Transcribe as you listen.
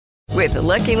With the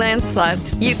Lucky Land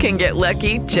Slots, you can get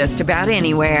lucky just about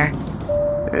anywhere.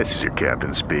 This is your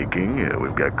captain speaking.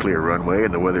 We've got clear runway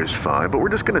and the weather's fine, but we're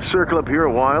just going to circle up here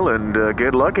a while and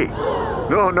get lucky.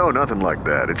 No, nothing like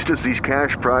that. It's just these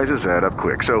cash prizes add up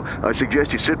quick. So I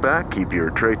suggest you sit back, keep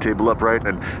your tray table upright,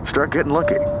 and start getting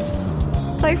lucky.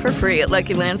 Play for free at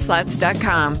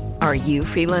LuckyLandSlots.com. Are you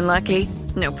feeling lucky?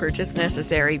 No purchase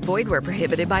necessary. Void where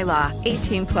prohibited by law.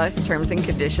 18 plus terms and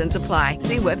conditions apply.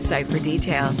 See website for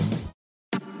details.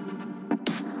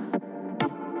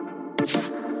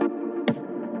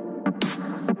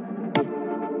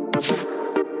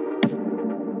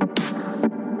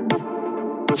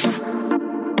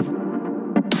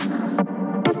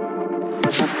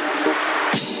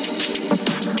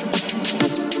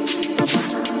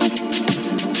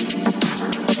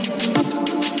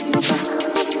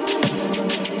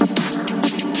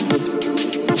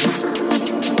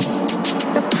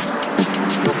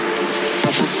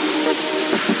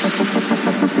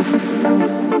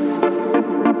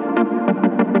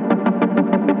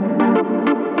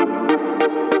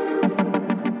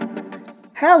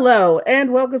 Hello,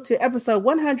 and welcome to episode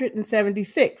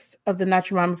 176 of the Not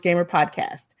Your Mama's Gamer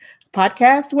podcast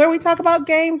where we talk about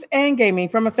games and gaming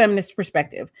from a feminist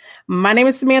perspective. My name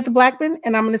is Samantha Blackman,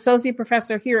 and I'm an associate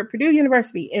professor here at Purdue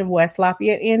University in West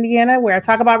Lafayette, Indiana, where I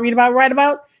talk about, read about, write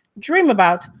about, dream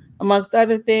about, amongst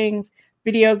other things,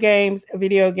 video games.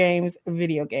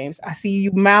 I see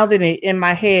you mouthing it in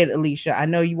my head, Alicia. I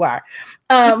know you are.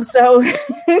 Dang.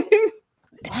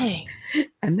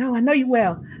 I know you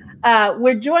well.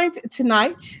 We're joined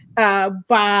tonight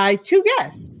by two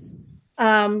guests,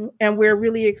 and we're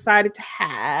really excited to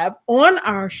have on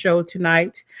our show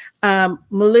tonight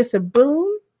Melissa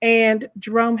Boone and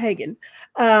Jerome Hagan.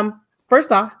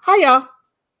 First off, hi, y'all.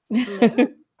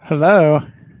 Hello.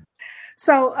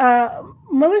 So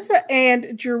Melissa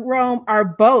and Jerome are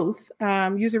both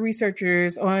user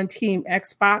researchers on Team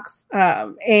Xbox,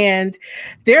 and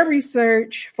their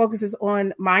research focuses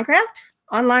on Minecraft,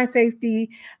 online safety,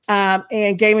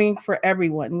 and gaming for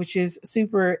everyone, which is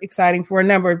super exciting for a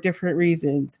number of different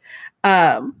reasons.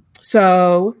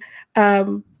 So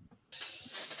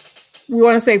we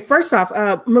want to say, first off,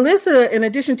 Melissa, in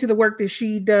addition to the work that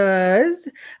she does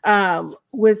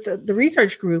with the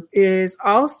research group, is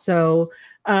also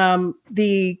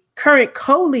the current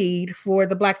co-lead for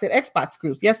the Blacks at Xbox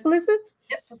group. Yes, Melissa?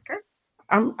 Yep, that's correct.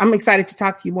 I'm excited to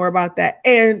talk to you more about that.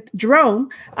 And Jerome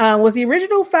was the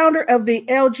original founder of the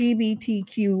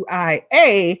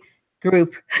LGBTQIA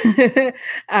group.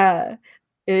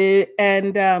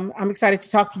 And I'm excited to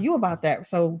talk to you about that.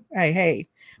 So, hey,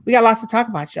 we got lots to talk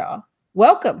about, y'all.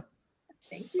 Welcome.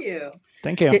 Thank you.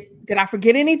 Thank you. Did I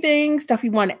forget anything? Stuff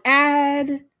you want to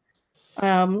add?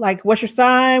 Like, what's your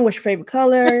sign? What's your favorite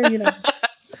color? You know,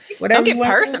 whatever. Don't get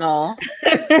personal.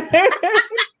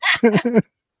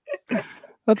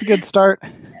 That's a good start.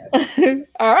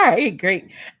 All right, great.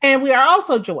 And we are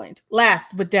also joined, last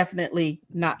but definitely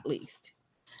not least,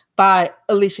 by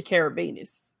Alicia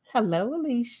Carabinas. Hello,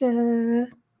 Alicia.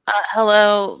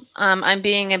 Hello. I'm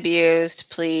being abused.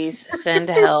 Please send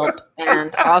help.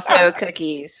 And also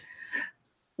cookies.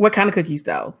 What kind of cookies,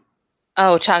 though?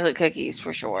 Oh, chocolate cookies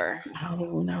for sure.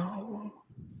 Oh, no.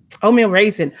 Oatmeal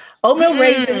raisin. Oatmeal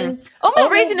raisin are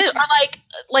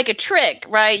like a trick,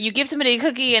 right? You give somebody a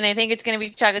cookie and they think it's going to be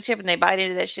chocolate chip and they bite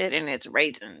into that shit and it's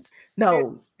raisins.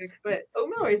 No. But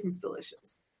oatmeal raisin's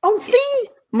delicious. Oh, see?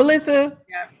 Melissa.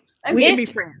 Yeah. We can be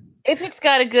friends. If it's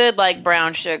got a good like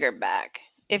brown sugar back.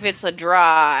 If it's a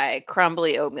dry,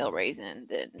 crumbly oatmeal raisin,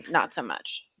 then not so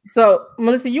much. So,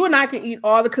 Melissa, you and I can eat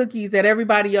all the cookies that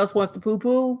everybody else wants to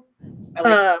poo-poo.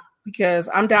 Because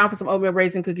I'm down for some oatmeal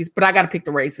raisin cookies, but I got to pick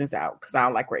the raisins out because I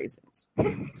don't like raisins.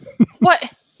 What?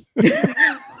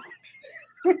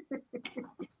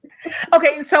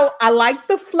 Okay, so I like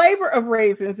the flavor of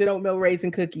raisins in oatmeal raisin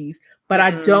cookies, but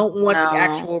I don't want the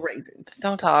actual raisins.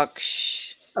 Don't talk.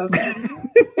 Shh. Okay.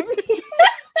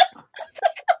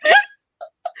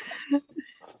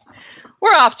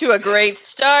 We're off to a great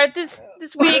start this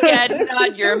week at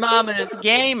Not Your Mama's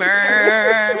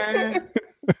Gamer.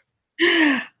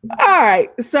 All right,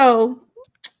 so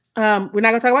we're not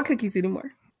going to talk about cookies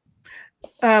anymore.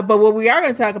 But what we are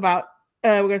going to talk about,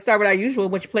 we're going to start with our usual,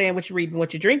 what you're playing, what you're reading,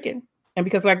 what you're drinking. And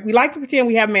because we like to pretend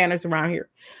we have manners around here,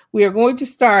 we are going to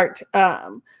start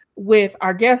with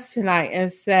our guest tonight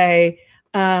and say,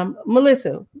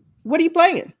 Melissa, what are you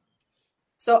playing?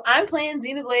 So I'm playing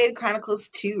Xenoblade Chronicles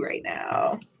 2 right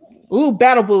now. Ooh,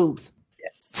 battle boobs.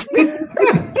 Yes. Indeed.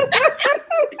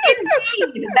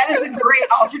 That is a great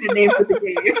alternate name for the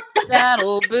game.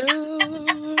 Battle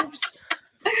boobs.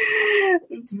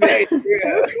 It's very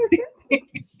true.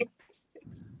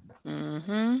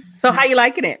 Mm-hmm. So how you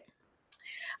liking it?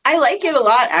 I like it a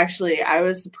lot, actually. I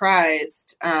was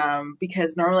surprised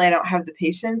because normally I don't have the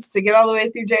patience to get all the way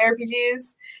through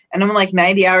JRPGs. And I'm like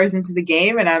 90 hours into the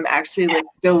game and I'm actually like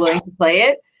still willing to play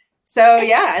it. So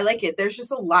yeah, I like it. There's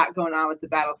just a lot going on with the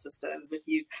battle systems. If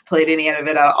you've played any of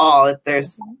it at all,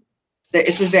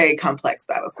 it's a very complex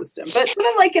battle system. But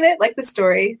I'm liking it, like the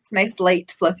story. It's nice, light,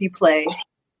 fluffy play.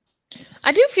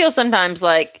 I do feel sometimes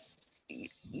like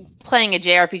playing a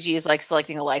JRPG is like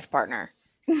selecting a life partner.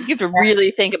 You have to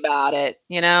really think about it,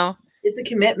 you know? It's a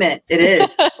commitment. It is.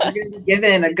 You're going to be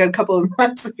given a good couple of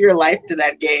months of your life to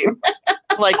that game.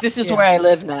 Like, this is where I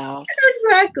live now.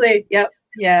 Exactly. Yep.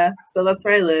 Yeah. So that's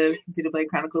where I live. Xenoblade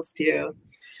Chronicles 2.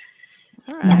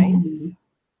 All right.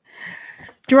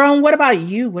 Jerome, what about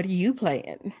you? What are you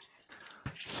playing?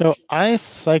 So I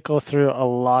cycle through a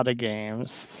lot of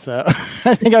games. So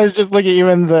I think I was just looking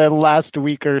even the last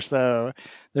week or so.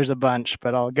 There's a bunch,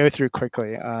 but I'll go through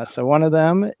quickly. So one of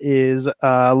them is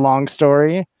Long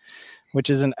Story, which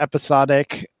is an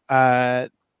episodic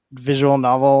visual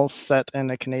novel set in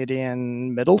a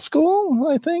Canadian middle school,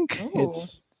 I think. Ooh.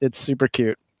 It's super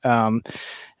cute. And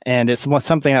it's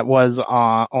something that was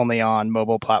only on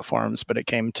mobile platforms, but it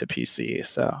came to PC.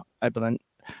 So I've been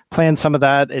playing some of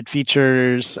that. It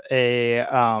features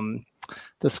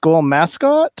the school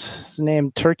mascot is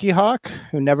named Turkey Hawk,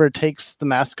 who never takes the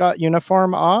mascot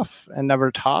uniform off and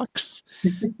never talks.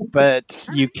 But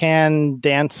you can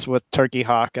dance with Turkey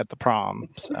Hawk at the prom.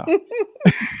 So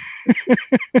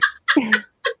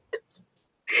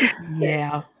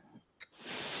Yeah.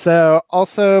 So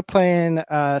also playing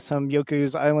some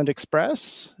Yoku's Island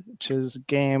Express, which is a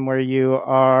game where you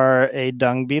are a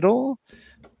dung beetle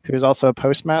who's also a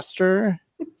postmaster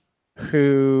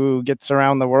who gets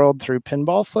around the world through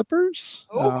pinball flippers.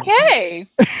 Okay.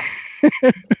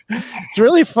 It's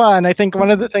really fun. I think one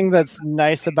of the things that's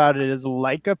nice about it is,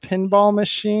 like a pinball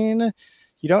machine,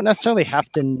 you don't necessarily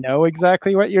have to know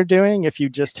exactly what you're doing. If you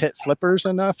just hit flippers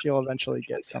enough, you'll eventually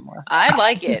get somewhere. I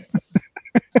like it.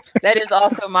 That is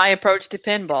also my approach to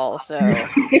pinball. So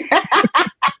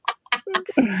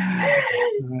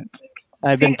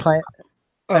I've been playing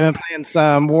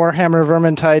some Warhammer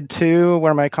Vermintide 2,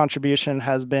 where my contribution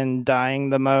has been dying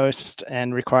the most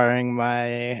and requiring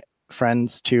my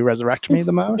friends to resurrect me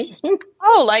the most.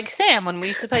 Oh, like Sam when we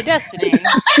used to play Destiny.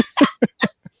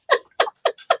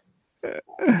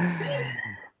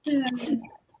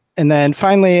 And then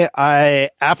finally,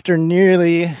 after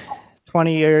nearly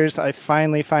 20 years, I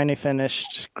finally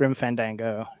finished Grim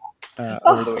Fandango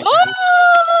over the weekend,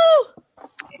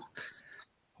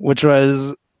 which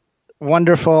was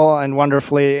wonderful and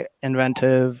wonderfully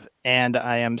inventive, and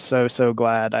I am so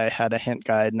glad I had a hint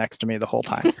guide next to me the whole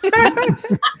time.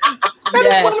 That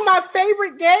is one of my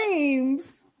favorite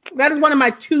games. That is one of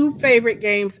my 2 favorite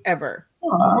games ever.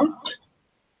 Aww.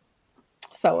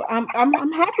 So I'm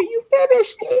happy you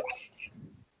finished it.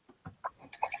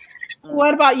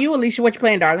 What about you, Alicia? What you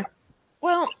playing, darling?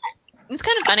 Well, it's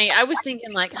kind of funny. I was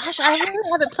thinking, like, gosh, I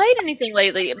really haven't played anything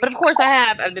lately. But of course I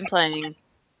have. I've been playing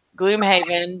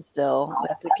Gloomhaven still.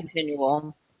 That's a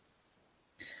continual.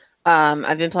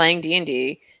 I've been playing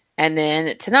D&D. And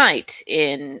then tonight,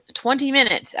 in 20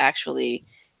 minutes, actually,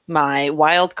 my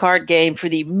wild card game for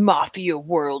the Mafia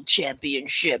World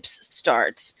Championships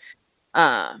starts.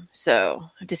 So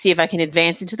to see if I can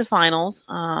advance into the finals,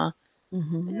 and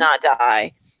not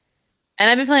die. And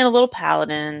I've been playing a little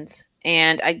Paladins,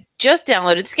 and I just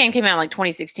downloaded. This game came out in like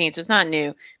 2016, so it's not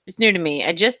new. It's new to me.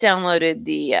 I just downloaded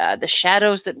the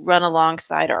Shadows That Run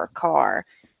Alongside Our Car,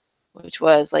 which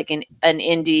was like an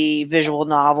indie visual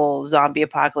novel zombie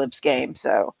apocalypse game.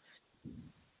 So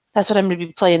that's what I'm going to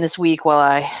be playing this week while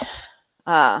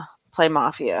I play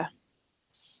Mafia.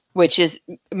 Which is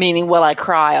meaning while I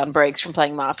cry on breaks from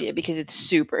playing Mafia because it's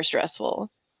super stressful.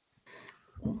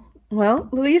 Well,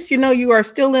 at least you know you are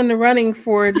still in the running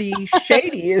for the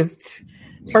shadiest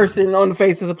person on the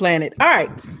face of the planet. All right.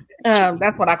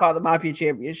 That's what I call the Mafia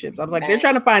Championships. I was like, they're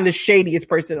trying to find the shadiest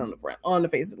person on the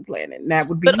face of the planet, and that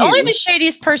would be you. Only the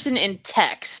shadiest person in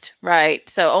text, right?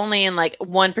 So only in like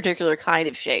one particular kind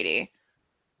of shady.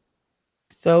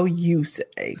 So you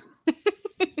say.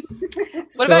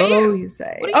 What about you? You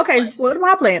say. Okay, what am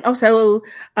I playing? Oh, so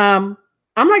I'm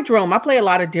like Jerome. I play a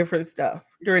lot of different stuff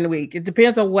during the week. It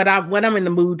depends on what I'm in the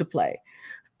mood to play.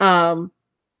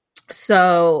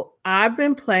 So I've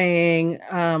been playing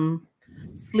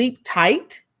Sleep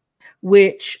Tight,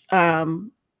 which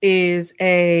is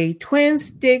a twin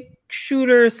stick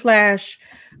shooter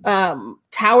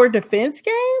 / tower defense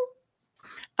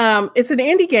game. It's an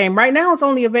indie game. Right now it's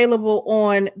only available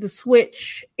on the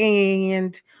Switch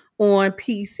and on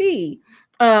PC.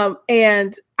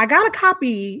 And I got a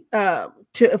copy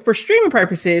for streaming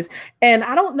purposes, and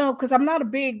I don't know because I'm not a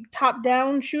big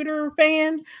top-down shooter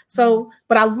fan. So,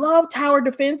 but I love tower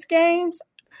defense games.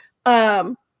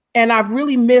 And I've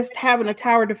really missed having a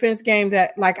tower defense game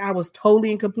that like I was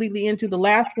totally and completely into. The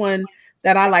last one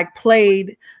that I like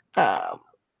played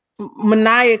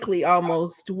maniacally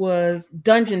almost was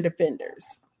Dungeon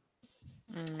Defenders.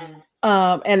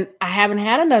 And I haven't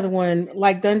had another one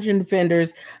like Dungeon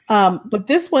Defenders. But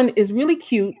this one is really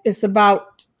cute. It's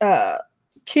about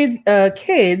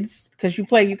kids because you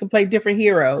can play different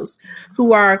heroes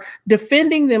who are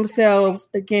defending themselves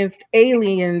against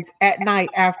aliens at night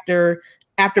after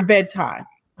bedtime.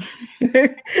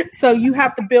 So you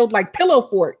have to build like pillow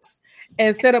forts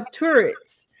and set up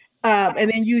turrets, and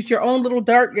then use your own little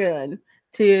dart gun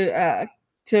to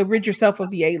rid yourself of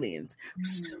the aliens.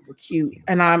 Super cute.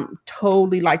 And I'm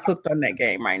totally like hooked on that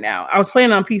game right now. I was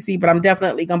playing on PC, but I'm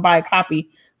definitely going to buy a copy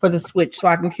for the Switch so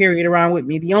I can carry it around with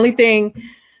me. The only thing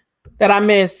that I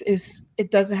miss is it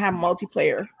doesn't have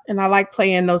multiplayer. And I like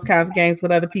playing those kinds of games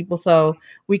with other people so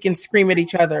we can scream at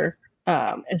each other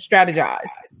and strategize.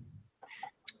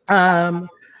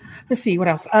 Let's see what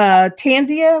else.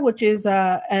 Tanzia, which is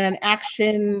an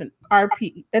action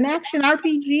RPG.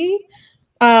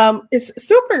 It's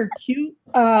super cute.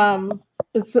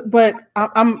 But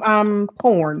I'm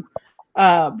torn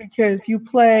because you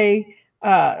play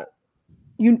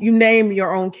you name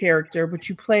your own character, but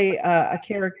you play a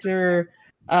character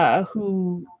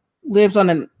who lives on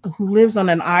an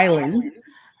island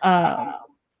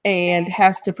and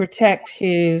has to protect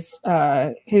his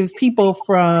people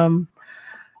from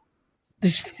the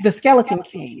Skeleton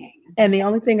King. And the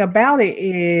only thing about it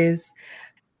is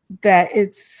that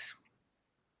it's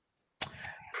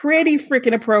pretty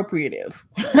freaking appropriative.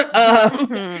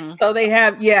 So they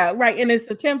have, right. And it's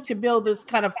attempt to build this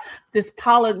kind of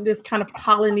Polynesian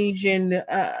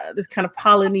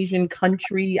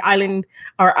country, island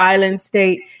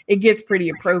state. It gets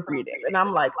pretty appropriative. And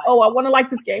I'm like, oh, I want to like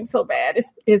this game so bad.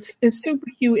 It's super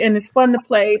cute and it's fun to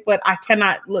play, but I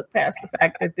cannot look past the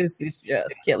fact that this is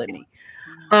just killing me.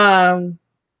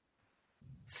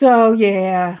 So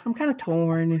yeah, I'm kind of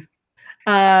torn.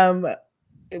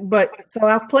 But so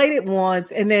I've played it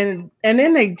once, and then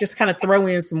they just kind of throw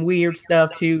in some weird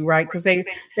stuff too, right? Because they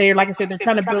like I said, they're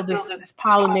trying to build this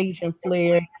Polynesian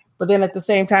flair, but then at the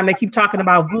same time they keep talking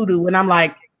about voodoo, and I'm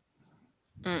like,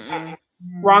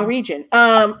 wrong region.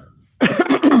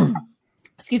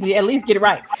 Excuse me, at least get it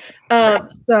right.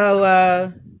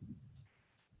 So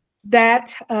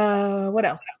what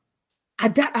else? I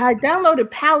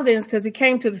downloaded Paladins because it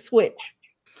came to the Switch,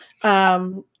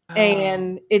 and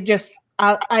it just.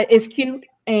 It's cute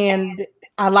and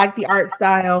I like the art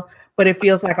style, but it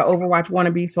feels like an Overwatch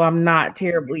wannabe, so I'm not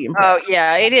terribly impressed. Oh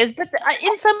yeah, it is. But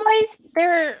in some ways,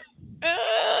 there's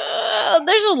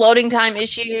a loading time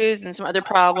issues and some other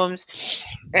problems,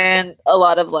 and a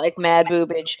lot of like mad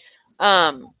boobage.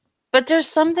 But there's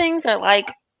some things that like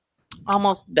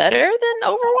almost better than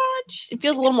Overwatch. It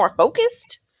feels a little more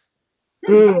focused.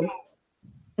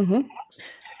 Mm-hmm.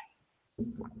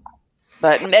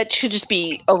 But it should just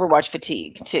be Overwatch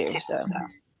fatigue too. So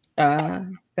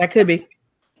that could be.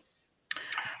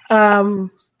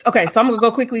 Okay, so I'm gonna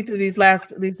go quickly through these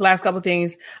last couple of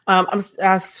things.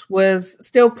 I was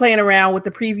still playing around with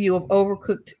the preview of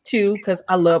Overcooked 2 because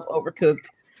I love Overcooked,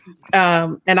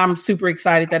 and I'm super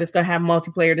excited that it's gonna have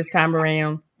multiplayer this time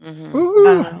around.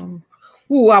 I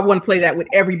want to play that with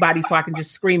everybody so I can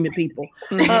just scream at people.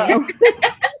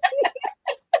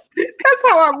 That's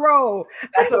how I roll.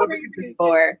 That's what Overcooked is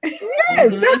for.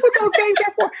 Yes, that's what those games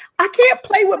are for. I can't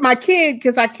play with my kid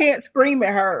because I can't scream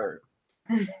at her.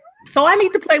 So I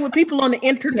need to play with people on the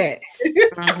internet.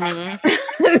 I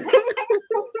can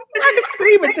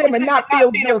scream at them and not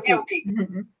feel guilty.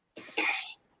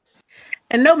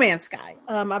 And No Man's Sky.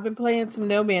 I've been playing some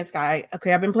No Man's Sky.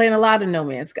 Okay, I've been playing a lot of No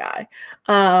Man's Sky.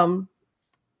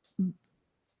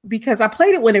 Because I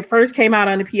played it when it first came out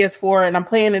on the PS4, and I'm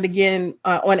playing it again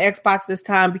on Xbox this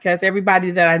time because everybody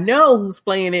that I know who's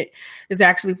playing it is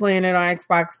actually playing it on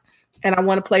Xbox, and I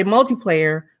want to play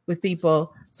multiplayer with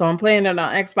people. So I'm playing it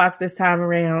on Xbox this time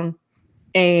around.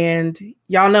 And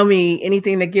y'all know me,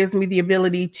 anything that gives me the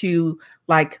ability to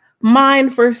like mine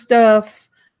for stuff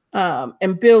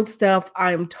and build stuff,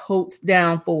 I am totes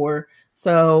down for.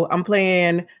 So I'm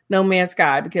playing No Man's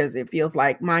Sky because it feels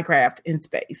like Minecraft in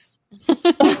space.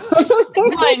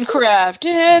 Minecraft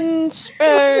in space.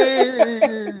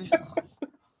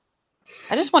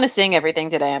 I just want to sing everything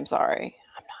today. I'm sorry.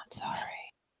 I'm not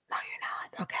sorry. No, you're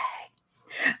not. Okay.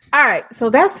 All right.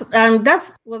 So that's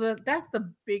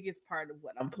the biggest part of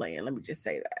what I'm playing. Let me just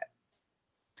say that.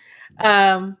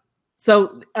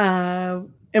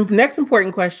 Next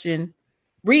important question: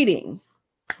 reading.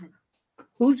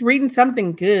 Who's reading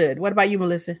something good? What about you,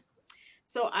 Melissa?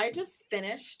 So I just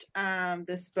finished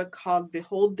this book called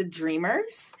Behold the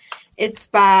Dreamers. It's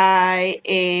by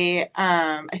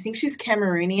I think she's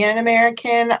Cameroonian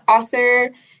American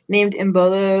author named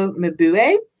Mbolo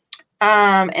Mabue.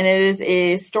 And it is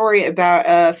a story about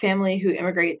a family who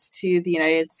immigrates to the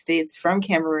United States from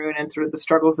Cameroon and sort of the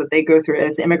struggles that they go through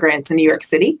as immigrants in New York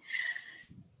City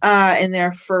in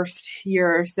their first year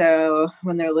or so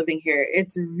when they're living here.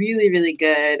 It's really, really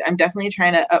good. I'm definitely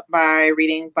trying to up my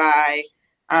reading by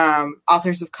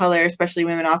authors of color, especially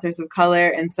women authors of color.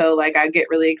 And so like I get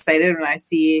really excited when I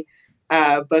see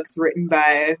books written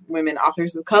by women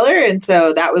authors of color. And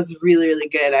so that was really, really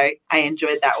good. I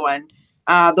enjoyed that one.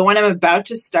 The one I'm about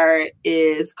to start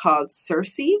is called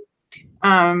Circe.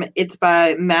 It's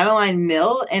by Madeline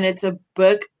Mill, and it's a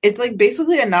book. It's like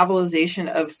basically a novelization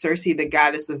of Circe, the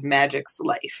goddess of magic's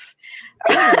life,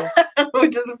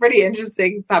 which is a pretty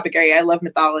interesting topic area. I love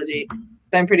mythology.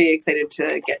 I'm pretty excited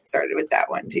to get started with that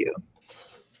one too.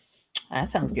 That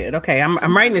sounds good. Okay, I'm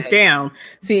writing this down.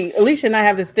 See, Alicia and I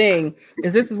have this thing.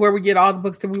 This is where we get all the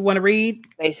books that we want to read.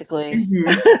 Basically.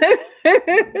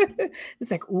 Mm-hmm.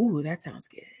 It's like, ooh, that sounds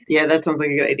good. Yeah, that sounds like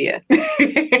a good idea.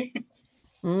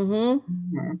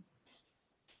 Mm-hmm.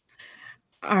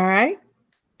 All right.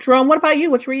 Jerome, what about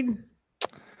you? What you reading?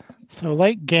 So,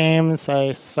 like games,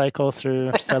 I cycle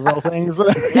through several things.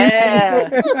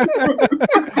 Yeah.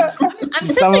 I'm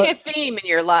sensing a theme in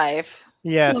your life.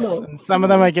 Yes, and some of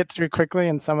them I get through quickly,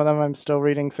 and some of them I'm still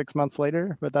reading 6 months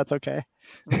later, but that's okay.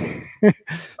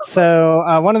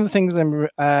 So one of the things I'm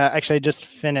actually just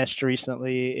finished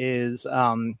recently is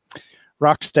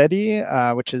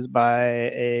Rocksteady, which is by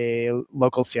a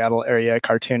local Seattle area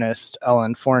cartoonist,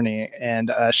 Ellen Forney,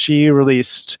 and she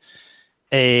released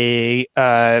a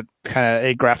kind of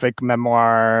a graphic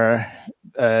memoir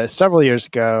several years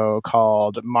ago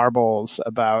called Marbles,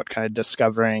 about kind of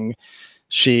discovering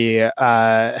she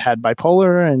had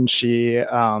bipolar, and she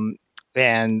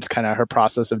and kind of her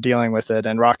process of dealing with it.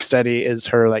 And Rocksteady is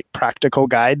her like practical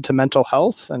guide to mental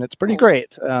health, and it's pretty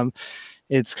great.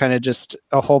 It's kind of just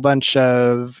a whole bunch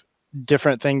of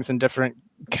different things in different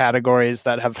categories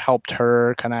that have helped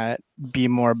her kind of be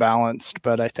more balanced.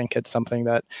 But I think it's something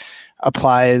that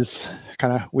applies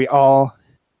kind of, we all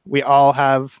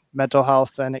have mental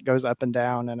health, and it goes up and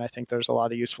down. And I think there's a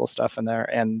lot of useful stuff in there,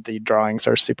 and the drawings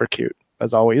are super cute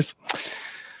as always.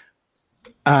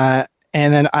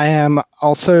 And then I am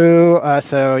also,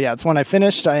 it's one I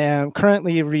finished. I am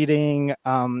currently reading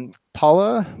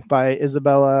Paula by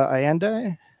Isabella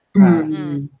Allende.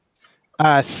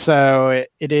 So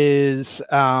it is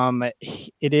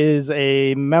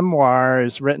a memoir,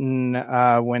 is written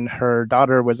when her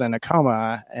daughter was in a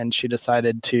coma, and she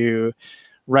decided to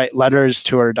write letters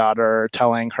to her daughter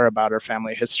telling her about her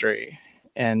family history.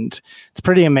 And it's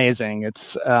pretty amazing.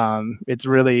 It's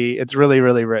really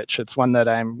rich. It's one that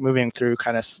I'm moving through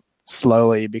kind of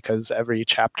slowly because every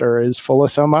chapter is full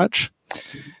of so much.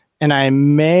 And I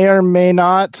may or may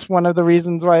not, one of the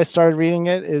reasons why I started reading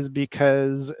it is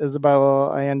because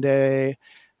Isabella Allende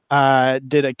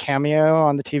did a cameo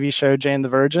on the TV show Jane the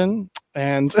Virgin.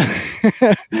 And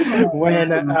when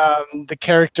the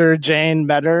character Jane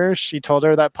met her, she told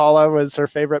her that Paula was her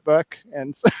favorite book.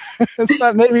 And so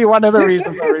that may be one of the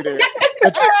reasons I read it.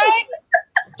 But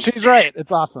she's right.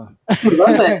 It's awesome.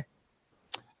 Love it.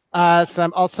 So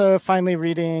I'm also finally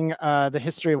reading The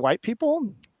History of White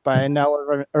People by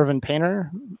Nell Irvin Painter,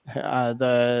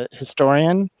 the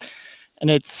historian. And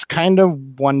it's kind of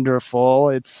wonderful.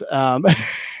 It's,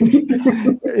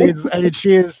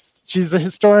 she's a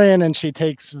historian, and she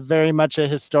takes very much a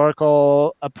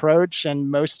historical approach. And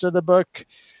most of the book,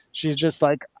 she's just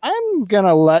like, I'm going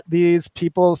to let these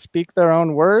people speak their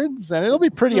own words, and it'll be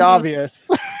pretty obvious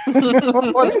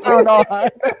what's going on.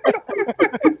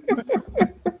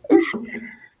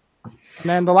 And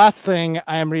then the last thing,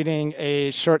 I am reading a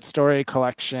short story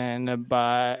collection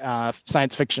by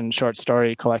science fiction short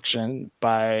story collection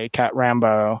by Kat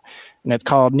Rambo, and it's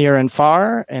called Near and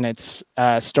Far, and it's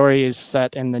stories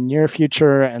set in the near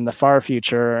future and the far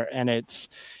future, and it's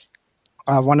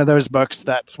one of those books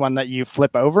that's one that you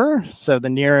flip over. So the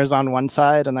near is on one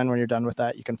side, and then when you're done with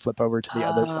that, you can flip over to the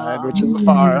other side, which is the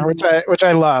far, which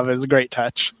I love. Is a great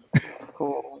touch.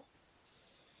 Cool.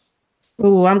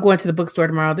 Ooh, I'm going to the bookstore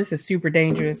tomorrow. This is super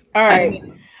dangerous. All right.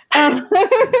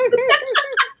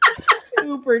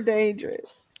 Super dangerous.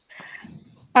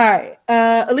 All right.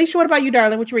 Alicia, what about you,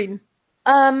 darling? What you reading?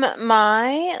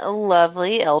 My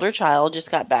lovely elder child just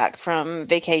got back from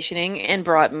vacationing and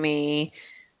brought me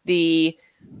the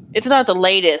It's not the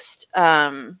latest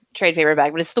trade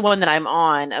paperback, but it's the one that I'm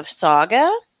on of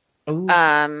Saga. Ooh.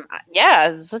 Yeah,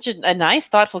 it's such a nice,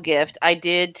 thoughtful gift. I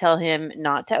did tell him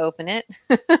not to open it.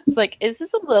 It's like, is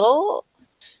this a little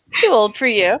too old for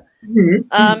you?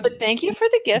 But thank you for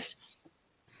the gift.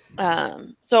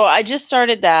 So I just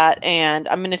started that, and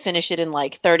I'm going to finish it in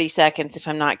like 30 seconds if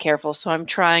I'm not careful. So I'm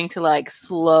trying to like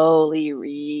slowly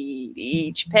read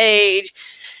each page,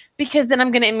 because then I'm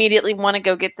going to immediately want to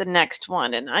go get the next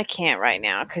one, and I can't right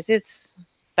now because it's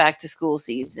back to school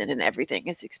season and everything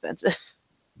is expensive.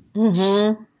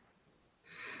 Mm-hmm.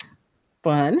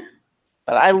 Fun.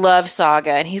 But I love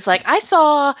Saga, and he's like, I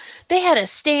saw they had a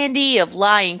standee of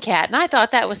Lion Cat, and I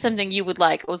thought that was something you would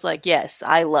like. I was like, yes,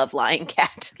 I love Lion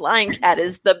Cat. Lion Cat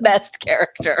is the best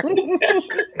character.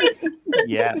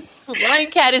 Yes.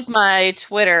 Lion Cat is my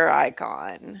Twitter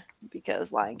icon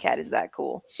because Lion Cat is that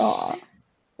cool. Aw.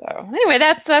 So anyway,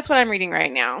 that's what I'm reading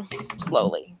right now,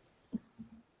 slowly.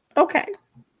 Okay.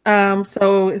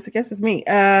 So I guess it's me.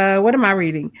 What am I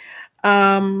reading?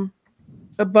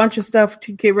 A bunch of stuff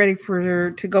to get ready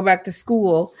to go back to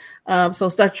school. So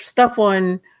stuff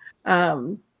on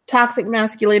toxic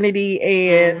masculinity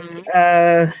and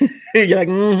you're like,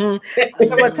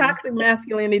 stuff about toxic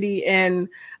masculinity and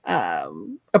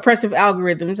oppressive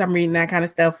algorithms. I'm reading that kind of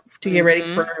stuff to get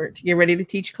ready to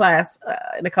teach class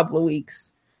in a couple of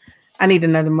weeks. I need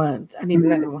another month.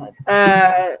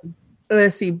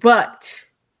 Let's see, but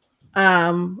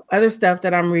other stuff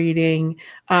that I'm reading,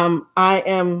 I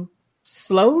am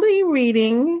slowly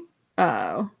reading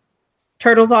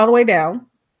Turtles All the Way Down.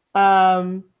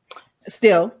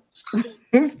 Still.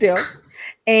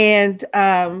 And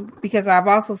because I've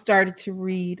also started to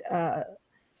read The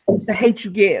Hate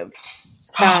You Give.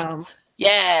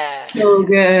 Yeah. So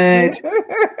good.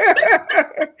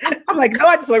 I'm like, no,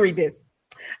 I just want to read this.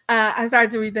 I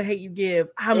started to read The Hate You Give.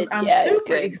 I'm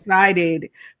super excited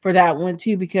for that one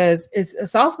too, because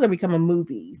it's also going to become a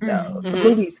movie. So the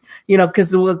movies,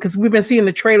 because we've been seeing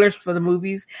the trailers for the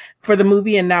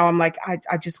movie, and now I'm like,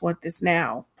 I just want this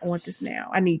now. I want this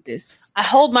now. I need this. I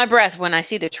hold my breath when I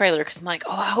see the trailer because I'm like,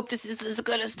 oh, I hope this is as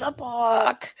good as the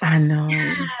book. I know.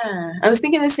 Yeah, I was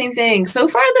thinking the same thing. So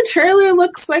far, the trailer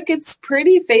looks like it's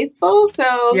pretty faithful.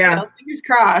 So yeah, fingers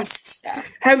crossed. Yeah.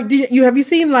 Have you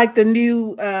seen like the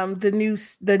new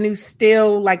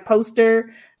still like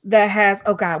poster that has,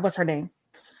 oh God, what's her name?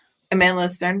 Amanda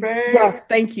Sternberg. Yes,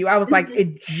 thank you. I was like,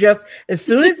 it just as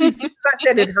soon as I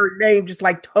said it, her name just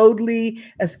like totally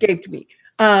escaped me.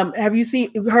 Have you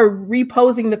seen her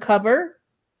reposing the cover?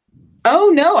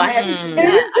 Oh no, I haven't. It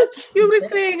is the cutest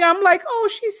thing. I'm like, oh,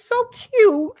 she's so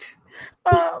cute.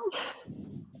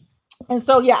 And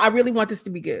so yeah, I really want this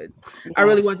to be good. Yes. I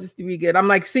really want this to be good. I'm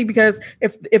like, see, because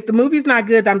if the movie's not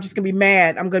good, I'm just gonna be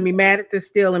mad. I'm gonna be mad at this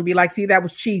still and be like, see, that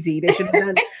was cheesy. They should have done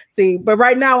it. See, but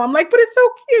right now I'm like, but it's so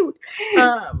cute.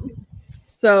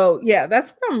 So yeah, that's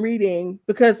what I'm reading,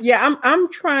 because yeah, I'm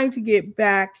trying to get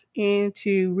back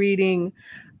into reading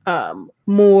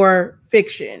more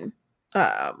fiction,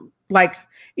 like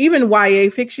even YA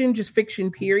fiction, just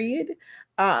fiction period,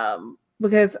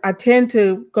 because I tend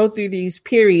to go through these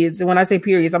periods, and when I say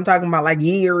periods, I'm talking about like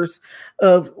years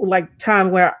of like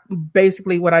time where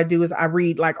basically what I do is I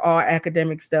read like all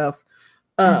academic stuff,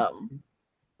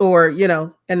 or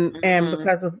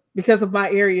and because of my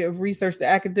area of research, the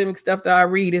academic stuff that I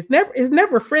read is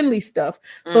never friendly stuff,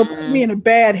 so it puts me in a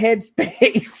bad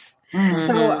headspace.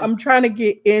 So I'm trying to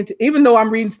get into, even though I'm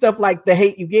reading stuff like The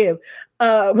Hate You Give,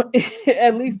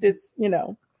 at least it's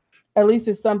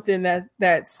something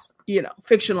that's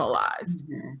fictionalized,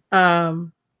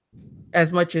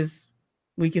 as much as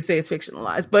we can say it's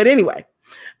fictionalized. But anyway,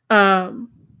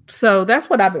 so that's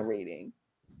what I've been reading.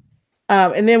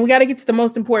 And then we got to get to the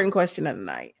most important question of the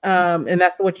night. And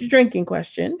that's the what you're drinking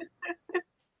question.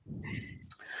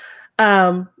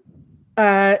 And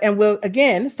we'll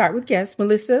again start with guests.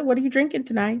 Melissa, what are you drinking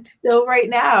tonight? So right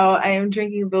now I am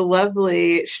drinking the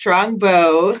lovely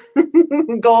Strongbow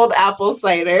gold apple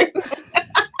cider.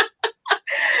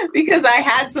 Because I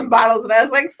had some bottles and I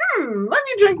was like, let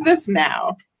me drink this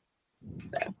now.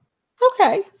 So.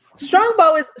 Okay.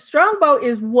 Strongbow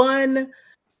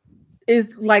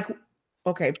is like,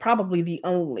 okay, probably the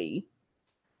only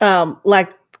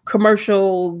like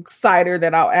commercial cider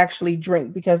that I'll actually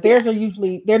drink, because theirs are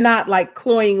usually, they're not like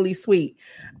cloyingly sweet.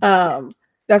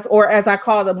 Or as I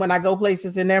call them when I go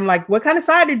places and I'm like, what kind of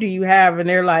cider do you have? And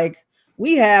they're like,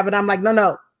 we have, and I'm like,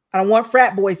 no, I don't want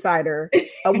frat boy cider.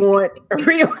 I want a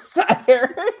real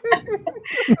cider.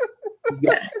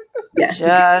 Yes.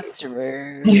 Just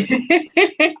rude.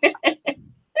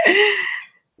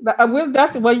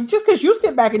 That's just because you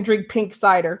sit back and drink pink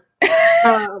cider.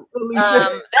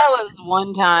 Alicia. That was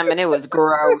one time, and it was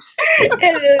gross.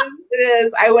 It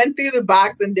is. I went through the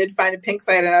box and did find a pink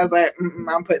side, and I was like,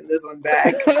 I'm putting this one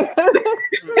back.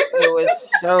 It was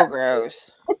so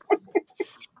gross.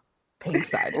 Pink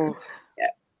side.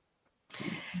 Yeah.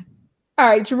 All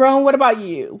right, Jerome, what about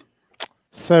you?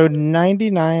 So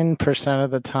 99%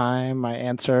 of the time, my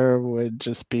answer would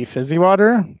just be fizzy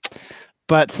water.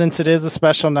 But since it is a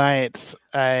special night,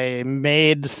 I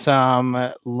made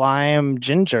some lime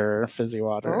ginger fizzy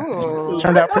water. Ooh. It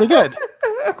turned out pretty good.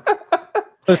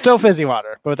 So still fizzy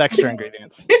water, but with extra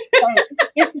ingredients.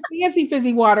 It's fancy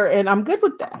fizzy water, and I'm good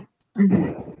with that.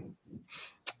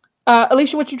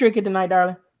 Alicia, what you drinking tonight,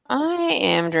 darling? I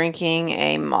am drinking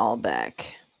a Malbec.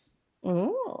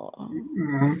 Oh,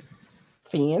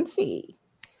 fancy.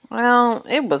 Well,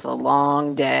 it was a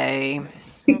long day.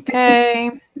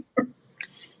 Okay.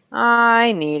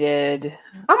 I needed.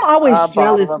 I'm always a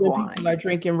jealous bottle of when wine. people are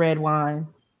drinking red wine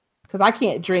because I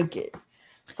can't drink it.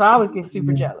 So I always get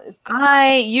super jealous.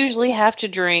 I usually have to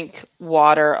drink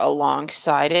water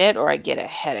alongside it or I get a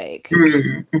headache.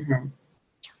 Mm-hmm.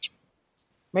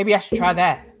 Maybe I should try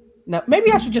that. No,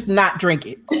 maybe I should just not drink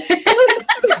it. It's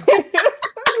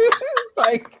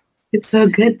like It's so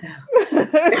good, though.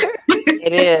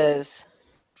 It is.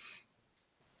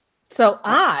 So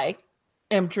I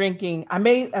am drinking. I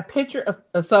made a picture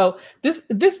of. So this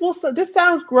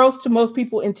sounds gross to most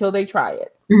people until they try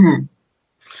it. Mm-hmm.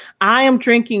 I am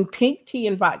drinking pink tea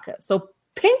and vodka. So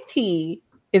pink tea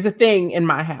is a thing in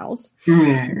my house.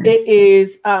 Mm-hmm. It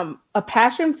is a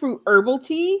passion fruit herbal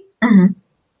tea,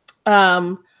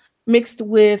 mixed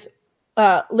with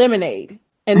lemonade,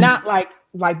 and not like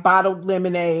bottled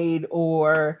lemonade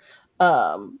or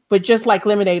but just like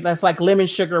lemonade that's like lemon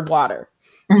sugar water.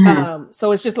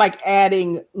 So it's just like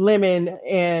adding lemon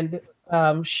and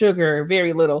sugar,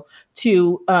 very little,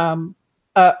 to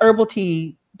herbal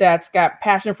tea that's got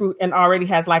passion fruit and already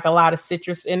has like a lot of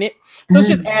citrus in it. So it's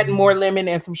just adding more lemon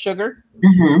and some sugar.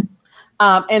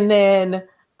 And then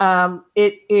then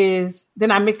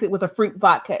I mix it with a fruit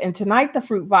vodka. And tonight the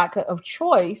fruit vodka of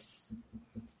choice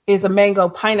is a mango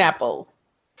pineapple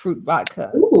fruit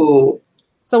vodka. Ooh.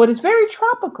 So it is very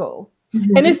tropical.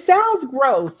 And it sounds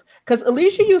gross because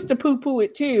Alicia used to poo-poo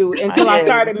it too until I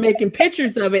started making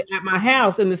pictures of it at my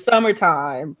house in the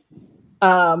summertime.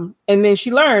 And then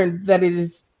she learned that it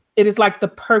is like the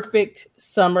perfect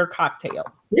summer cocktail.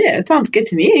 Yeah, it sounds good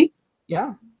to me.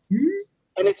 Yeah.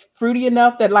 And it's fruity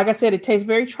enough that, like I said, it tastes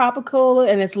very tropical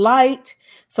and it's light.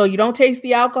 So you don't taste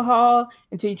the alcohol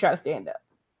until you try to stand up.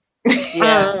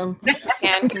 Yeah.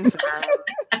 Can confirm.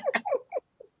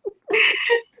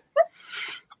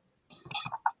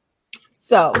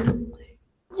 So,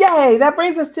 yay, that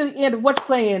brings us to the end of what you're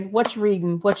playing, what you're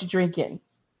reading, what you're drinking.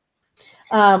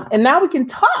 And now we can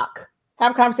talk,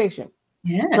 have a conversation.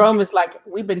 Yeah. Jerome is like,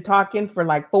 we've been talking for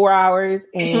like 4 hours,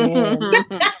 and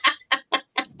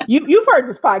you've heard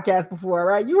this podcast before,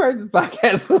 right? You heard this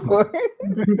podcast before.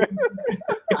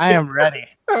 I am ready.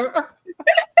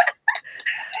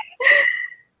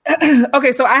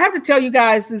 Okay, so I have to tell you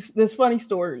guys this funny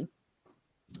story.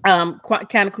 Kind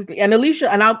of quickly, and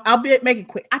Alicia, and I'll make it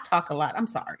quick. I talk a lot. I'm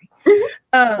sorry.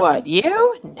 What,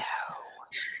 you? No.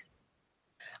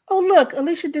 Oh, look,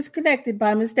 Alicia disconnected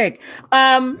by mistake.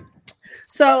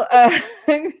 So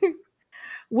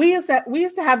we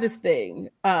used to have this thing.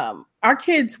 Our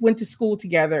kids went to school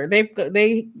together.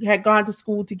 They had gone to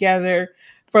school together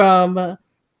from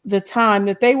the time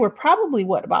that they were probably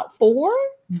about 4.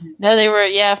 No, they were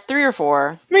 3 or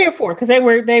 4. 3 or 4 because they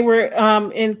were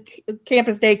in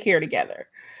campus daycare together.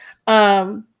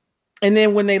 And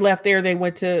then when they left there, they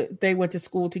went to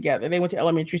school together. They went to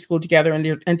elementary school together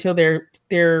until their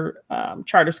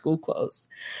charter school closed.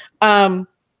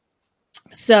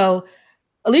 So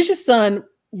Alicia's son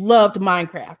loved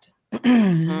Minecraft.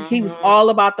 He was all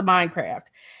about the Minecraft.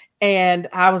 And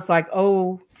I was like,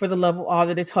 oh, for the love of all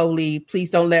that is holy, please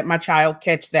don't let my child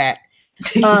catch that.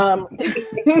 I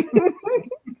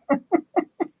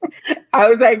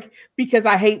was like, because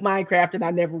I hate Minecraft and I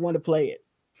never want to play it.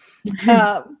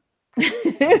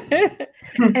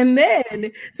 And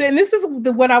this is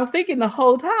what I was thinking the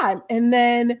whole time. And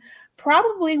then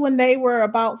probably when they were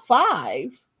about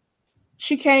 5,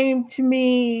 she came to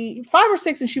me, 5 or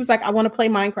 6, and she was like, I want to play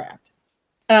Minecraft.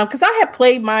 Because I had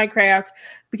played Minecraft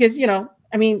because,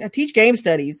 I teach game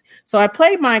studies. So I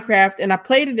played Minecraft and I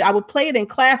would play it in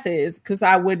classes because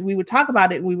we would talk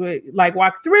about it and we would like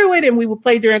walk through it and we would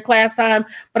play during class time,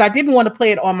 but I didn't want to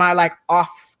play it on my like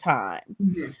off time.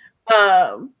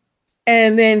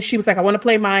 And then she was like, I want to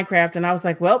play Minecraft. And I was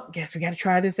like, well, guess we got to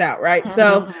try this out. Right.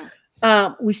 So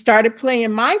we started playing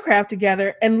Minecraft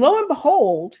together, and lo and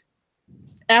behold,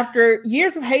 after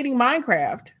years of hating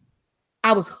Minecraft,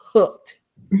 I was hooked.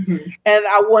 And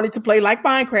I wanted to play like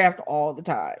Minecraft all the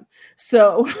time.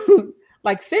 So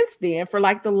like since then, for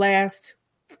like the last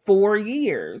 4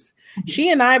 years, she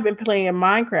and I have been playing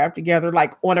Minecraft together,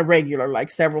 like on a regular, like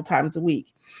several times a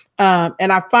week.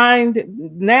 And I find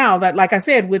now that, like I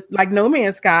said, with like No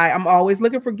Man's Sky, I'm always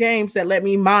looking for games that let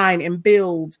me mine and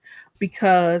build,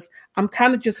 because I'm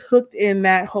kind of just hooked in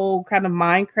that whole kind of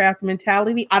Minecraft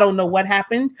mentality. I don't know what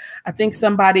happened. I think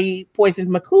somebody poisoned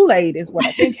my Kool-Aid is what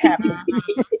I think happened.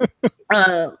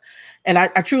 And I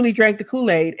truly drank the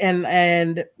Kool-Aid,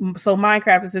 and so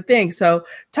Minecraft is a thing. So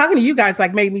talking to you guys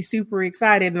like made me super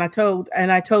excited. And I told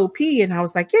P, and I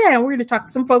was like, yeah, we're going to talk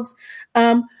to some folks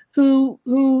who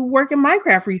work in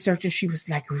Minecraft research. And she was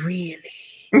like, really?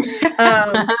 She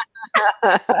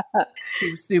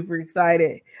was super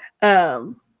excited.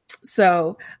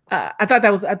 So I thought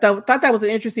that was an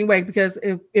interesting way, because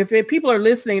if people are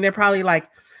listening, they're probably like,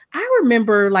 I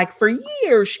remember like for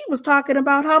years she was talking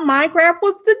about how Minecraft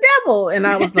was the devil, and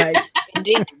I was like,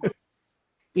 Indeed.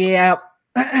 yeah,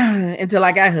 until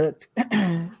I got hooked.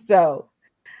 So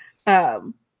I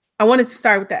wanted to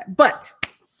start with that, but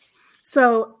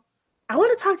so I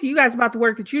want to talk to you guys about the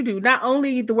work that you do, not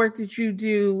only the work that you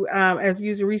do as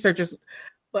user researchers,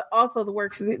 but also the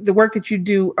work that you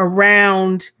do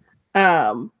around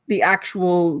the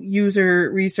actual user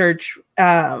research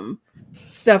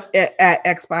stuff at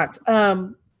Xbox.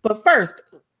 But first,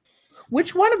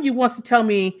 which one of you wants to tell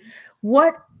me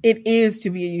what it is to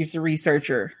be a user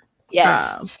researcher?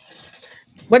 Yes.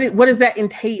 What does that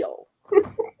entail?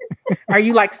 Are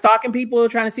you like stalking people,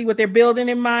 trying to see what they're building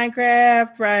in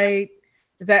Minecraft, right?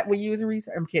 Is that what user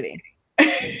research? I'm kidding. Do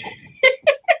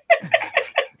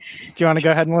you want to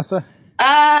go ahead, Melissa?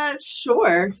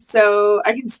 Sure. So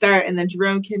I can start, and then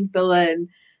Jerome can fill in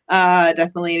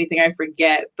definitely anything I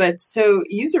forget. But so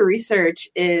user research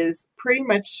is pretty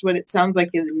much what it sounds like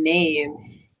in the name.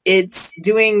 It's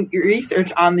doing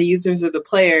research on the users or the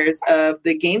players of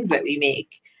the games that we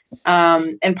make.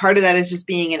 And part of that is just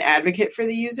being an advocate for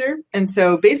the user. And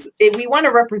so basically, we want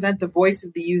to represent the voice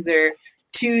of the user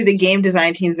to the game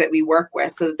design teams that we work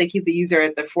with, so that they keep the user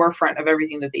at the forefront of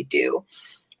everything that they do.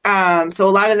 So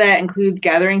a lot of that includes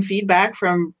gathering feedback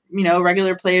from,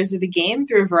 regular players of the game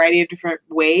through a variety of different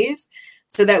ways,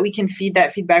 so that we can feed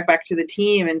that feedback back to the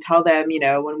team and tell them,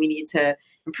 when we need to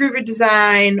improve a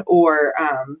design or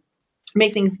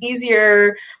make things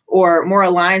easier or more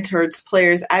aligned towards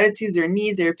players' attitudes or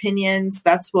needs or opinions.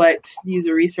 That's what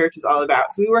user research is all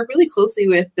about. So we work really closely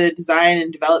with the design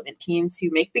and development teams who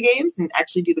make the games and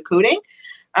actually do the coding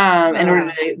in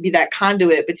order to be that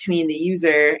conduit between the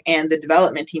user and the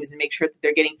development teams and make sure that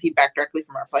they're getting feedback directly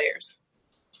from our players.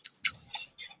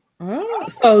 Oh,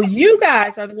 so you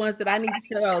guys are the ones that I need to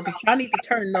tell that y'all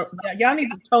need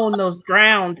to tone those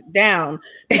drowned down,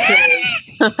 because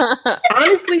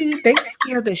honestly, they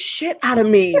scare the shit out of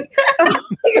me.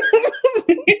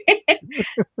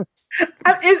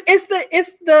 It's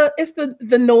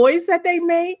the noise that they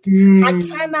make. I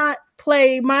cannot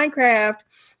play Minecraft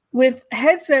with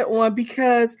headset on,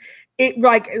 because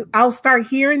I'll start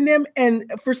hearing them, and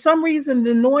for some reason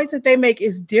the noise that they make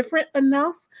is different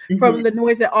enough from the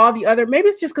noise that all the other, maybe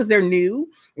it's just because they're new,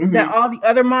 that all the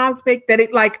other mobs make, that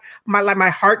it my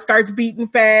heart starts beating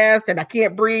fast and I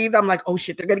can't breathe. I'm like, oh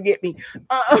shit, they're gonna get me.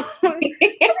 I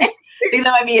think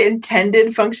that might be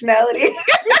intended functionality.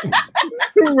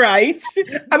 Right.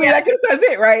 I mean, I guess that's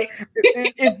it, right?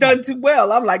 It's done too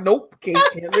well. I'm like, nope, can't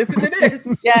listen to this.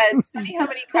 Yeah, it's funny how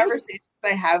many conversations I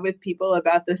have with people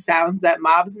about the sounds that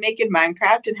mobs make in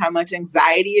Minecraft and how much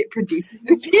anxiety it produces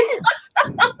in people.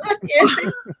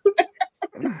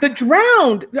 The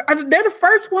drowned, they're the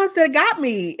first ones that got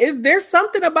me. There's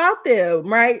something about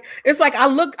them, right? It's like I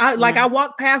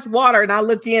walk past water and I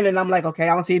look in and I'm like, okay,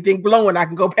 I don't see anything glowing. I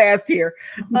can go past here.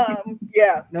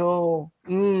 Yeah, no.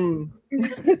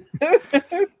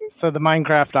 So the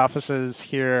Minecraft offices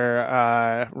here,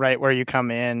 right where you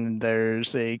come in,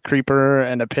 there's a creeper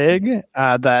and a pig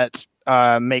that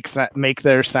make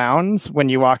their sounds when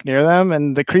you walk near them,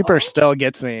 and the creeper still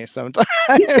gets me sometimes.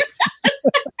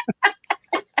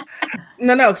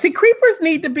 No. See, creepers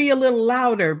need to be a little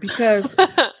louder, because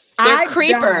they're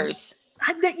creepers.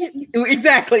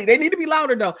 Exactly. They need to be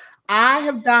louder, though. I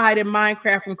have died in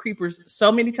Minecraft from creepers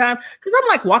so many times, because I'm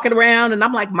like walking around and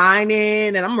I'm like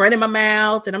mining and I'm running my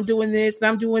mouth and I'm doing this and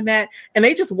I'm doing that, and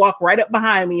they just walk right up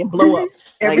behind me and blow up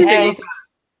every single time.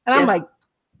 And I'm like,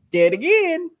 dead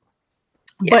again.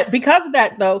 Yes. But because of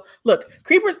that, though, look,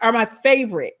 creepers are my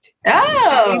favorite.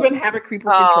 Oh, I even have a creeper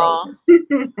controller.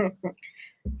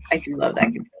 I do love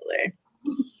that controller.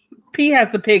 P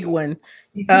has the pig one.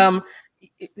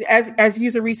 as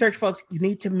user research folks, you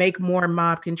need to make more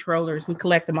mob controllers. We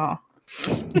collect them all.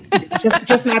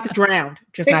 just not the drowned.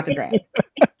 Just not the drowned.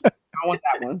 I want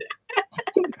that one.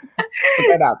 Put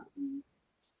that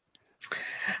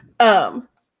out.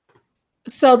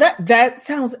 So that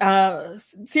sounds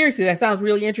seriously, that sounds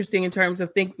really interesting in terms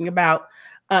of thinking about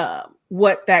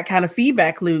what that kind of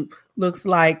feedback loop looks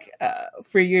like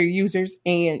for your users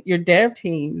and your dev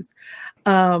teams.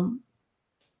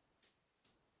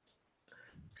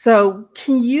 So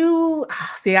can you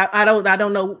see? I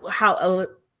don't know how.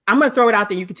 I'm going to throw it out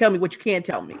there. You can tell me what you can't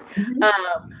tell me.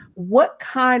 What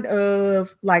kind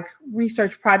of like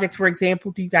research projects, for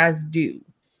example, do you guys do?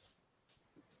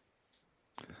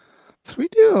 So we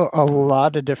do a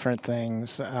lot of different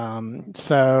things.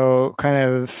 So kind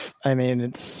of, I mean,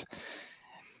 it's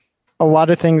a lot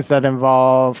of things that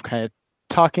involve kind of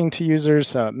talking to users.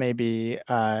 So it may be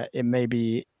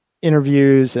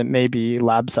interviews, it may be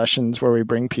lab sessions where we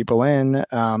bring people in.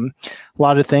 A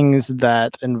lot of things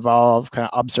that involve kind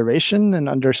of observation and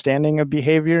understanding of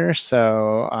behavior.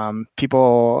 So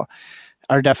people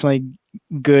are definitely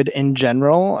good in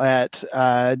general at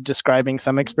describing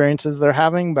some experiences they're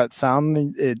having, but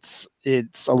some it's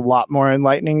a lot more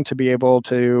enlightening to be able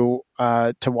to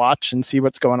watch and see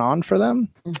what's going on for them.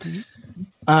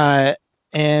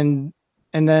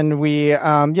 And then we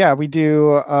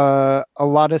do a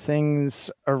lot of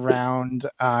things around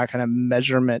kind of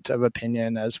measurement of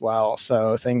opinion as well.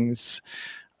 So things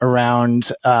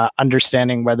around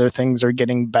understanding whether things are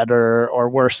getting better or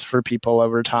worse for people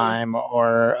over time,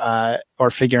 or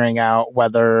figuring out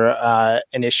whether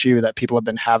an issue that people have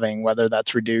been having, whether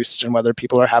that's reduced and whether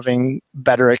people are having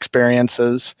better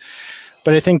experiences.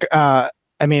 But I think,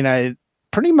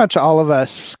 pretty much all of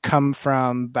us come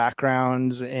from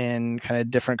backgrounds in kind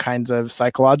of different kinds of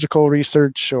psychological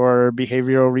research or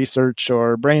behavioral research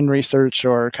or brain research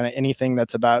or kind of anything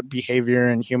that's about behavior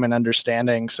and human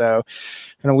understanding. So,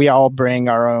 we all bring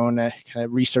our own kind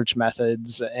of research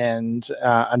methods and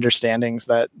understandings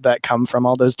that come from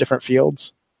all those different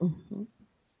fields. Mm-hmm.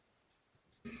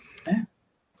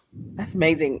 That's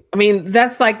amazing. I mean,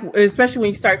 that's like, especially when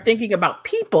you start thinking about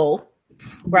people,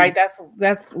 right?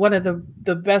 That's one of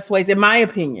the best ways, in my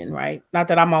opinion, right? Not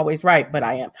that I'm always right, but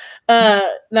I am.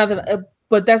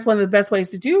 But that's one of the best ways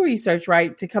to do research,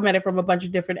 right? To come at it from a bunch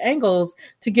of different angles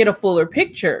to get a fuller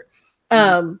picture.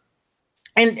 And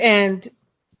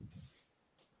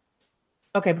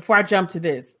okay, before I jump to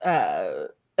this,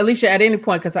 Alicia, at any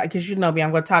point, because you know me,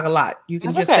 I'm going to talk a lot. You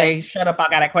can just say, "Shut up, I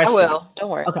got a question." I will. Don't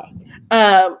worry.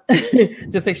 Okay.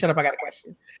 Just say, "Shut up, I got a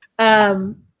question."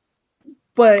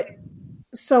 But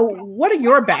so, what are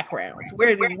your backgrounds? What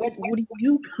do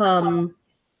you come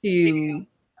to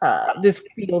this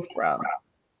field from?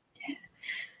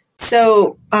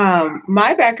 So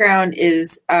my background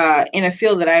is in a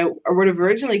field that I would have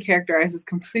originally characterized as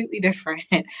completely different.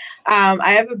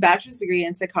 I have a bachelor's degree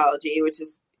in psychology, which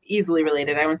is easily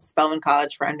related. I went to Spelman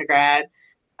College for undergrad.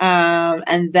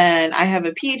 And then I have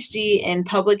a PhD in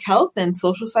public health and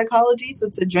social psychology. So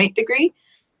it's a joint degree.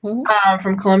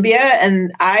 From Columbia,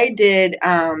 and I did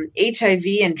HIV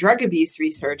and drug abuse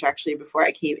research actually before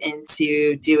I came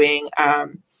into doing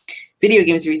video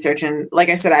games research. And like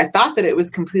I said, I thought that it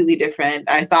was completely different.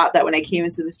 I thought that when I came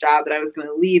into this job that I was going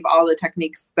to leave all the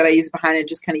techniques that I used behind and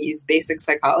just kind of use basic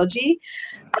psychology.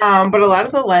 But a lot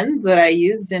of the lens that I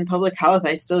used in public health,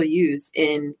 I still use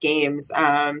in games.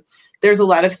 There's a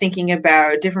lot of thinking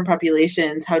about different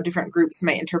populations, how different groups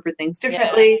might interpret things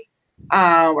differently. Yeah.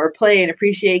 Or play and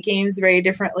appreciate games very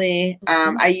differently.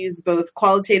 I use both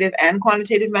qualitative and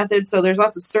quantitative methods. So there's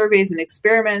lots of surveys and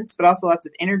experiments, but also lots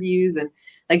of interviews and,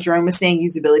 like Jerome was saying,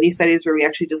 usability studies where we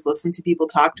actually just listen to people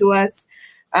talk to us.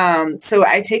 So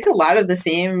I take a lot of the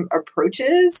same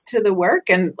approaches to the work.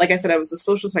 And like I said, I was a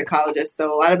social psychologist.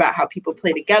 So a lot about how people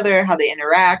play together, how they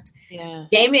interact. Yeah.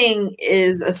 Gaming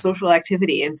is a social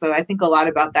activity. And so I think a lot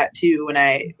about that too when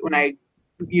I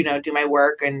do my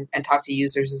work and talk to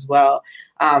users as well.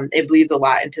 It bleeds a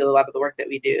lot into a lot of the work that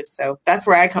we do. So that's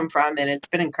where I come from, and it's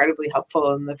been incredibly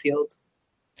helpful in the field.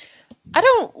 I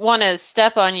don't want to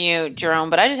step on you,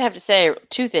 Jerome, but I just have to say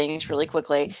two things really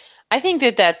quickly. I think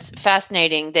that's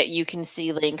fascinating that you can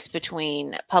see links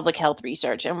between public health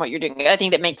research and what you're doing. I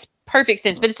think that makes perfect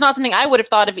sense, but it's not something I would have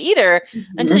thought of either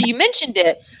until you mentioned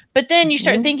it. But then you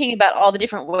start thinking about all the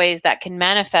different ways that can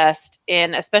manifest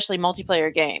in especially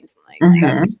multiplayer games. Like that's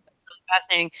really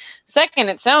fascinating. Second,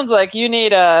 it sounds like you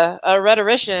need a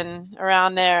rhetorician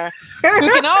around there who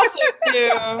can also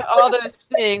do all those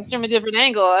things from a different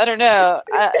angle. I don't know.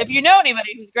 If you know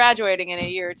anybody who's graduating in a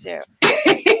year or two.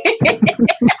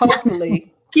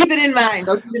 Hopefully. Keep it in mind.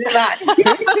 Don't keep it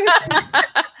in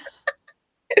mind.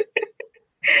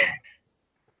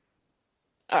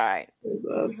 All right.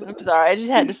 I'm sorry. I just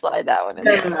had to slide that one in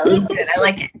No, there. it was good. I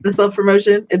like it. The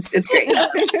self-promotion, it's great.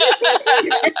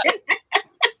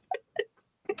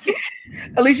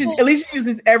 Alicia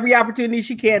uses every opportunity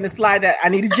she can to slide that I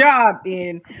need a job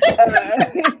in.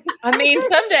 I mean,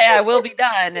 someday I will be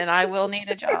done and I will need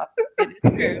a job. It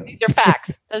is true. These are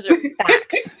facts. Those are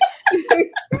facts.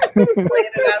 Laying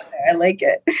it out there. I like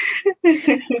it.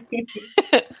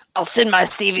 I'll send my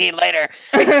CV later.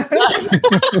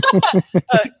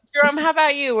 Jerome, how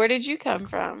about you? Where did you come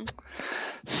from?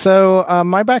 So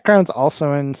my background's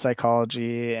also in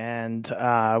psychology and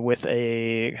with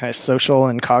a kind of social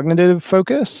and cognitive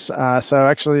focus. So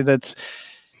actually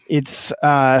it's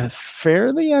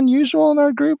fairly unusual in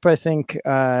our group. I think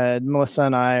Melissa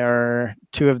and I are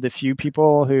two of the few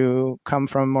people who come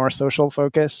from more social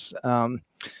focus.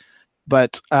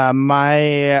 But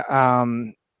I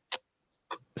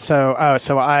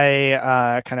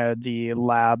kind of the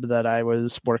lab that I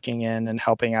was working in and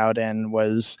helping out in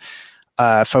was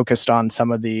focused on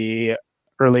some of the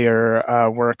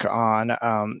earlier work on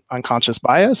unconscious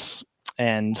bias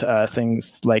and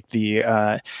things like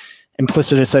the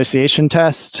implicit association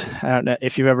test. I don't know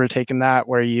if you've ever taken that,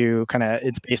 where you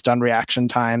it's based on reaction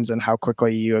times and how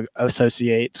quickly you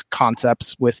associate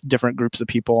concepts with different groups of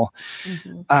people.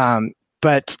 Mm-hmm.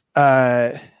 But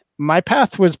my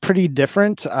path was pretty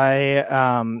different.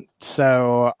 I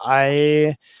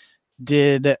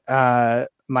did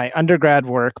my undergrad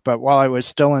work, but while I was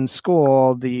still in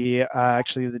school, the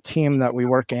team that we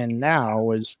work in now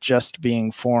was just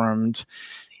being formed,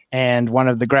 and one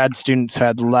of the grad students who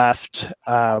had left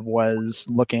was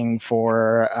looking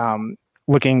for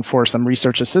some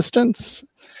research assistants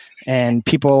and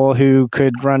people who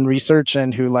could run research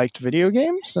and who liked video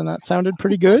games, and that sounded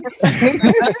pretty good.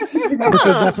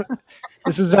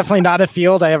 This was definitely not a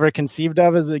field I ever conceived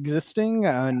of as existing,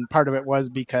 and part of it was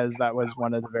because that was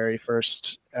one of the very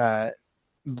first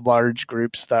large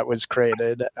groups that was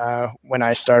created when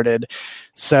I started.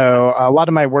 So a lot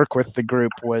of my work with the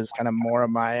group was kind of more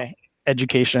of my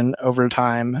education over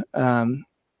time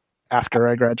after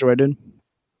I graduated.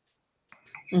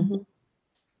 Mm-hmm.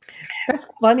 That's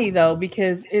funny though,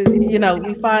 because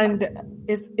we find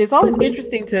it's always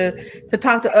interesting to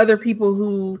talk to other people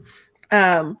who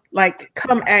come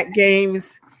at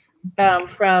games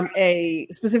from a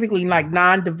specifically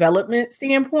non-development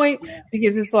standpoint,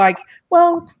 because it's like,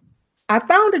 well, I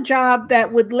found a job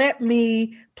that would let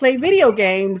me play video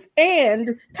games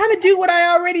and kind of do what I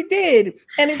already did,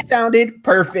 and it sounded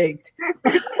perfect.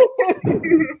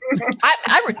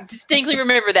 I distinctly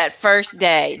remember that first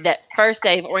day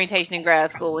of orientation in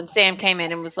grad school when Sam came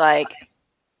in and was like,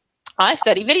 I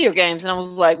study video games. And I was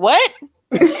like, what?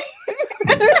 Do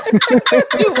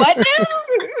what now?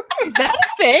 Is that a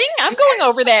thing? I'm going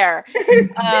over there.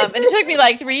 And it took me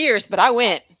 3 years, but I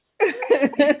went.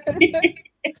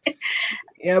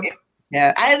 Yep.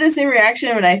 Yeah, I had the same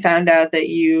reaction when I found out that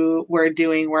you were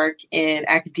doing work in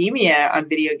academia on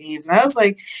video games. And I was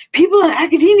like, people in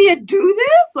academia do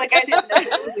this? I didn't know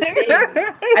that was a thing.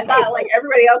 I thought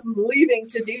everybody else was leaving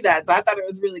to do that. So I thought it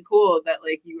was really cool that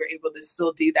you were able to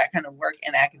still do that kind of work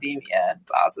in academia.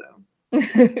 It's awesome.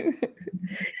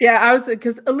 Yeah, I was,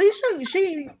 because Alicia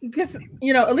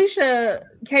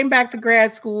came back to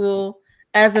grad school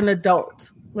as an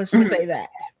adult. Let's just say that.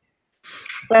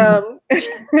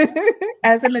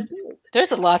 As an adult,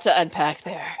 there's a lot to unpack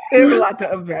there. There's a lot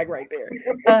to unpack right there.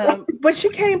 But she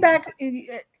came back.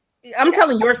 I'm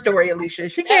telling your story, Alicia.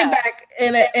 She came back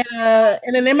in an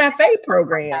MFA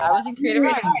program. I was in creative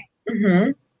writing.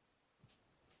 Mm-hmm.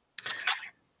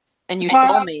 And you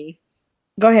stole me.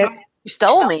 Go ahead. You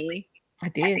stole me. I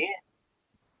did.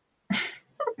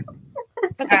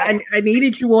 I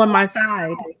needed you on my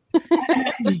side.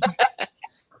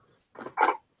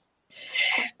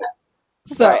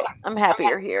 So I'm happy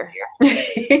you're here.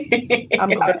 I'm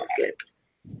glad. That's good.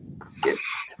 Good.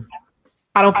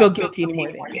 I don't feel guilty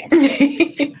anymore.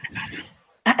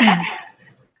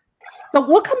 So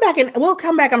we'll come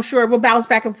back. I'm sure we'll bounce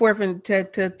back and forth and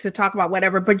to talk about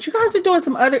whatever. But you guys are doing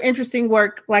some other interesting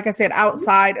work, like I said,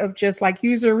 outside of just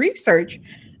user research.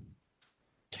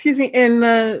 Excuse me, in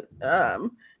the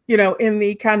in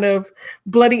the kind of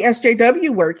bloody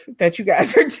SJW work that you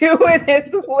guys are doing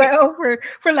as well,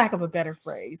 for lack of a better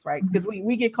phrase, right? Because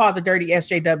we get called the dirty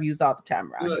SJWs all the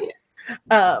time, right?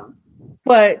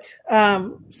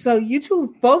 So you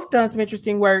two both done some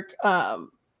interesting work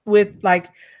with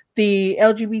the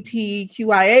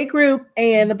LGBTQIA group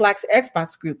and the Black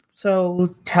Xbox group.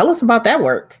 So tell us about that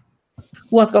work.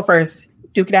 Who wants to go first?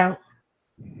 Duke it out.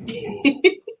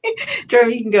 Jerome,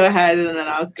 you can go ahead and then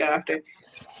I'll go after.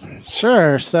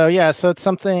 Sure. So it's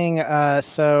something.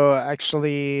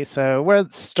 So where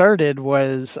it started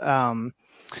was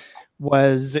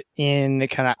in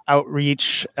kind of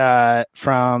outreach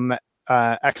from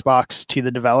Xbox to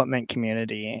the development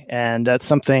community, and that's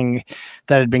something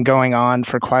that had been going on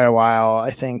for quite a while.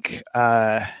 I think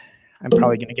I'm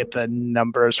probably going to get the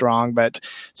numbers wrong, but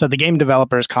so the Game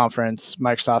Developers Conference,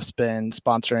 Microsoft's been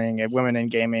sponsoring a Women in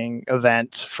Gaming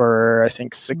event for I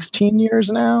think 16 years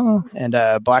now, and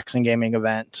a Blacks in Gaming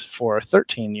event for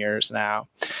 13 years now.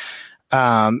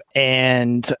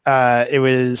 It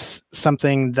was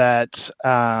something that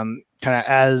kind of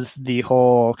as the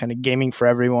whole kind of gaming for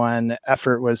everyone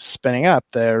effort was spinning up,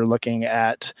 they're looking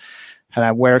at kind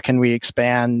of where can we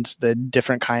expand the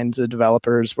different kinds of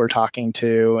developers we're talking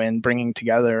to and bringing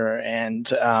together.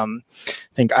 And I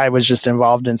think I was just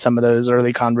involved in some of those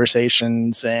early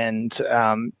conversations, and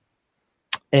some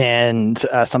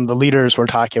of the leaders were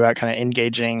talking about kind of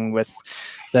engaging with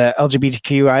the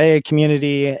LGBTQIA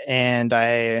community, and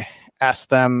I asked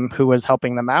them who was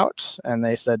helping them out, and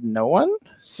they said no one.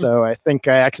 So I think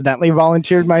I accidentally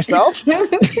volunteered myself.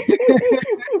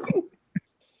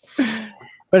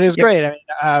 But it was great. I mean,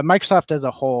 Microsoft as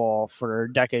a whole, for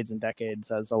decades and decades,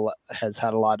 has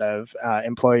had a lot of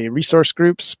employee resource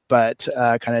groups, but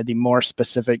kind of the more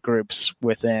specific groups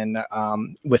within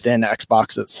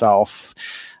Xbox itself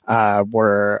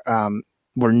were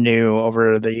new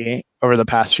over the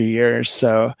past few years.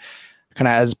 So, kind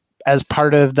of as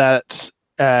part of that,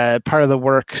 part of the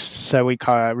work, so we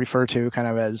refer to kind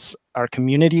of as our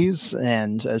communities,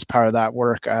 and as part of that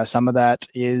work, some of that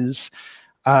is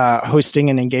hosting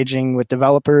and engaging with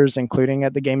developers, including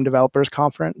at the Game Developers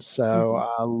Conference. So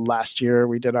last year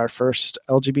we did our first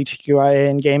LGBTQIA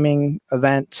in gaming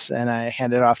event, and I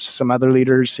handed off to some other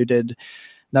leaders who did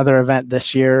another event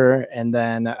this year. And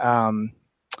then,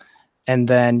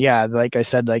 like I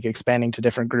said, like expanding to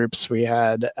different groups. We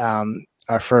had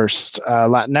our first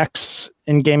Latinx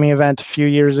in gaming event a few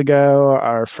years ago,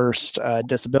 our first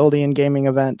disability in gaming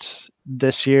event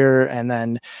this year, and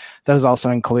then those also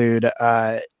include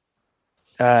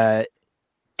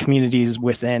communities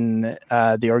within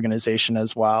the organization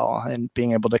as well, and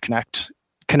being able to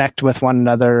connect with one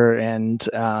another and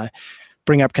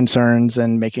bring up concerns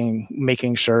and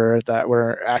making sure that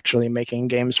we're actually making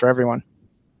games for everyone.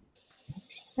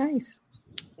 Nice.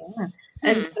 Yeah.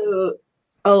 And so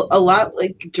a lot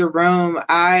like Jerome,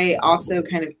 I also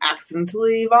kind of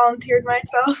accidentally volunteered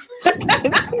myself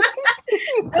in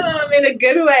a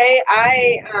good way.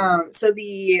 So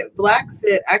the Blacks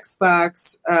at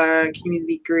Xbox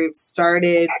community group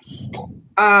started,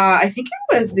 I think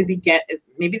it was the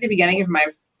beginning of my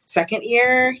second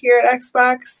year here at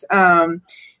Xbox,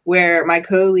 where my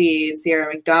co-lead,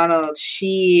 Sarah McDonald,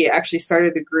 she actually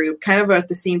started the group kind of at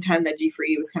the same time that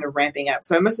G4E was kind of ramping up.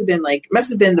 So it must have been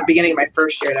the beginning of my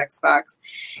first year at Xbox.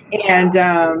 And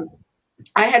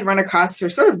I had run across her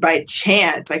sort of by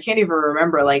chance. I can't even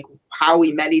remember like how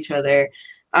we met each other.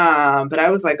 But I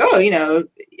was like,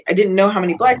 I didn't know how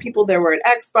many Black people there were at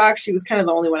Xbox. She was kind of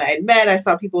the only one I had met. I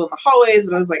saw people in the hallways,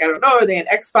 but I was like, I don't know, are they in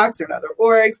Xbox or in other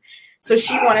orgs? So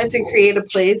she wanted to create a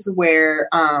place where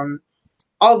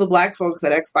all the Black folks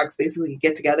at Xbox basically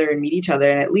get together and meet each other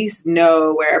and at least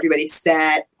know where everybody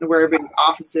sat, where everybody's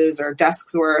offices or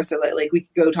desks were, so that like we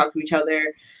could go talk to each other,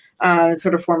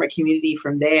 sort of form a community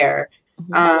from there.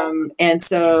 And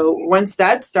so once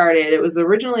that started, it was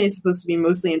originally supposed to be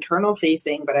mostly internal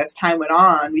facing, but as time went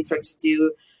on, we started to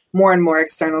do more and more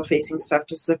external facing stuff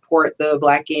to support the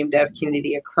Black game dev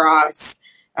community across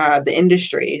the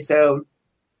industry. So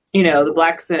the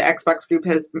Blacks at Xbox group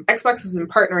Xbox has been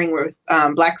partnering with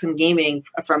Blacks in Gaming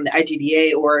from the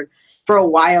IGDA org for a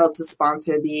while to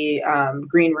sponsor the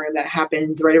green room that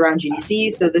happens right around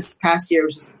GDC. So this past year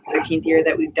was just the 13th year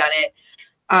that we've done it.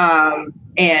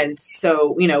 And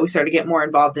so, we started to get more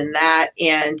involved in that.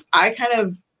 And I kind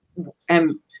of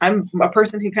I'm a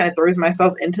person who kind of throws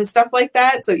myself into stuff like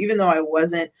that. So even though I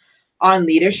wasn't on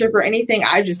leadership or anything,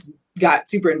 I just got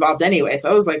super involved anyway. So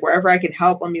I was like, wherever I can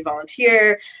help, let me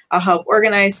volunteer. I'll help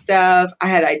organize stuff. I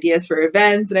had ideas for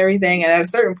events and everything. And at a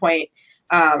certain point,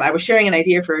 I was sharing an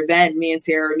idea for an event. Me and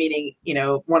Sarah were meeting,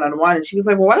 one-on-one. And she was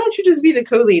like, well, why don't you just be the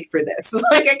co-lead for this?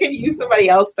 Like, I could use somebody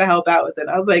else to help out with it.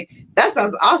 I was like, that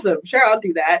sounds awesome. Sure, I'll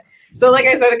do that. So like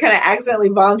I said, I kind of accidentally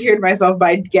volunteered myself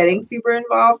by getting super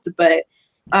involved. But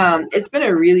it's been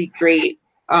a really great,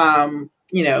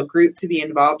 group to be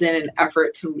involved in, an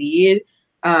effort to lead.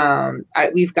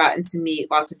 We've gotten to meet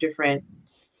lots of different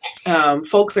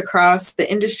folks across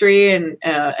the industry and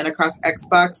across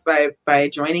Xbox by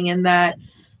joining in that.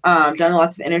 done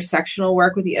lots of intersectional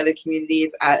work with the other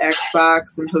communities at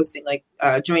Xbox and hosting like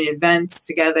joint events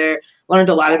together. Learned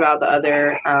a lot about the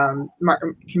other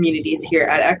communities here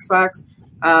at Xbox.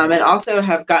 And also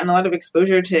have gotten a lot of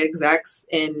exposure to execs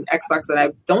in Xbox that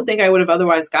I don't think I would have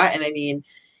otherwise gotten. I mean,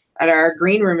 at our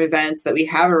green room events that we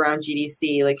have around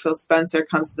GDC, like Phil Spencer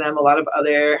comes to them, a lot of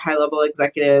other high-level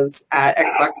executives at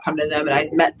Xbox come to them, and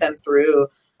I've met them through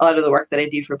a lot of the work that I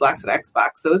do for Blacks at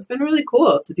Xbox. So it's been really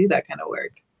cool to do that kind of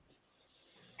work.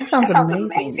 That sounds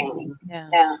amazing.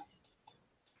 Yeah.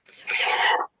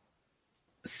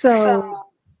 So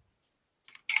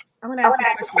I'm going to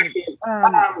ask this question.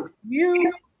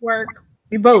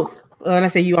 You both, when I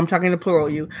say you, I'm talking the plural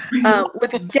you,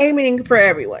 with gaming for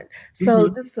everyone. So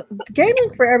this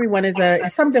gaming for everyone is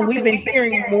something we've been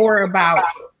hearing more about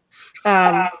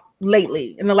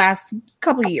lately in the last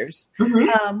couple of years.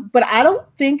 But I don't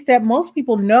think that most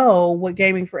people know what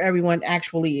gaming for everyone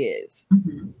actually is.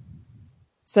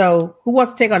 So who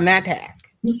wants to take on that task?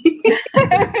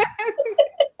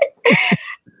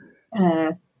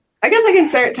 I guess I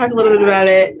can talk a little bit about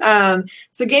it.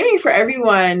 So Gaming for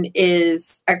Everyone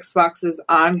is Xbox's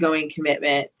ongoing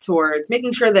commitment towards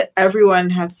making sure that everyone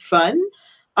has fun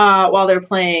while they're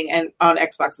playing and on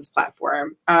Xbox's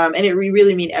platform. And we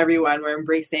really mean everyone. We're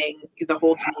embracing the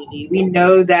whole community. We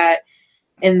know that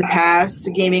in the past,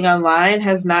 gaming online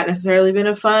has not necessarily been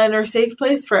a fun or safe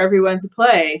place for everyone to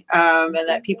play, and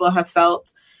that people have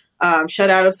felt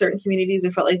shut out of certain communities or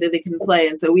felt like that they couldn't play.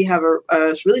 And so we have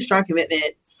a really strong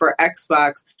commitment for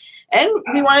Xbox. And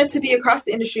we want it to be across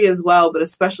the industry as well, but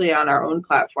especially on our own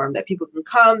platform, that people can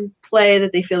come play,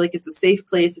 that they feel like it's a safe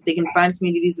place, that they can find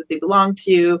communities that they belong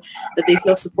to, that they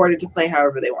feel supported to play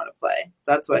however they want to play.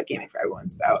 That's what Gaming for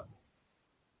Everyone's about.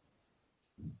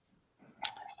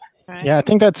 Yeah, I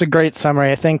think that's a great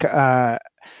summary. I think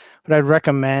what I'd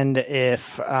recommend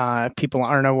if people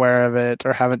aren't aware of it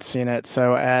or haven't seen it.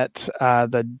 So at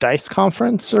the DICE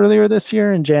conference earlier this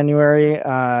year in January,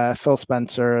 Phil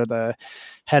Spencer, the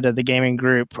head of the gaming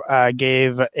group,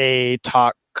 gave a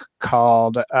talk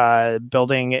called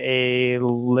Building a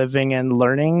Living and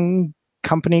Learning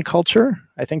Company Culture.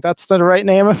 I think that's the right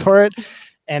name for it.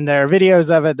 And there are videos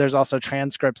of it. There's also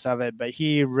transcripts of it. But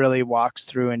he really walks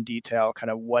through in detail kind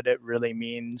of what it really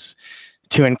means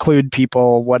to include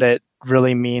people, what it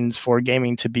really means for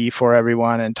gaming to be for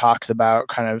everyone, and talks about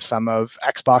kind of some of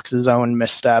Xbox's own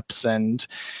missteps and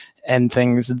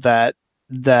things that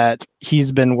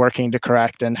he's been working to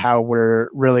correct, and how we're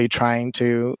really trying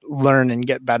to learn and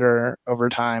get better over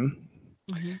time.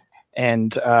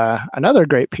 And another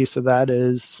great piece of that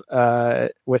is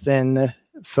within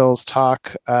Phil's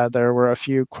talk, there were a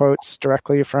few quotes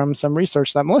directly from some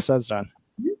research that Melissa has done.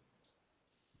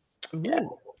 Yeah.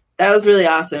 That was really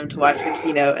awesome to watch the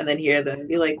keynote and then hear them and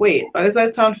be like, wait, why does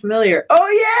that sound familiar?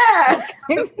 Oh,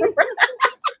 yeah!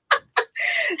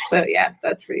 So, yeah,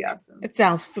 that's pretty awesome. It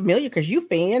sounds familiar because you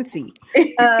fancy.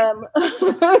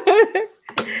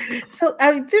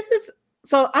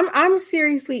 So I'm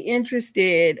seriously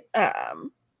interested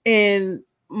in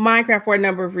Minecraft for a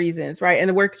number of reasons, right? And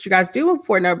the work that you guys do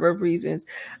for a number of reasons.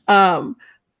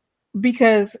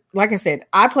 Because, like I said,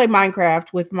 I play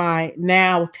Minecraft with my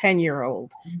now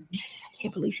 10-year-old. Jeez, I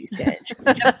can't believe she's 10. She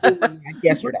just blew me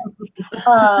yesterday.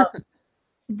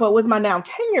 But with my now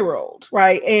 10-year-old,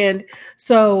 right? And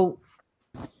so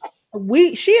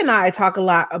she and I talk a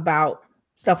lot about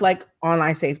stuff like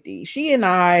online safety. She and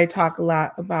I talk a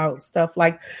lot about stuff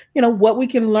like, what we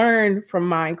can learn from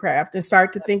Minecraft, and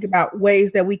start to think about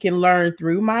ways that we can learn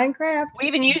through Minecraft. We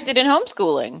even used it in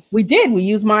homeschooling. We did. We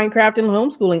used Minecraft in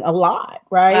homeschooling a lot,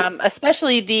 right?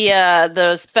 Especially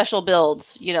the special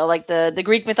builds, like the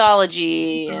Greek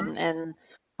mythology and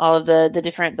all of the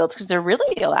different builds, because they're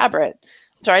really elaborate.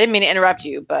 Sorry, I didn't mean to interrupt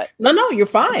you, but no, you're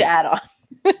fine. To add on.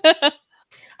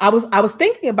 I was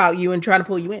thinking about you and trying to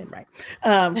pull you in, right?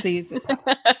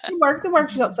 It works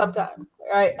sometimes,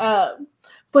 right?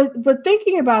 But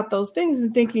thinking about those things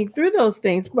and thinking through those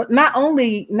things, but not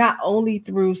only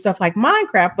through stuff like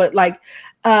Minecraft, but like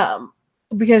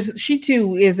because she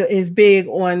too is big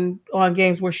on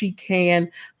games where she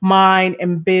can mine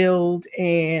and build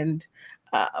and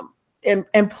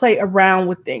play around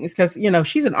with things, because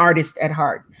she's an artist at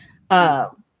heart.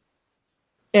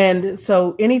 And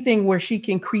so anything where she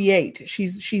can create,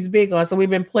 she's big on. So we've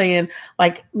been playing,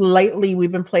 like lately, we've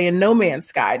been playing No Man's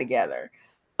Sky together,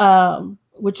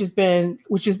 which has been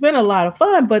a lot of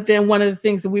fun. But then one of the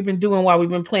things that we've been doing while we've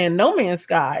been playing No Man's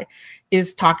Sky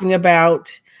is talking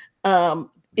about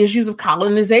issues of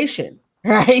colonization,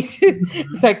 right?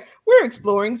 It's like, we're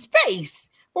exploring space,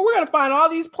 but we're going to find all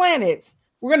these planets.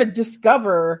 We're going to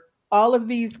discover all of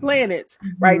these planets,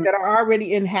 right, that are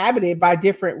already inhabited by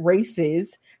different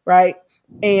races, right?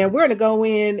 And we're going to go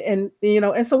in and,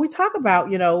 and so we talk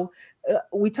about,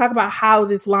 how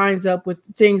this lines up with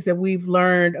things that we've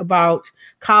learned about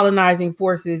colonizing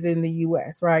forces in the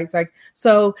US, right? It's like,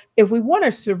 so if we want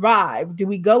to survive, do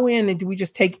we go in and do we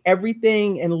just take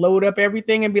everything and load up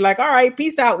everything and be like, all right,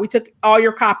 peace out. We took all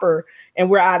your copper and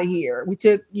we're out of here. We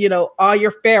took, all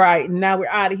your ferrite and now we're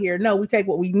out of here. No, we take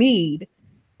what we need,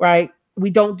 right? We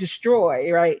don't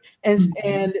destroy, right? And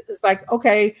it's like,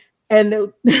 okay.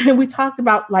 And we talked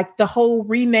about like the whole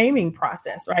renaming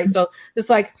process, right? So it's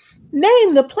like,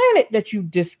 name the planet that you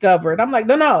discovered. I'm like,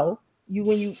 no.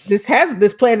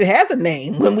 This planet has a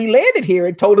name. When we landed here,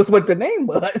 it told us what the name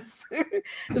was.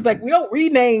 It's like we don't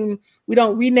rename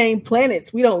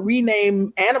planets, we don't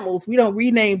rename animals, we don't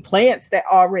rename plants that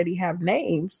already have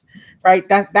names, right?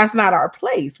 That's not our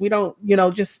place. We don't,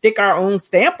 just stick our own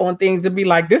stamp on things and be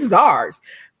like, this is ours.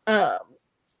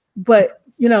 But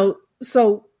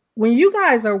so when you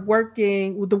guys are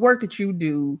working with the work that you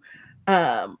do,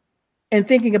 and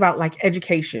thinking about like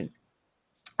education.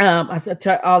 I said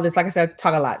all this, like I said, I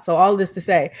talk a lot. So all this to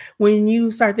say, when you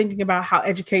start thinking about how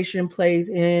education plays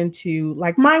into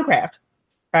like Minecraft,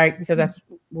 right? Because that's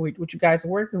what you guys are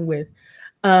working with.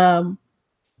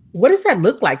 What does that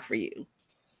look like for you?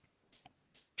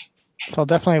 So I'll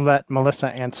definitely let Melissa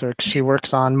answer because she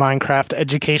works on Minecraft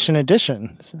Education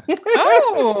Edition.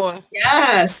 Oh,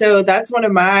 yeah. So that's one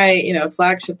of my,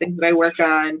 flagship things that I work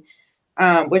on.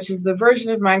 Which is the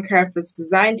version of Minecraft that's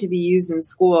designed to be used in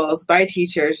schools by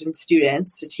teachers and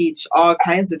students to teach all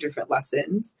kinds of different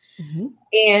lessons. Mm-hmm.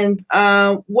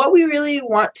 And what we really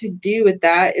want to do with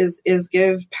that is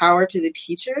give power to the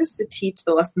teachers to teach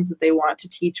the lessons that they want to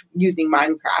teach using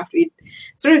Minecraft. We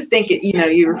sort of think,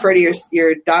 you refer to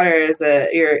your daughter as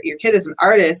your kid as an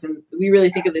artist, and we really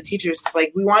think of the teachers as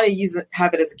like we want to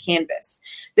have it as a canvas.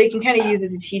 They can kind of use it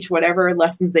to teach whatever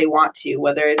lessons they want to,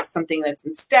 whether it's something that's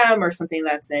in STEM or something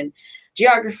that's in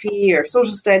geography or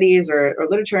social studies or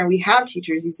literature. And we have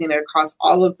teachers using it across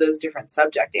all of those different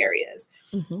subject areas.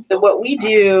 Mm-hmm. So what we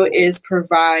do is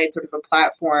provide sort of a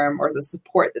platform or the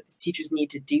support that the teachers need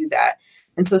to do that.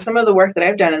 And so some of the work that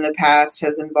I've done in the past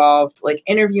has involved like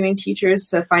interviewing teachers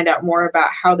to find out more about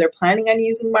how they're planning on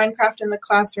using Minecraft in the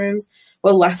classrooms.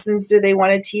 What lessons do they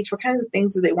want to teach? What kinds of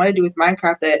things do they want to do with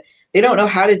Minecraft that they don't know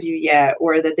how to do yet,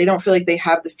 or that they don't feel like they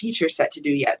have the feature set to do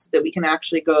yet, so that we can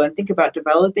actually go and think about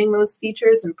developing those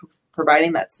features and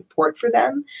providing that support for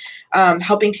them,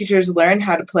 helping teachers learn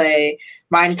how to play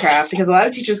Minecraft, because a lot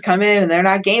of teachers come in and they're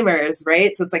not gamers,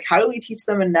 right? So it's like, how do we teach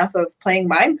them enough of playing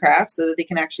Minecraft so that they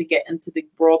can actually get into the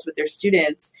world with their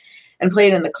students and play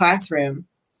it in the classroom?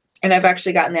 And I've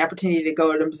actually gotten the opportunity to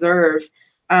go and observe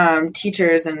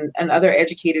teachers and other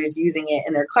educators using it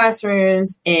in their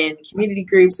classrooms, in community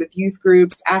groups, with youth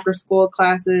groups, after school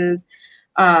classes.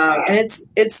 And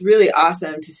it's really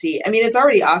awesome to see. I mean, it's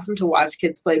already awesome to watch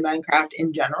kids play Minecraft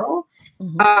in general.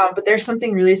 Mm-hmm. But there's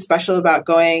something really special about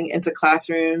going into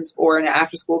classrooms or an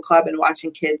after school club and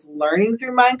watching kids learning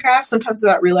through Minecraft, sometimes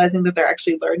without realizing that they're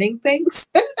actually learning things.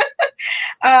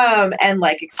 And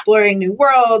like exploring new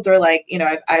worlds, or like,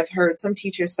 I've heard some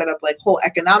teachers set up like whole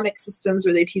economic systems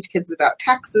where they teach kids about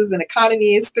taxes and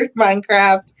economies through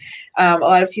Minecraft. A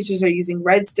lot of teachers are using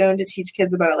Redstone to teach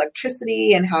kids about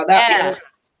electricity and how that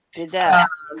works.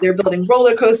 They're building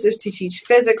roller coasters to teach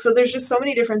physics. So there's just so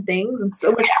many different things and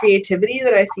so much creativity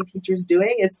that I see teachers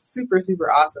doing. It's super,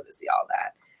 super awesome to see all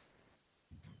that.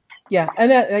 Yeah.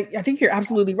 And I think you're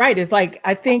absolutely right. It's like,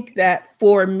 I think that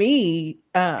for me,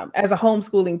 as a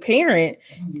homeschooling parent,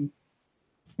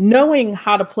 knowing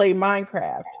how to play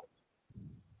Minecraft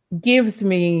gives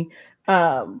me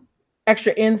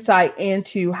extra insight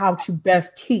into how to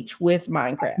best teach with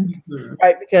Minecraft,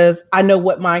 right? Because I know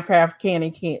what Minecraft can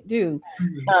and can't do.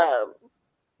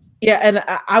 And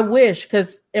I wish,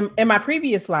 because in my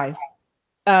previous life,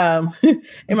 I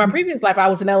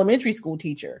was an elementary school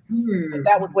teacher.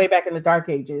 That was way back in the dark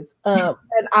ages. And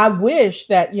I wish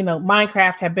that,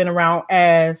 Minecraft had been around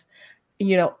as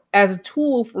a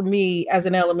tool for me as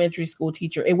an elementary school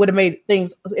teacher. It would have made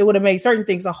certain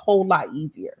things a whole lot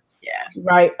easier. Yeah.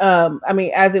 Right. I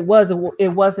mean, as it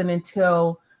wasn't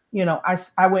until,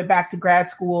 I went back to grad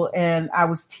school and I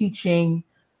was teaching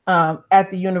at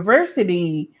the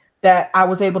university that I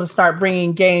was able to start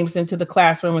bringing games into the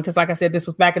classroom. Because like I said, this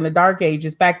was back in the dark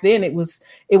ages. Back then it was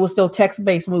still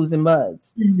text-based moves and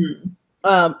muds.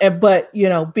 Mm-hmm. But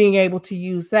being able to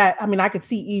use that, I mean, I could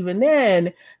see even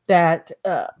then that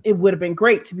it would have been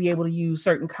great to be able to use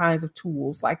certain kinds of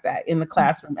tools like that in the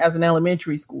classroom as an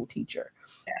elementary school teacher.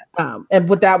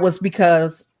 But that was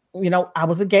because I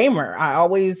was a gamer. I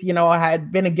always, I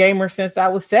had been a gamer since I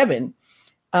was 7.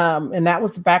 And that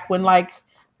was back when, like,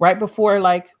 right before,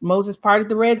 like, Moses parted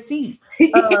the Red Sea.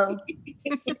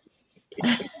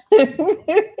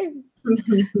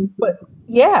 But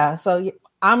yeah, so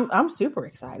I'm super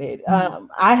excited.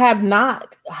 I have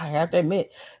to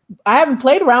admit, I haven't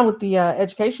played around with the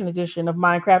education edition of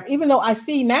Minecraft, even though I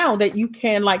see now that you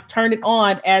can, like, turn it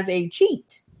on as a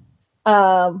cheat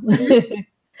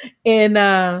in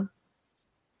the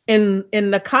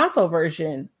console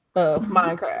version of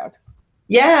Minecraft.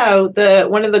 Yeah,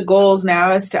 one of the goals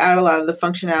now is to add a lot of the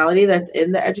functionality that's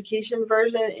in the education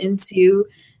version into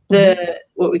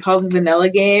what we call the vanilla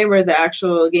game, or the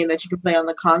actual game that you can play on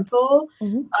the console.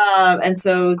 And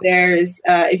so there's,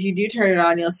 if you do turn it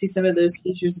on, you'll see some of those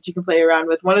features that you can play around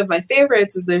with. One of my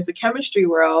favorites is there's a chemistry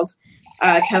world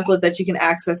template that you can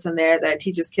access in there that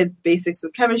teaches kids the basics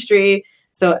of chemistry.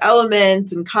 So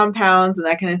elements and compounds and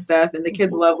that kind of stuff. And the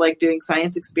kids love, like, doing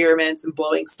science experiments and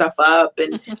blowing stuff up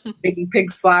and making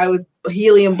pigs fly with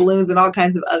helium balloons and all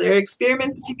kinds of other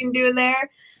experiments that you can do in there.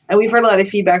 And we've heard a lot of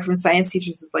feedback from science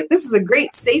teachers. It's like, this is a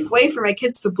great, safe way for my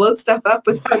kids to blow stuff up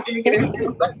without doing it in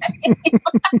real life.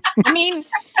 I mean,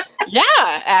 yeah,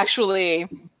 actually.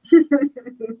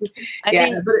 I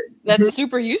think that's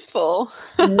super useful.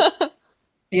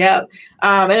 Yeah.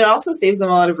 And it also saves them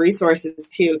a lot of resources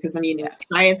too. Because, I mean,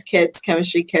 science kits,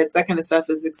 chemistry kits, that kind of stuff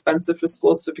is expensive for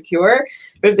schools to procure.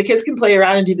 But if the kids can play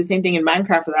around and do the same thing in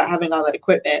Minecraft without having all that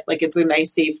equipment, like, it's a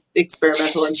nice, safe,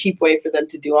 experimental, and cheap way for them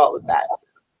to do all of that.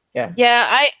 Yeah,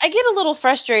 I get a little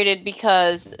frustrated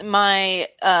because my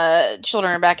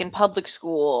children are back in public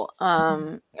school.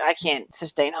 I can't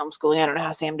sustain homeschooling. I don't know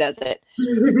how Sam does it.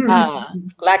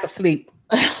 Lack of sleep.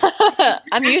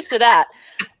 I'm used to that.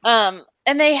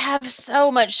 And they have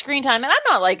so much screen time. And I'm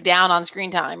not, like, down on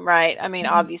screen time, right? I mean,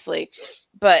 obviously.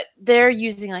 But they're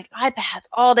using, like, iPads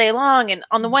all day long. And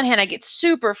on the one hand, I get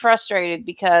super frustrated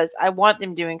because I want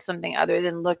them doing something other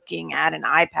than looking at an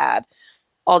iPad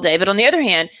all day. But on the other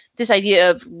hand, this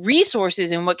idea of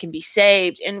resources and what can be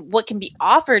saved and what can be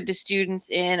offered to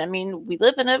students I mean, we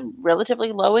live in a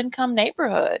relatively low income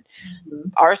neighborhood.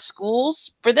 Our schools,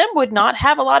 for them, would not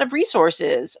have a lot of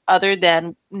resources other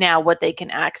than now what they can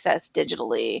access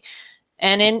digitally.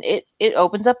 And it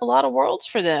opens up a lot of worlds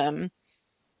for them.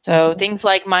 So things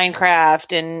like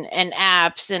Minecraft and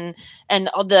apps and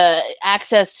all the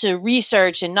access to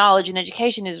research and knowledge and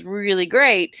education is really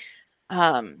great.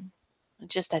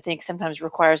 Just, I think, sometimes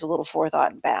requires a little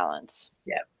forethought and balance.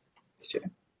 Yeah, it's true.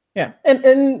 Yeah.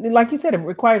 And like you said, it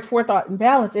requires forethought and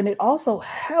balance. And it also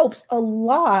helps a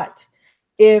lot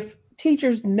if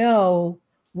teachers know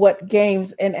what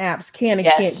games and apps can and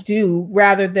can't do,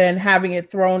 rather than having it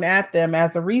thrown at them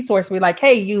as a resource. We're like,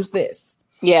 hey, use this.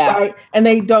 Yeah. Right. And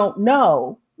they don't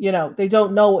know, they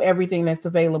don't know everything that's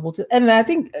available to. And I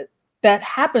think that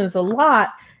happens a lot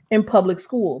in public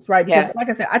schools, right? Because like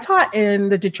I said, I taught in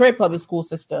the Detroit public school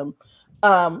system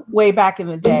way back in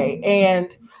the day. And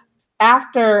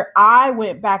after I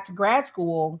went back to grad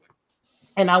school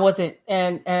and I wasn't,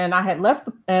 and I had left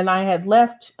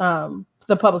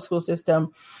the public school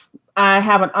system, I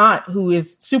have an aunt who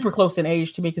is super close in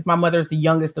age to me because my mother is the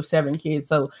youngest of 7 kids.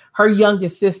 So her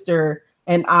youngest sister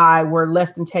and I were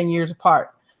less than 10 years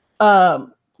apart.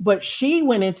 But she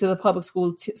went into the public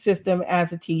school system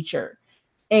as a teacher.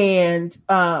 And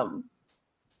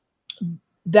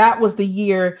that was the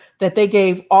year that they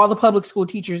gave all the public school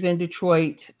teachers in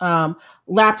Detroit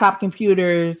laptop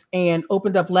computers and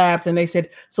opened up labs. And they said,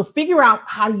 so figure out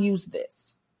how to use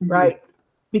this, right?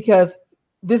 Because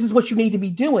this is what you need to be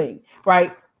doing,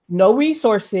 right? No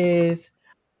resources,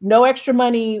 no extra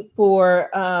money for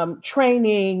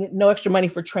training, no extra money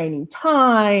for training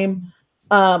time,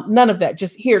 none of that.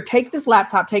 Just here, take this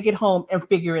laptop, take it home and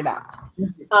figure it out.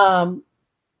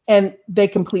 And they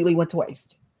completely went to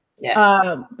waste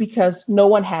because no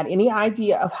one had any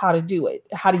idea of how to do it,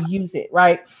 how to use it.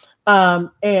 Right.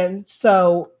 And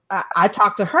so I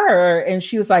talked to her and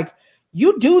she was like,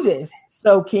 you do this.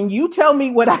 So can you tell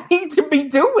me what I need to be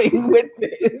doing with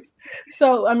this?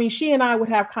 So, I mean, she and I would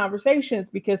have conversations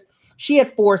because she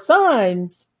had 4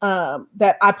 sons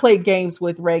that I played games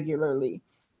with regularly.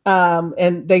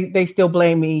 And they still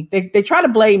blame me. They try to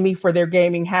blame me for their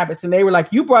gaming habits. And they were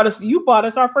like, you bought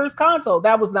us our first console.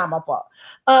 That was not my fault.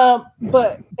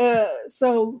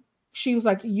 So she was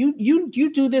like, you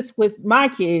do this with my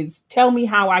kids. Tell me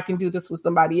how I can do this with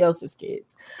somebody else's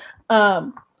kids.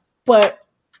 But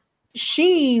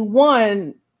she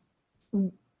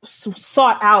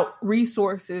sought out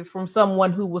resources from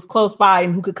someone who was close by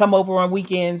and who could come over on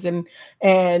weekends and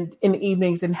in the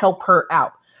evenings and help her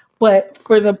out. But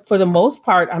for the most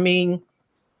part, I mean,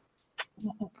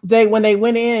 when they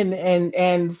went in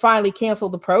and finally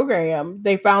canceled the program,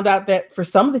 they found out that for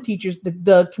some of the teachers,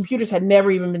 the computers had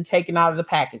never even been taken out of the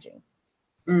packaging.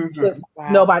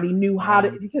 Mm-hmm. Nobody knew how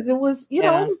to, because it was, it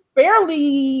was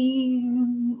fairly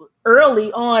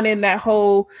early on in that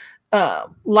whole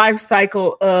life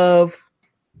cycle of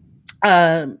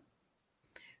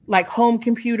like home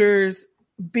computers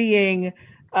being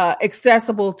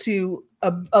accessible to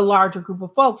a larger group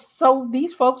of folks. So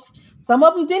these folks, some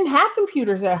of them didn't have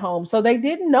computers at home, so they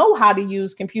didn't know how to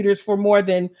use computers for more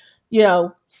than,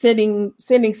 sending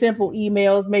simple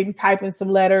emails, maybe typing some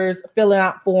letters, filling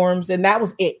out forms, and that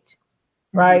was it,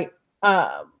 right?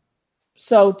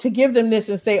 So to give them this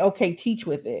and say, okay, teach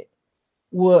with it,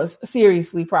 was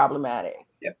seriously problematic.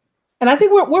 Yep. And I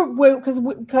think we're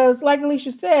because like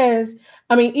Alicia says,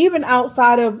 I mean, even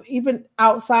outside of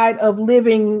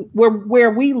living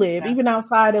where we live, even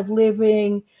outside of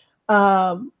living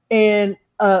in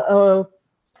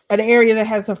an area that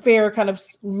has a fair kind of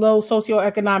low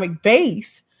socioeconomic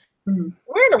base,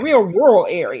 we're in a real rural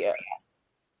area.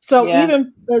 So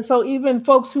even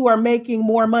folks who are making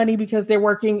more money because they're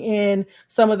working in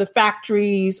some of the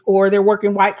factories, or they're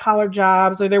working white collar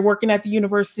jobs, or they're working at the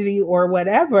university or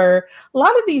whatever, a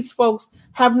lot of these folks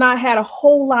have not had a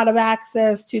whole lot of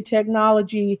access to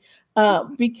technology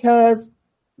because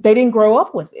they didn't grow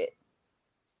up with it,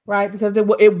 right? Because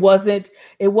it wasn't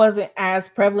as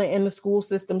prevalent in the school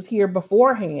systems here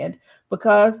beforehand,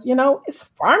 because it's a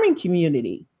farming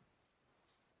community.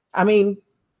 I mean,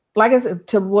 like I said,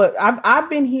 I've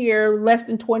been here less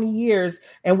than 20 years,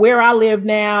 and where I live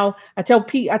now, I tell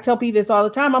Pete this all the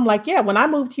time. I'm like, yeah, when I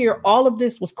moved here, all of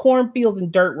this was cornfields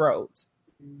and dirt roads.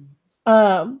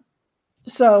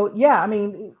 So yeah, I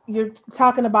mean, you're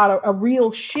talking about a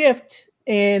real shift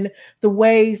in the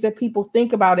ways that people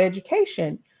think about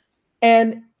education,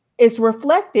 and it's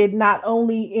reflected not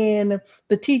only in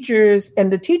the teachers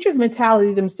and the teachers'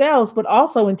 mentality themselves, but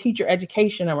also in teacher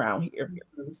education around here.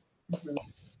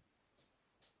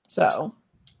 So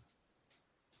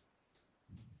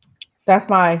that's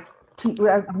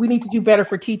we need to do better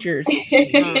for teachers.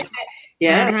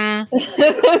 Yeah.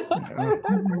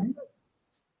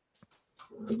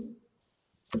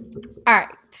 All right.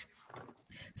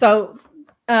 So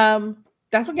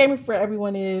that's what Gaming for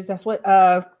Everyone is. That's what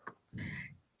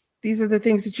these are the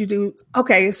things that you do.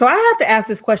 Okay, so I have to ask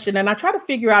this question, and I try to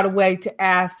figure out a way to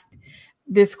ask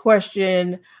this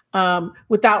question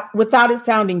without it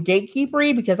sounding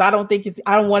gatekeepery, because I don't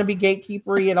want to be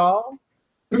gatekeepery at all.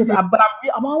 Because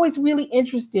I'm always really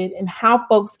interested in how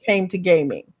folks came to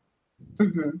gaming.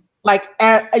 Like,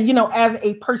 as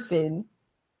a person,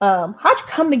 how'd you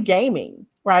come to gaming,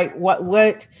 right?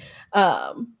 Why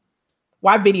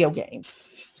video games?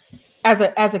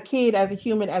 As a kid, as a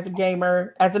human, as a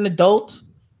gamer, as an adult,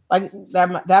 like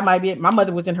that might be it. My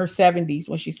mother was in her 70s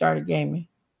when she started gaming.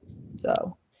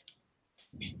 So,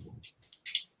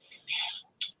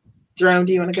 Jerome,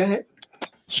 do you want to go ahead?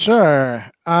 Sure.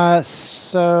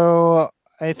 So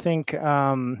I think,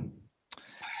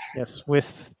 yes,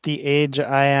 with the age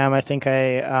I am, I think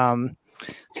so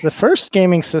the first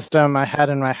gaming system I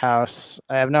had in my house,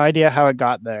 I have no idea how it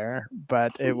got there,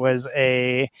 but it was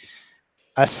a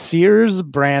Sears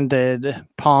branded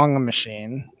Pong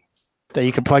machine that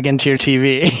you could plug into your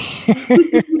TV.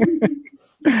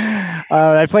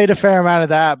 I played a fair amount of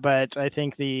that, but I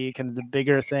think the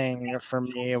bigger thing for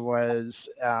me was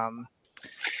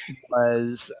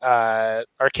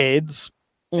arcades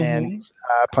and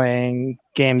playing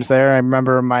games there. I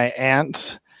remember my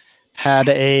aunt had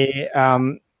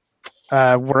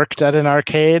worked at an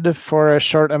arcade for a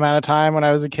short amount of time when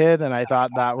I was a kid, and I thought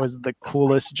that was the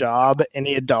coolest job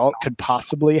any adult could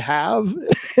possibly have,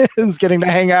 is getting to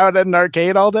hang out at an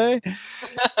arcade all day.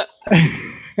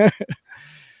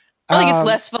 I think it's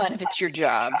less fun if it's your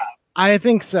job. I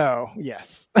think so,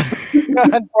 yes.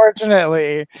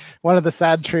 Unfortunately, one of the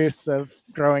sad truths of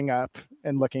growing up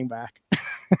and looking back.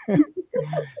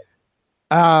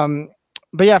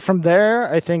 But yeah, from there,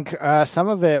 I think some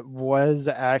of it was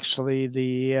actually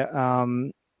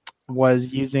was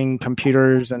using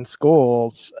computers in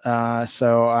schools.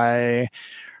 So I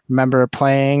remember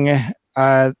playing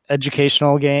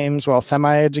educational games,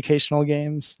 semi-educational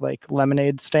games like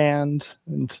Lemonade Stand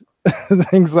and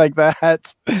things like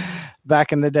that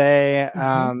back in the day.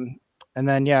 And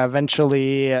then,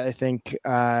 eventually, I think,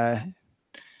 quite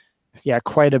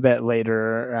a bit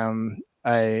later,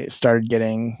 I started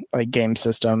getting like game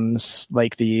systems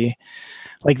like the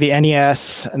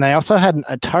NES, and I also had an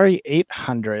Atari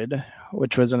 800,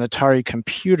 which was an Atari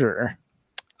computer.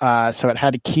 So it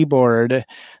had a keyboard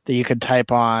that you could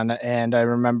type on, and I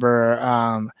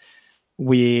remember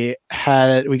we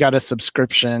got a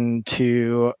subscription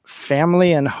to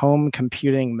Family and Home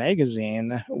Computing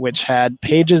magazine, which had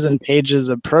pages and pages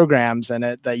of programs in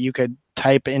it that you could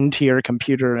type into your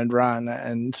computer and run.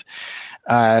 And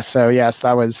so yes,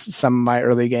 that was some of my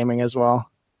early gaming as well.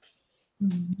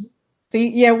 See,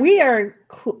 yeah, we are.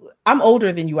 I'm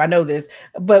older than you. I know this,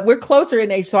 but we're closer in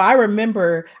age. So I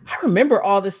remember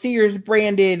all the Sears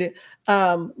branded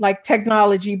like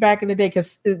technology back in the day.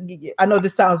 Because I know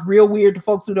this sounds real weird to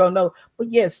folks who don't know, but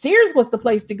yeah, Sears was the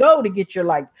place to go to get your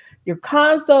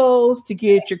consoles, to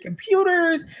get your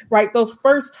computers. Right, those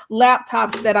first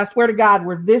laptops that I swear to God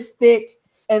were this thick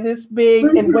and this big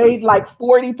and weighed like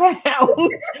 40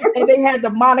 pounds, and they had the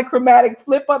monochromatic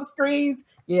flip up screens.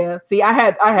 Yeah, see, I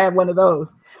had one of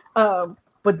those.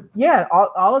 But yeah,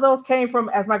 all of those came from,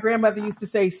 as my grandmother used to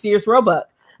say, Sears Roebuck.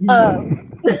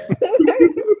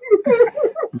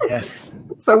 Yes.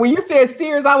 So when you said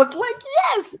Sears, I was like,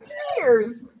 yes,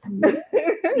 Sears.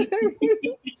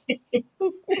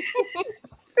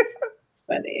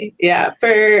 Funny. Yeah,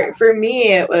 for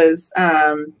me, it was,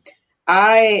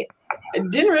 I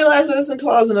didn't realize this until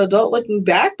I was an adult looking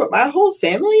back, but my whole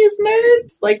family is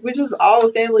nerds. Like, we're just all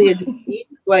a family of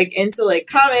like into like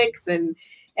comics and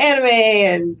anime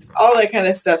and all that kind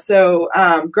of stuff. So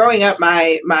growing up,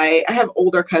 I have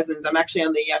older cousins. I'm actually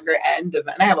on the younger end of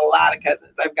it, and I have a lot of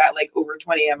cousins. I've got like over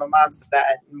 20 on my mom's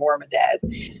side and more on my dad's.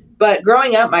 But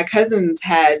growing up, my cousins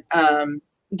had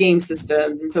game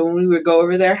systems, and so when we would go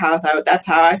over their house, that's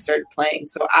how I started playing.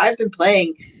 So I've been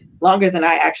playing longer than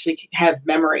I actually have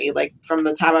memory. Like, from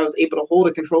the time I was able to hold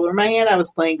a controller in my hand, I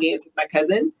was playing games with my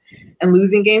cousins and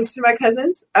losing games to my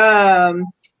cousins.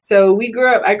 So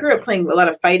I grew up playing a lot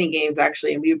of fighting games,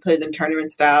 actually, and we would play them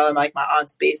tournament style in like my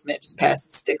aunt's basement, just pass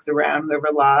the sticks around, whoever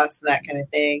lost, and that kind of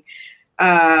thing.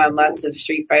 Lots of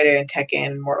Street Fighter and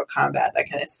Tekken and Mortal Kombat, that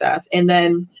kind of stuff. And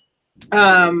then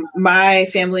my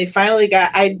family finally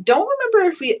I don't remember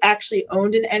if we actually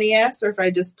owned an NES or if I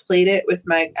just played it at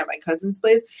my cousin's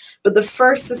place, but the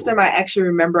first system I actually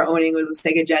remember owning was a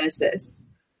Sega Genesis.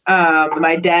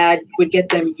 My dad would get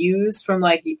them used from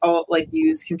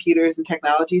used computers and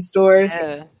technology stores.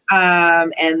 Yeah.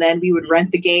 And then we would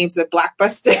rent the games at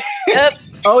Blockbuster. Yep.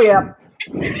 Oh yeah.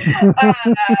 And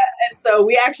so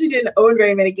we actually didn't own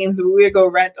very many games, but we would go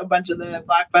rent a bunch of them at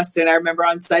Blockbuster. And I remember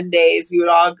on Sundays, we would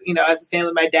all, as a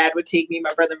family, my dad would take me,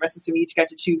 my brother and my sister, we each got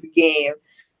to choose a game.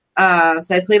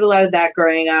 So I played a lot of that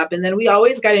growing up. And then we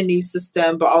always got a new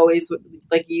system, but always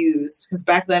like used. Because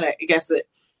back then, I guess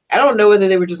I don't know whether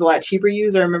they were just a lot cheaper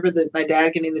used. I remember that my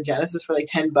dad getting the Genesis for like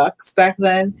 $10 back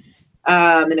then.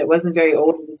 And it wasn't very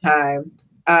old at the time.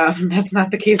 That's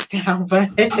not the case now, but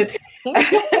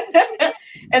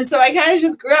and so I kind of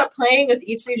just grew up playing with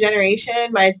each new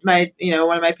generation. My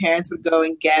one of my parents would go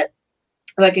and get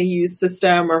like a used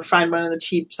system or find one on the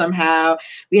cheap somehow.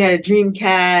 We had a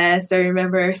Dreamcast, I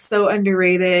remember, so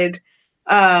underrated.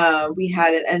 We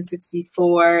had an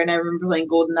N64, and I remember playing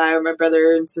GoldenEye with my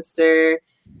brother and sister.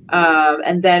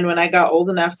 And then when I got old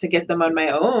enough to get them on my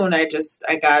own, I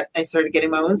started getting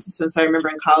my own system. So I remember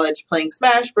in college playing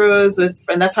Smash Bros. And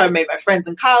that's how I made my friends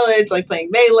in college, like playing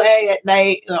Melee at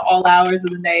night, all hours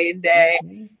of the night and day.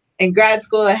 In grad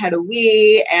school, I had a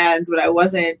Wii, and when I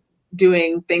wasn't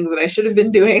doing things that I should have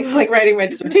been doing, like writing my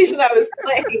dissertation, I was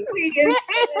playing Wii.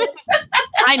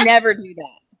 I never do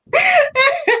that.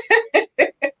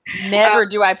 Never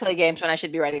do I play games when I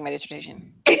should be writing my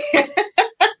dissertation.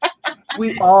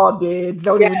 We all did.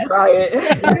 Don't even try it.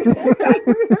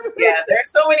 Yeah, there are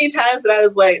so many times that I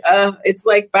was like, it's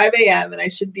like 5 a.m. and I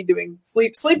should be doing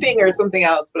sleeping or something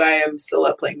else, but I am still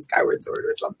up playing Skyward Sword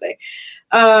or something.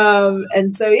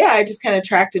 And so, yeah, I just kind of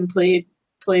tracked and played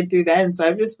through that. And so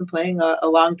I've just been playing a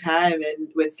long time and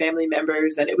with family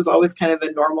members, and it was always kind of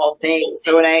a normal thing.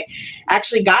 So when I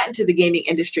actually got into the gaming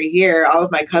industry here, all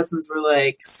of my cousins were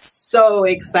like so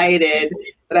excited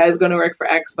that I was going to work for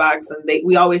Xbox, and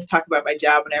we always talk about my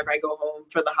job whenever I go home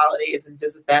for the holidays and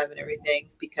visit them and everything,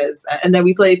 because and then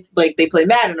we play, like, they play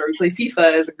Madden or we play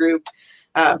FIFA as a group,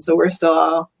 so we're still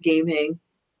all gaming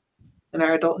in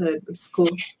our adulthood. It's cool.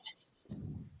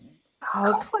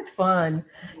 Oh, it's like fun.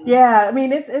 Yeah, I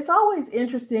mean, it's always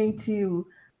interesting to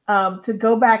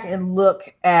go back and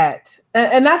look at,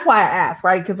 and that's why I ask,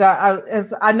 right? Because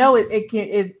I know it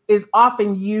is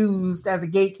often used as a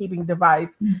gatekeeping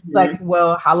device. Mm-hmm. Like,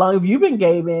 well, how long have you been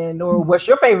gaming, or what's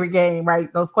your favorite game?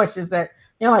 Right? Those questions that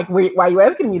like, why are you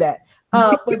asking me that?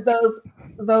 But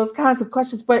those kinds of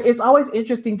questions. But it's always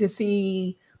interesting to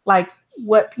see like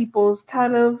what people's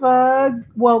kind of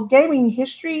gaming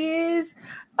history is.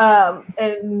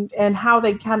 and how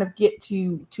they kind of get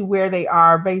to where they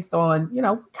are based on, you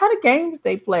know, kind of games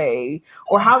they play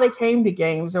or how they came to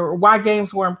games or why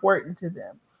games were important to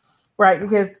them. Right,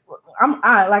 because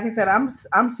like I said,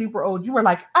 I'm super old. You were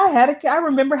like, I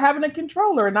remember having a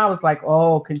controller, and I was like,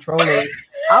 oh, controllers.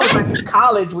 I was like in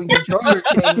college when controllers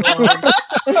came on.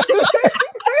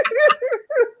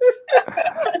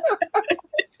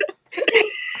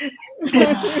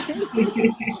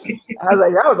 I was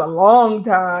like, that was a long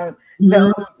time.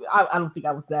 No, I don't think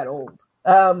I was that old.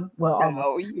 Well,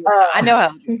 no, I know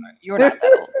how you're not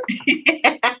that old.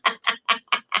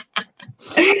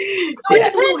 It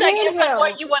depends, I guess, like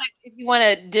what you want. If you want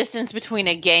a distance between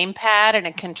a gamepad and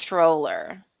a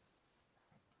controller.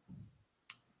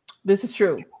 This is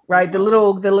true, right? The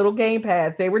little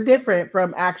gamepads, they were different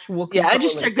from actual controllers. Yeah, I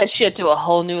just took that shit to a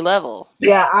whole new level.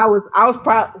 Yeah, I was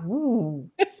proud. Ooh.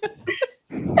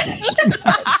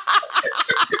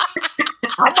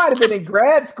 I might have been in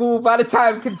grad school by the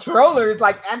time controllers,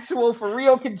 like actual for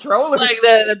real controllers, like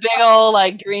the big old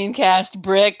like Dreamcast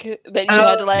brick that you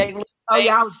had to like. Oh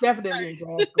yeah, I was definitely in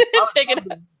grad school. I was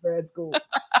in grad school.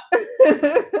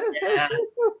 Yeah.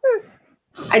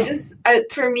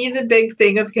 For me, the big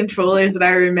thing of controllers that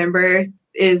I remember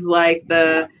is like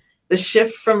the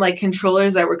shift from like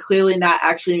controllers that were clearly not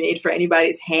actually made for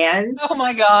anybody's hands. Oh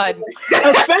my god!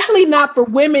 Especially not for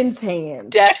women's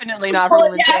hands. Definitely not for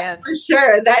women's hands. For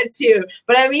sure, that too.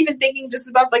 But I'm even thinking just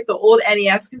about like the old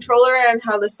NES controller and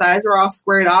how the sides were all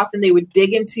squared off and they would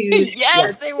dig into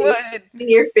yes, they would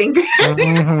your finger.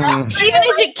 Even as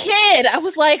a kid, I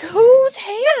was like, whose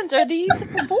hands are these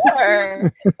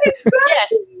for?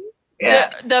 Yes.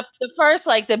 Yeah. The first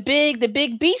like the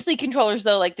big beastly controllers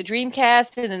though, like the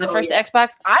Dreamcast and then the first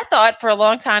Xbox, I thought for a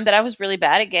long time that I was really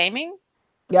bad at gaming.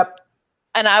 Yep.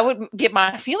 And I would get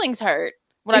my feelings hurt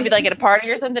when I'd be like at a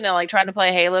party or something and like trying to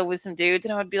play Halo with some dudes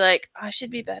and I would be like, I should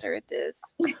be better at this.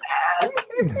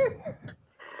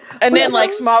 And then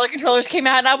like smaller controllers came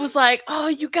out and I was like, oh,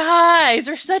 you guys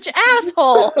are such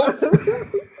assholes.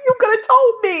 You could have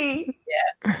told me.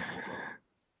 Yeah.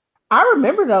 I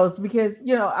remember those because,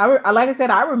 you know, like I said,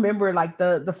 I remember like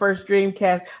the first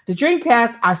Dreamcast. The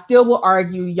Dreamcast, I still will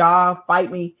argue, y'all fight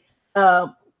me.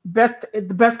 The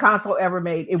best console ever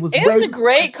made. It was a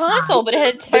great console, but it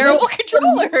had a terrible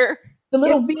controller. The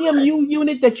little VMU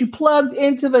unit that you could plug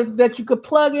into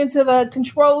the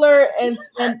controller and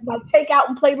like take out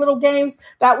and play little games.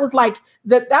 That was like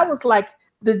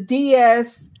the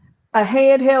DS. A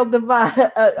handheld device,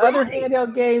 other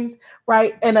handheld games,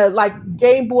 right, and a like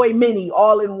Game Boy Mini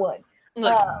all in one.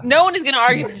 Look, no one is going to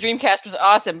argue that the Dreamcast was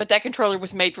awesome, but that controller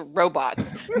was made for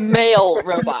robots, male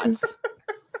robots.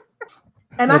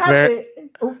 And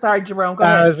sorry, Jerome. Go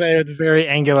ahead. It was very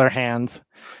angular hands.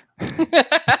 Those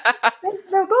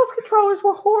controllers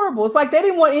were horrible. It's like they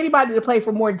didn't want anybody to play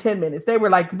for more than 10 minutes. They were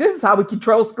like, "This is how we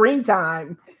control screen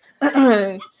time."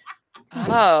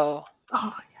 Oh.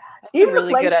 Even a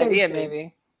really good idea,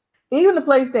 maybe. Even the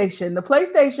PlayStation,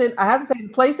 I have to say the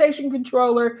PlayStation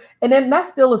controller, and then that's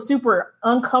still a super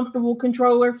uncomfortable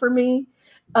controller for me.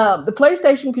 The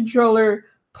PlayStation controller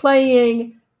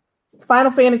playing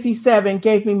Final Fantasy VII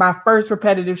gave me my first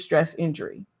repetitive stress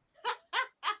injury.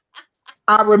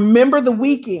 I remember the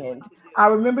weekend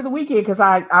because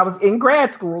I was in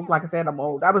grad school. Like I said, I'm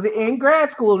old. I was in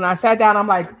grad school and I sat down. I'm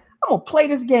like, I'm going to play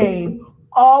this game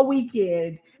all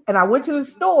weekend. And I went to the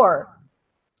store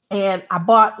and I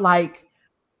bought like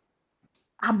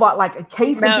a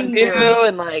case Mountain of beer. Dew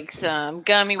and like some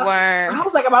gummy worms. I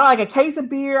was like, I bought like a case of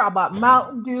beer. I bought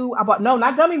Mountain Dew.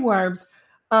 Not gummy worms.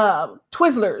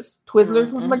 Twizzlers.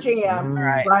 Twizzlers was my jam.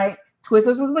 Right.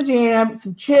 Twizzlers was my jam.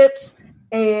 Some chips.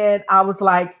 And I was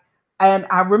like, and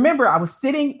I remember I was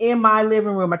sitting in my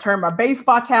living room. I turned my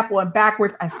baseball cap on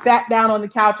backwards. I sat down on the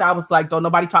couch. I was like, don't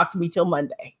nobody talk to me till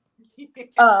Monday.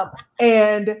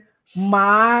 And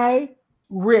my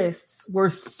wrists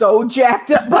were so jacked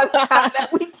up by the time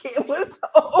that weekend was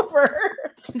over.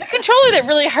 The controller that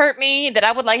really hurt me that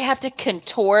I would like have to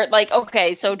contort, like,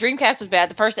 okay, so Dreamcast was bad,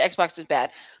 the first Xbox was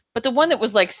bad, but the one that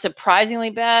was like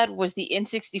surprisingly bad was the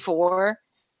N64.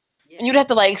 Yeah. And you'd have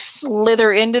to like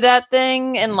slither into that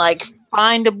thing and like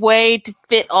find a way to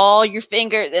fit all your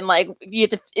fingers and like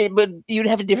you'd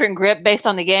have a different grip based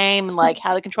on the game and like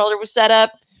how the controller was set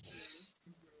up.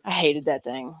 I hated that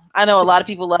thing. I know a lot of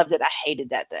people loved it. I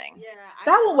hated that thing. Yeah,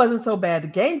 that one wasn't so bad. The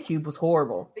GameCube was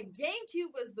horrible. The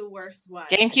GameCube was the worst one.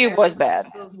 GameCube was bad.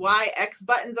 Those YX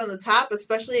buttons on the top,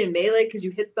 especially in Melee, because you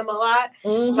hit them a lot.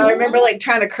 Mm-hmm. So I remember like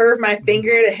trying to curve my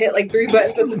finger to hit like 3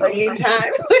 buttons at the same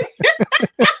time.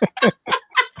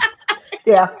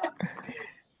 Yeah.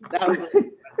 That was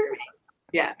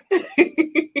yeah.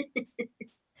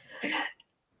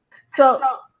 So,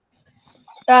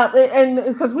 and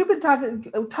because we've been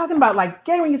talking about like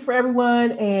gaming is for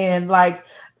everyone, and like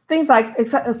things like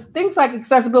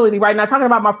accessibility. Right now, talking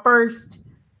about my first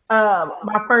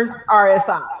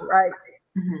RSI. Right.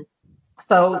 Mhm.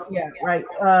 So yeah, right.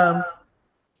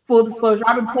 Full disclosure,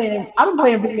 I've been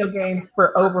playing video games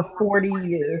for over 40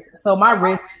 years. So my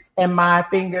wrists and my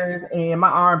fingers and my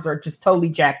arms are just totally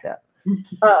jacked up.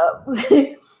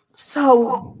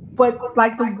 So, but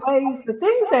like the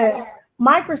things that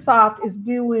Microsoft is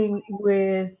doing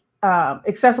with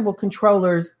accessible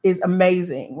controllers is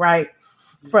amazing, right?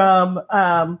 From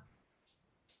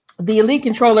the Elite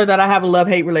controller that I have a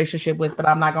love-hate relationship with, but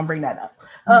I'm not going to bring that up.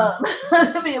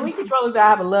 The Elite controller that I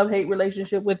have a love-hate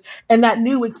relationship with, and that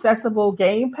new accessible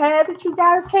gamepad that you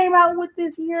guys came out with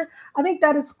this year, I think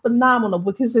that is phenomenal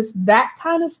because it's that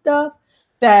kind of stuff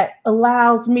that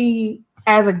allows me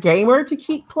as a gamer to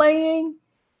keep playing,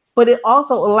 but it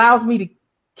also allows me to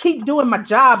keep doing my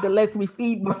job that lets me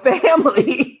feed my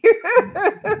family.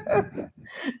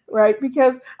 Right,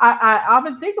 because I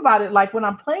often think about it like when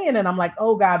I'm playing and I'm like,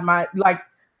 oh God, my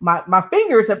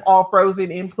fingers have all frozen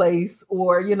in place,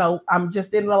 or I'm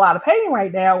just in a lot of pain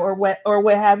right now, or what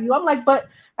have you. I'm like, but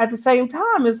at the same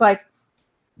time, it's like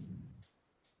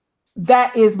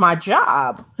that is my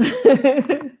job.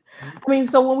 I mean,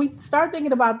 so when we start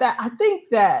thinking about that, I think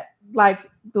that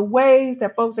like the ways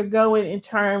that folks are going in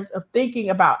terms of thinking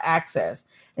about access,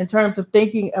 in terms of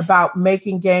thinking about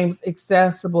making games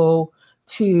accessible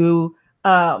to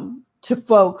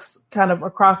folks kind of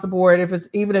across the board, if it's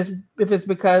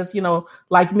because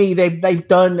like me, they've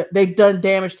done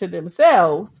damage to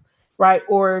themselves, right,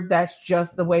 or that's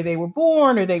just the way they were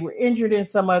born, or they were injured in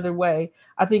some other way,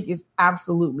 I think is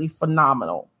absolutely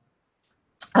phenomenal.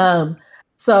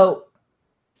 So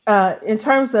in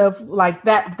terms of like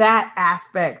that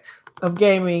aspect of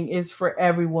gaming is for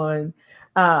everyone,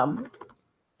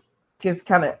 because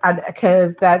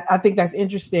I think that's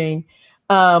interesting.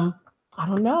 I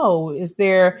don't know. Is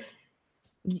there?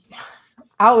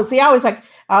 I always like.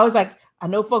 I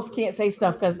know folks can't say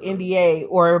stuff because NDA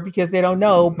or because they don't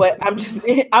know, but I'm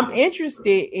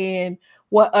interested in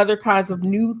what other kinds of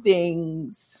new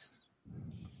things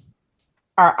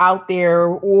are out there,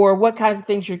 or what kinds of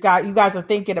things you guys are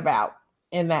thinking about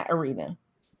in that arena.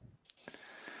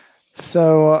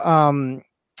 So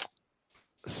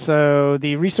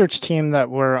the research team that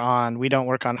we're on, we don't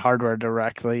work on hardware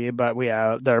directly, but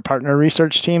there are partner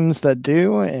research teams that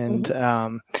do. And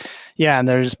and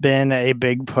there's been a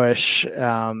big push,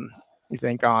 I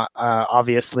think,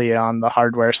 obviously on the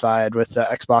hardware side with the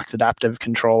Xbox Adaptive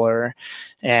Controller.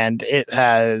 And it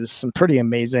has some pretty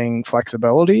amazing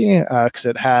flexibility because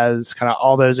it has kind of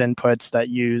all those inputs that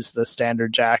use the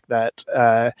standard jack that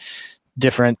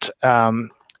different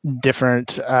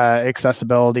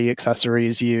accessibility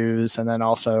accessories use, and then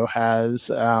also has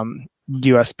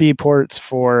USB ports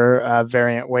for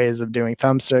variant ways of doing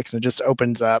thumbsticks, and it just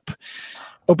opens up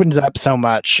so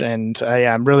much. And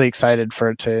I'm really excited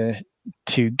for it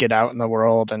to get out in the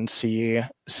world and see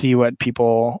what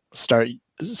people start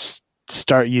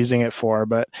using it for.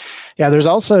 But there's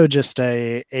also just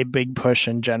a big push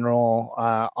in general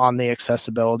on the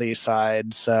accessibility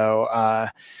side. So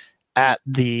at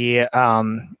the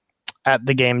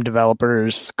Game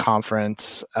Developers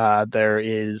Conference, there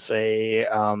is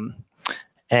an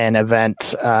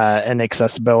event, an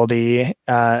accessibility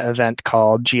event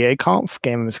called GAConf,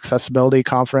 Game Accessibility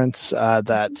Conference,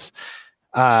 that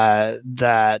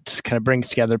kind of brings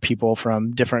together people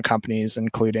from different companies,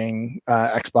 including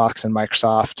Xbox and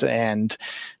Microsoft, and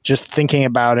just thinking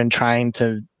about and trying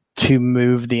to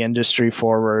move the industry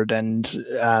forward and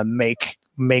make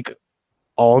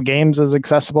all games as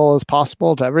accessible as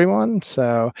possible to everyone.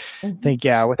 So I think,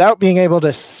 without being able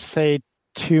to say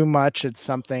too much, it's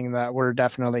something that we're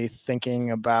definitely thinking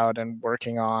about and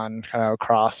working on kind of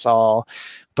across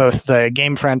both the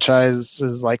game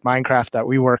franchises like Minecraft that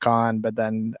we work on, but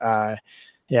then our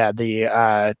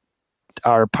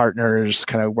partners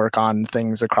kind of work on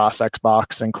things across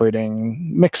Xbox,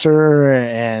 including Mixer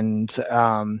and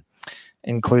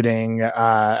including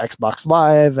Xbox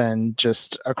Live, and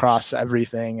just across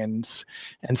everything. And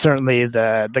certainly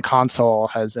the console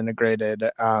has integrated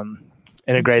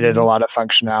a lot of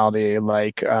functionality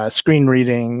like screen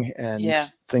reading and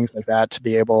things like that to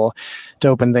be able to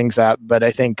open things up. But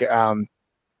I think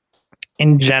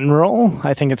in general,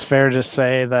 I think it's fair to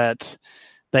say that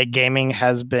gaming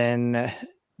has been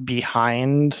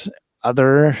behind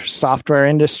other software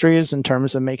industries in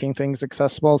terms of making things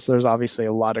accessible. So there's obviously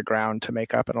a lot of ground to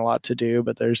make up and a lot to do,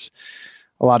 but there's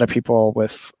a lot of people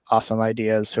with awesome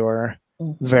ideas who are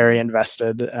very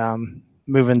invested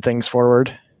moving things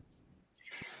forward.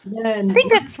 I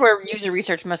think that's where user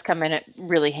research must come in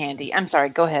really handy. I'm sorry,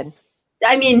 go ahead.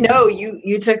 I mean, no,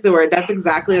 you took the word. That's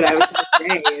exactly what I was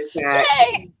going to say. Is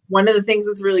that one of the things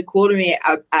that's really cool to me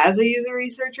as a user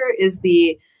researcher is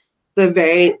the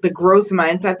growth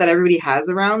mindset that everybody has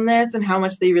around this, and how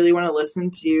much they really want to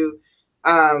listen to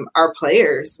our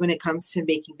players when it comes to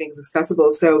making things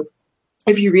accessible. So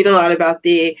if you read a lot about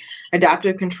the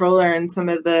adaptive controller and some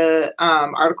of the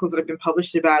articles that have been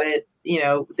published about it,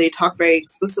 they talk very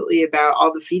explicitly about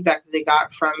all the feedback that they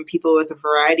got from people with a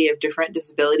variety of different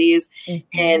disabilities,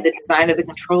 and the design of the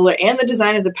controller and the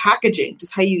design of the packaging,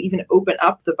 just how you even open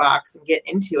up the box and get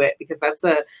into it, because that's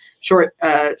a shortcoming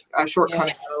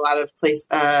that a lot of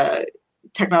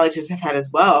technologists have had as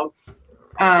well.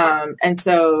 And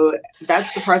so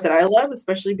that's the part that I love,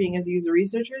 especially being as a user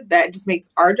researcher. That just makes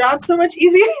our job so much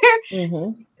easier.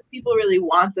 People really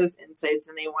want those insights,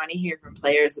 and they want to hear from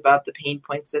players about the pain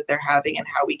points that they're having and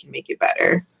how we can make it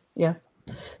better. Yeah.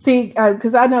 See,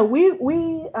 because I know we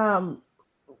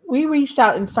reached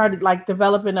out and started like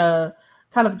developing a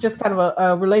kind of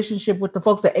a relationship with the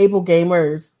folks at Able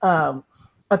Gamers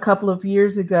a couple of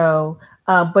years ago.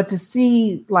 But to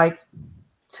see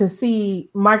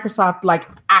Microsoft like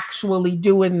actually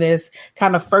doing this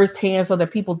kind of firsthand, so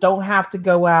that people don't have to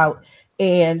go out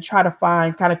and try to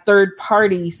find kind of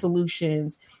third-party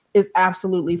solutions, is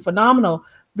absolutely phenomenal.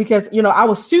 Because I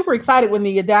was super excited when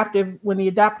the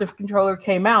adaptive controller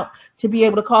came out, to be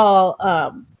able to call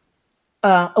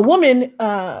a woman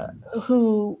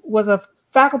who was a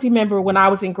faculty member when I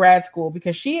was in grad school,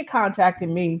 because she had contacted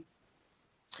me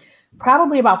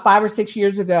probably about 5 or 6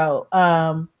 years ago.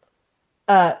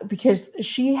 Because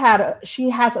she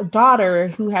has a daughter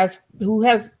who has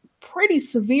pretty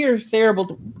severe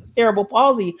cerebral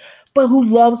palsy, but who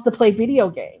loves to play video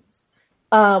games,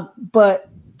 but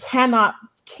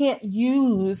can't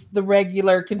use the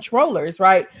regular controllers,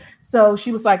 right? So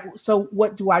she was like, so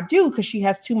what do I do? Because she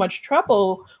has too much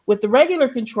trouble with the regular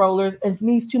controllers and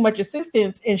needs too much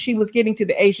assistance. And she was getting to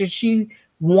the age that she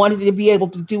wanted to be able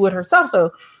to do it herself.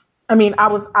 So I mean, I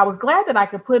was glad that I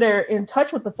could put her in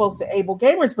touch with the folks at Able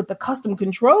Gamers, but the custom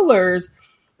controllers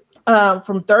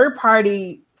from third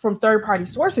party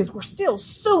sources were still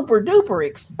super duper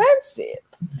expensive,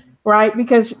 right?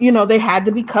 Because they had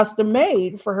to be custom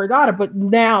made for her daughter. But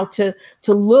now to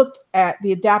look at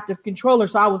the adaptive controller,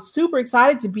 so I was super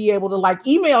excited to be able to like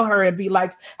email her and be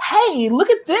like, "Hey, look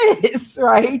at this!"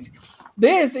 Right?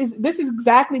 This is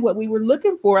exactly what we were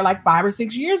looking for like 5 or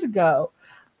 6 years ago.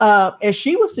 And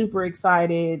she was super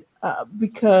excited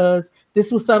because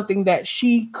this was something that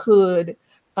she could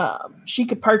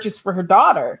purchase for her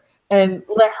daughter and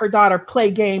let her daughter play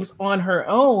games on her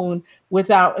own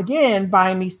without, again,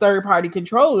 buying these third-party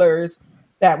controllers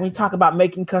that, when we talk about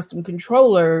making custom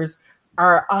controllers,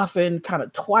 are often kind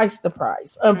of twice the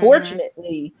price,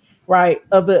 unfortunately, right,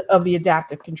 of the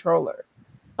adaptive controller.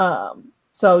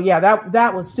 So yeah,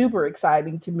 that was super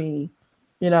exciting to me.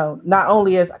 Not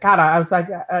only as I was like,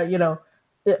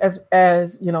 as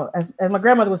my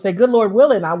grandmother would say, good Lord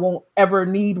willing, I won't ever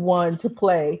need one to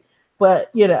play.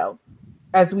 But,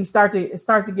 as we start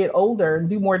to get older and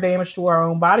do more damage to our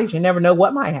own bodies, you never know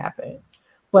what might happen.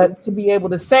 But to be able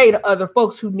to say to other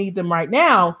folks who need them right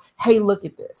now, hey, look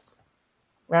at this.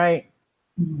 Right.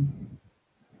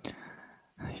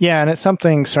 Yeah, and it's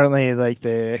something certainly like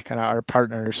the kind of our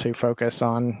partners who focus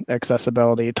on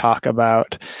accessibility talk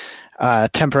about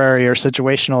temporary or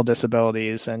situational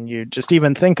disabilities. And you just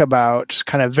even think about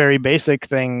kind of very basic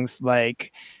things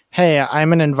like, hey,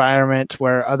 I'm in an environment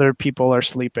where other people are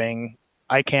sleeping.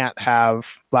 I can't have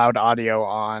loud audio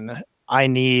on. I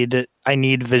need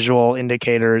visual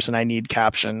indicators and I need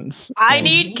captions. I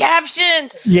need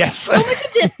captions. Yes. So much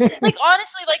of this, like,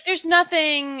 honestly, like, there's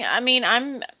nothing. I mean,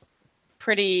 I'm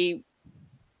pretty,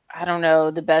 I don't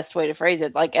know the best way to phrase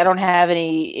it. Like, I don't have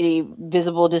any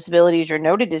visible disabilities or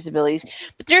noted disabilities,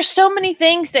 but there's so many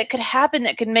things that could happen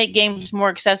that could make games more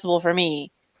accessible for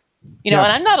me. And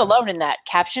I'm not alone in that.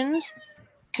 Captions,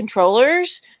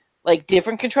 controllers, like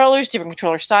different controller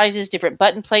sizes, different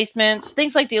button placements,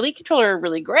 things like the Elite controller are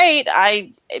really great.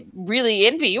 I really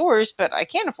envy yours, but I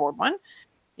can't afford one,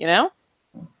 Yeah.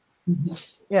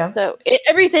 So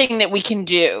everything that we can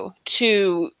do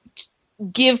to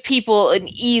give people an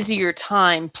easier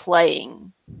time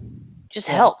playing just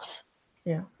helps.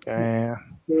 Yeah. Yeah.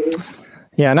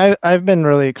 And I've been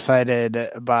really excited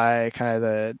by kind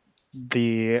of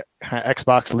the kind of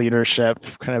Xbox leadership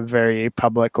kind of very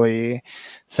publicly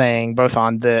saying both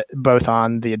on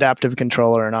the adaptive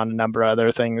controller and on a number of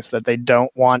other things that they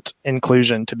don't want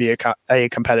inclusion to be a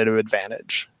competitive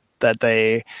advantage, that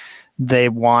they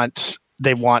want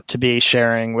they want to be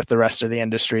sharing with the rest of the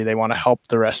industry. They want to help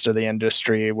the rest of the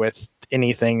industry with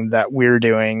anything that we're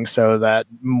doing so that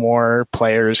more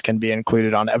players can be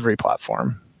included on every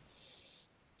platform.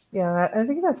 Yeah, I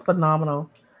think that's phenomenal.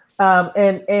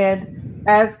 And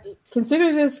as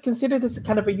consider this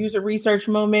kind of a user research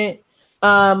moment.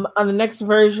 On the next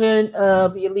version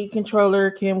of the Elite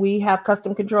controller, can we have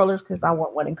custom controllers? Because I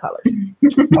want one in colors.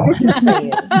 Just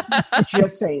saying.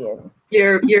 Just saying.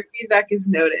 Your feedback is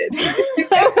noted.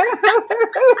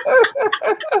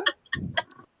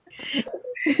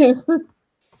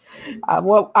 I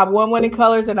want one in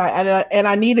colors, and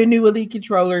I need a new Elite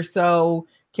controller. So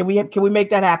can we make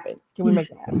that happen? Can we make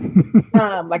that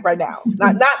happen? Like right now,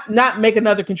 not make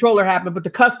another controller happen, but the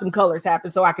custom colors happen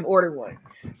so I can order one.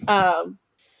 I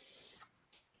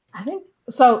think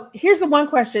so. Here's the one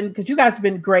question, because you guys have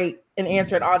been great in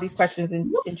answering all these questions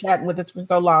and chatting with us for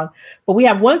so long. But we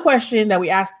have one question that we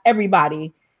asked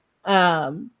everybody,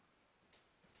 and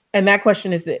that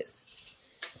question is this: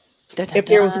 if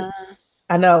there was,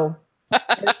 I know,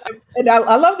 and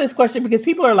I love this question because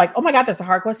people are like, "Oh my God, that's a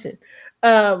hard question."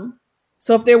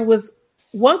 So if there was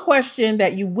one question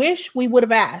that you wish we would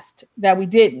have asked that we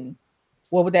didn't,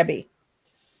 what would that be?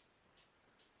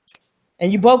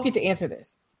 And you both get to answer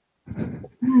this.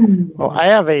 Well, I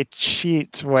have a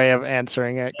cheat way of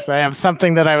answering it because I have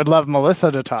something that I would love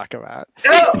Melissa to talk about.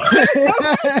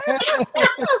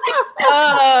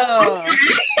 Oh.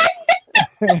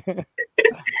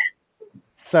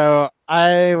 So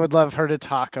I would love her to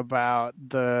talk about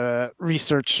the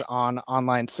research on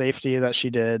online safety that she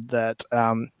did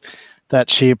that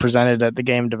she presented at the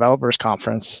Game Developers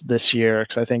Conference this year,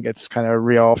 because I think it's kind of a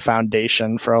real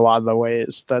foundation for a lot of the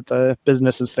ways that the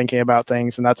business is thinking about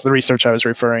things. And that's the research I was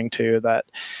referring to that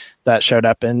showed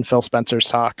up in Phil Spencer's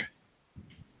talk.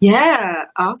 Yeah,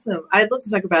 awesome. I'd love to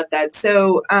talk about that.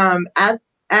 So at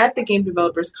the Game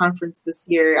Developers Conference this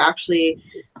year, actually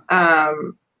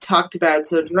talked about,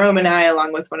 so Jerome and I,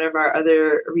 along with one of our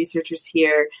other researchers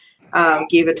here,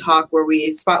 gave a talk where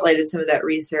we spotlighted some of that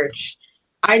research.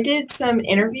 I did some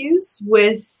interviews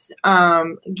with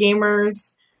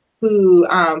gamers who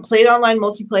played online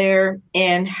multiplayer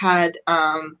and had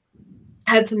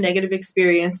some negative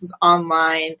experiences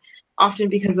online, often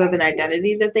because of an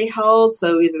identity that they held.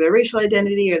 So either their racial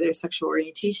identity or their sexual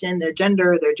orientation, their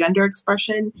gender, or their gender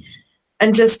expression.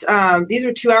 And just these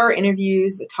were 2-hour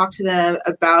interviews. I talked to them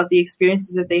about the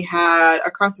experiences that they had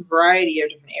across a variety of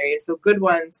different areas. So good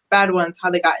ones, bad ones, how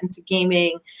they got into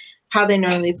gaming, how they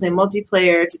normally play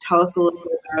multiplayer, to tell us a little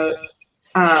bit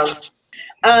about.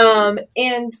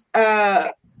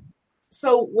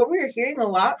 So what we were hearing a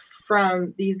lot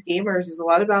from these gamers is a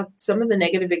lot about some of the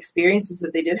negative experiences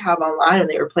that they did have online when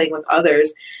they were playing with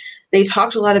others. They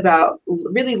talked a lot about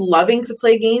really loving to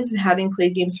play games and having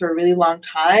played games for a really long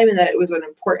time, and that it was an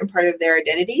important part of their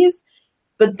identities,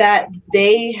 but that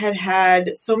they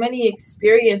had so many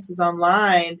experiences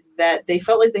online that they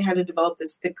felt like they had to develop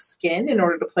this thick skin in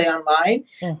order to play online,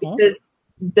 because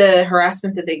the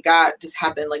harassment that they got just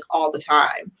happened like all the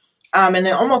time. And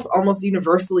they almost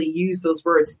universally used those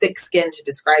words, thick skin, to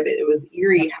describe it. It was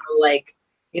eerie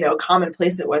how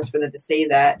commonplace it was for them to say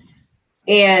that.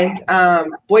 And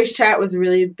voice chat was a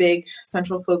really big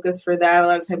central focus for that. A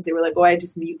lot of times they were like, oh, I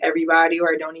just mute everybody,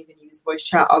 or I don't even use voice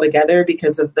chat altogether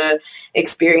because of the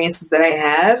experiences that I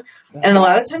have. And a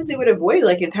lot of times they would avoid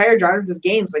like entire genres of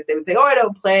games. Like they would say, oh, I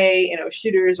don't play,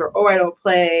 shooters, or oh, I don't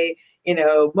play,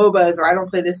 MOBAs, or I don't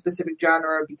play this specific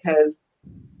genre because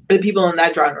the people in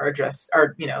that genre are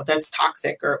that's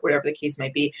toxic, or whatever the case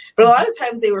might be. But a lot of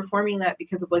times they were forming that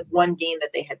because of like one game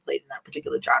that they had played in that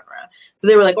particular genre. So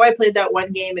they were like, oh, I played that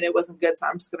one game and it wasn't good, so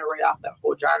I'm just going to write off that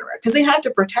whole genre, because they have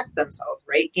to protect themselves,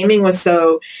 right? Gaming was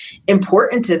so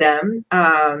important to them.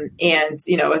 And,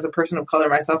 as a person of color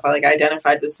myself, I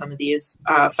identified with some of these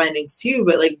findings too,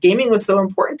 but like gaming was so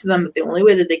important to them that the only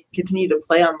way that they could continue to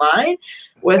play online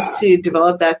was to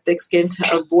develop that thick skin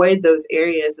to avoid those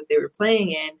areas that they were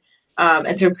playing in.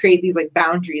 And to create these like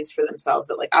boundaries for themselves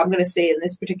that like, I'm going to stay in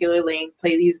this particular lane,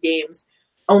 play these games,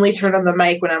 only turn on the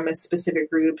mic when I'm in specific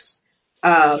groups,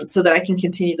 so that I can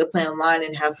continue to play online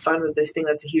and have fun with this thing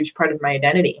that's a huge part of my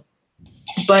identity.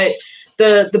 But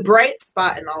the bright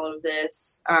spot in all of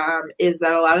this is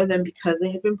that a lot of them, because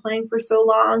they had been playing for so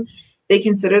long, they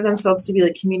consider themselves to be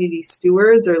like community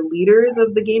stewards or leaders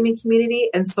of the gaming community.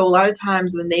 And so a lot of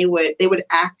times when they would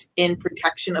act in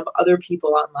protection of other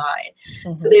people online.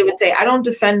 Mm-hmm. So they would say, I don't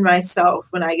defend myself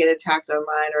when I get attacked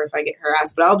online or if I get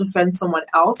harassed, but I'll defend someone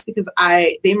else because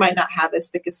they might not have as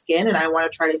thick a skin, and I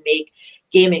want to try to make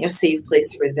gaming a safe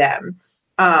place for them.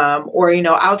 Or,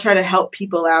 I'll try to help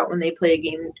people out when they play a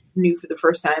game new for the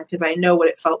first time, because I know what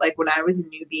it felt like when I was a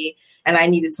newbie and I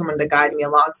needed someone to guide me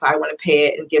along. So I want to pay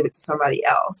it and give it to somebody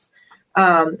else.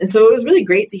 And so it was really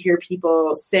great to hear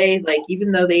people say, like,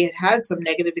 even though they had some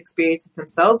negative experiences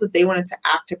themselves, that they wanted to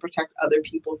act to protect other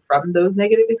people from those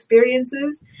negative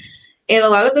experiences. And a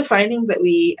lot of the findings that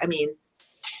we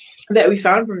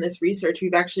found from this research,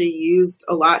 we've actually used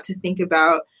a lot to think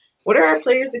about what are our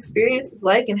players' experiences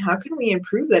like and how can we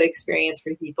improve that experience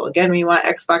for people? Again, we want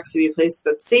Xbox to be a place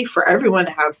that's safe for everyone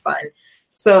to have fun.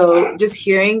 So just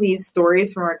hearing these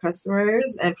stories from our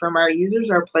customers and from our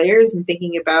users, our players, and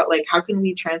thinking about, like, how can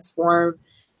we transform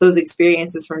those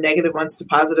experiences from negative ones to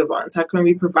positive ones? How can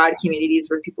we provide communities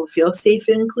where people feel safe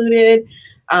and included?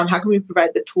 How can we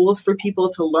provide the tools for people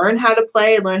to learn how to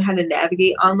play, learn how to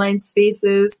navigate online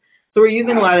spaces? So we're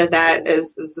using a lot of that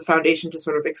as the foundation to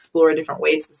sort of explore different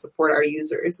ways to support our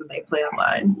users when they play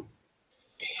online.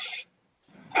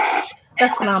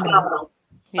 That's phenomenal.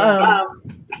 Yeah.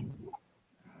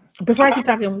 Before I keep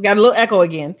talking, we got a little echo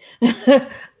again.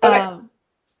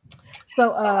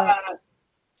 So I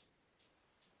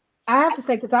have to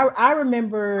say, because I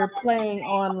remember playing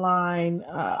online.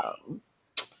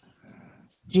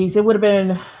 It would have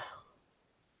been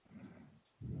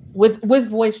with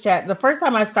voice chat. The first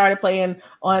time I started playing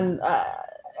on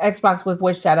Xbox with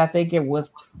voice chat, I think it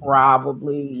was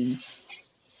probably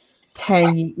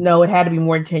 10. No, it had to be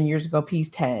more than 10 years ago. Piece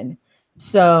 10.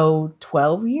 So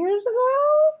 12 years ago.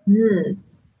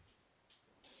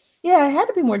 Yeah, it had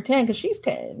to be more than 10 because she's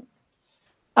 10.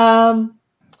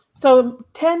 So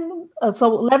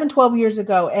 11, 12 years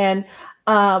ago. And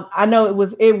I know it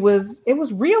was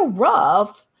real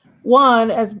rough. One,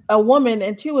 as a woman,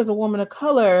 and two, as a woman of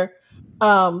color,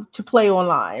 to play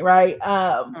online, right?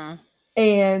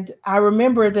 And I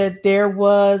remember that there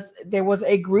was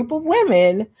a group of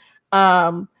women.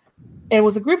 It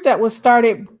was a group that was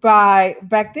started by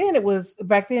back then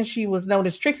she was known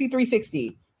as Trixie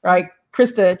 360, right?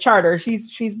 Krista Charter.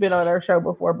 She's been on our show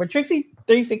before, but Trixie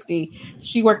 360,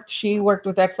 she worked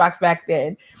with Xbox back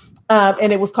then.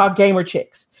 And it was called Gamer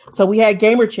Chicks. So we had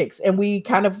Gamer Chicks, and we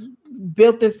kind of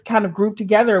built this kind of group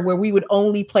together where we would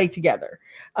only play together,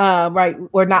 right?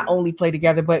 Or not only play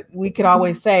together, but we could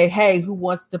always say, hey, who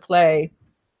wants to play?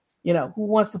 Who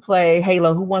wants to play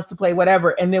Halo? Who wants to play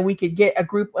whatever? And then we could get a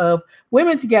group of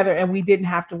women together, and we didn't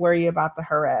have to worry about the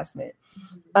harassment.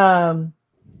 And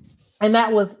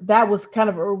that was kind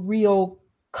of a real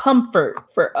comfort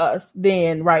for us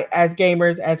then, right? As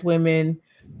gamers, as women,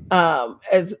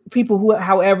 as people who,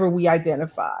 however we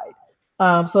identified.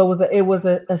 So it was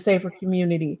a safer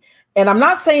community. And I'm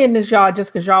not saying this, y'all,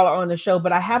 just because y'all are on the show,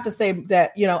 but I have to say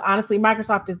that, honestly,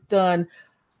 Microsoft has done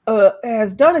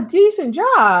a decent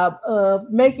job of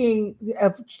making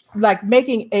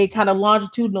a kind of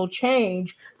longitudinal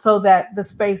change so that the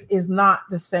space is not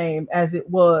the same as it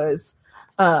was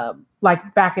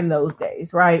like back in those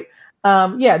days, right?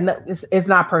 It's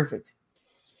not perfect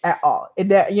at all.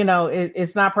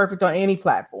 It's not perfect on any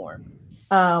platform.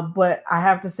 But I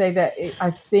have to say that I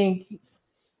think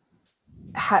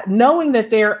knowing that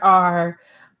there are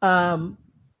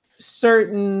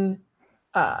certain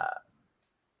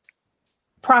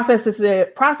processes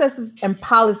and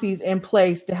policies in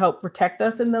place to help protect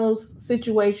us in those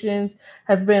situations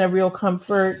has been a real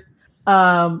comfort.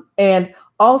 And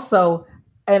also,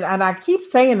 and I keep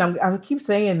saying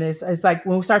this, it's like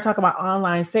when we start talking about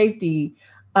online safety,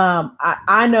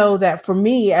 I know that for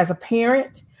me as a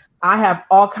parent, I have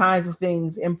all kinds of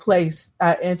things in place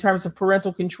in terms of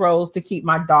parental controls to keep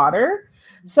my daughter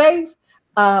safe.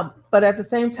 But at the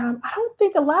same time, I don't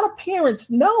think a lot of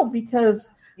parents know, because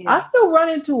I still run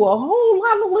into a whole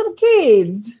lot of little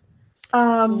kids.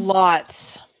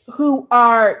 Lots. Who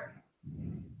are,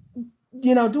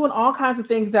 doing all kinds of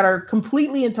things that are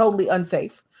completely and totally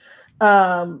unsafe.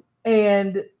 And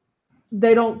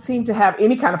they don't seem to have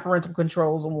any kind of parental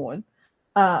controls on.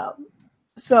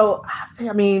 So,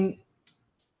 I mean,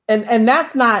 and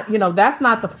that's not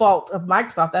the fault of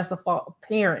Microsoft. That's the fault of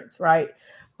parents, right?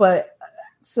 But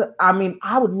so, I mean,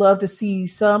 I would love to see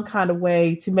some kind of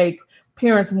way to make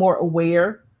parents more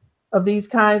aware of these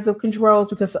kinds of controls,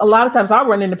 because a lot of times I'll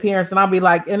run into parents and I'll be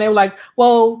like, and they're like,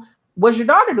 well, what's your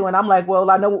daughter doing? I'm like, well,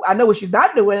 I know what she's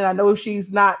not doing. And I know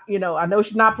she's not, I know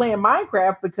she's not playing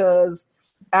Minecraft, because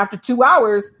after 2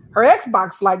 hours, her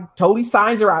Xbox like totally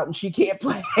signs her out and she can't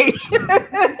play.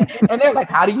 And they're like,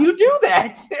 how do you do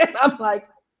that? And I'm like,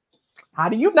 how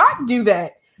do you not do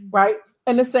that? Right.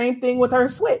 And the same thing with her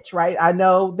Switch, right? I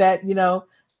know that,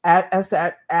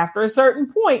 after a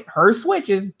certain point, her Switch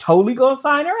is totally going to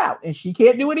sign her out and she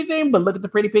can't do anything but look at the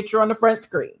pretty picture on the front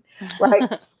screen. Right.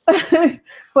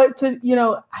 but to,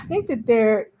 I think that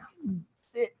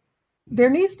there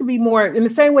needs to be more, in the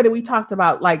same way that we talked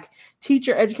about like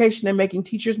teacher education and making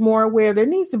teachers more aware. There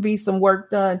needs to be some work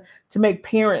done to make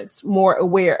parents more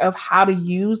aware of how to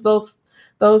use those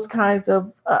kinds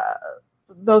of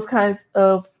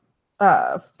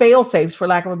fail safes, for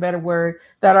lack of a better word,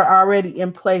 that are already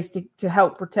in place to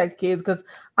help protect kids. Because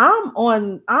I'm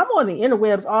on the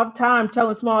interwebs all the time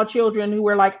telling small children who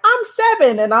are like, I'm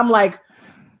 7, and I'm like,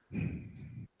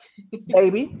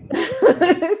 baby,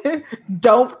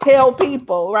 don't tell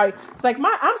people, right? It's like,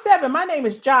 I'm 7, my name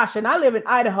is Josh, and I live in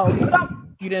Idaho.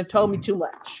 You didn't told me too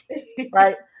much,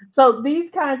 right? So these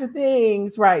kinds of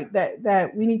things, right,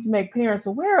 that we need to make parents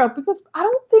aware of, because I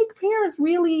don't think parents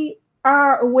really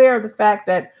are aware of the fact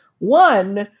that,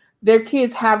 one, their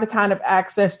kids have the kind of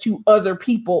access to other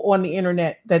people on the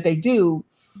internet that they do,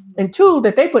 and 2,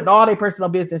 that they put all their personal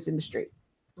business in the street.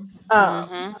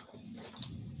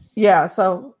 Yeah,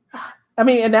 so I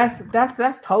mean, and that's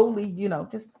totally,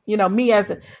 just me as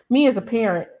a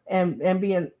parent and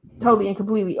being totally and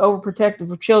completely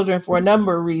overprotective of children for a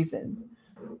number of reasons.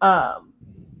 Kind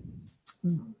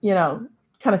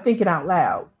of thinking out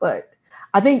loud, but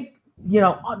I think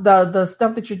the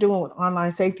stuff that you're doing with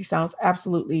online safety sounds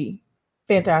absolutely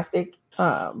fantastic.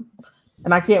 And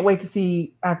I can't wait to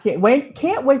see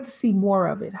more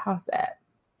of it. How's that?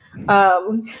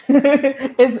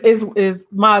 Is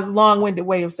my long-winded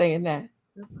way of saying that.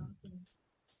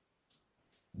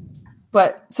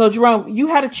 But so Jerome, you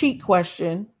had a cheat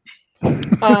question.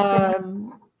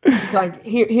 Like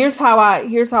here's how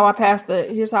I pass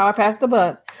the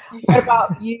buck. What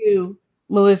about you,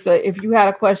 Melissa? If you had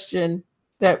a question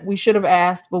that we should have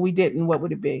asked but we didn't, what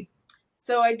would it be?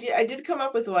 So I did come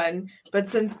up with one, but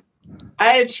since I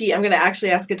had a cheat, I'm going to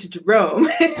actually ask it to Jerome.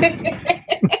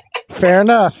 Fair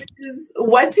enough.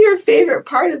 What's your favorite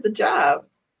part of the job?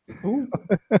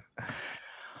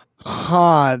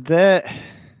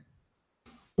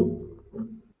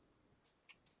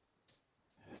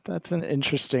 That's an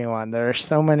interesting one. There are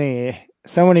so many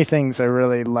things I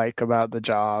really like about the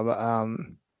job.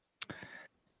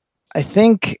 I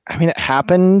think, it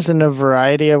happens in a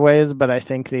variety of ways, but I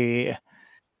think the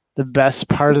best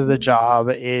part of the job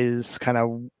is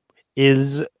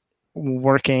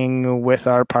working with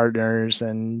our partners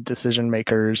and decision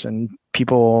makers and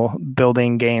people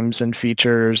building games and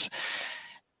features,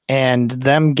 and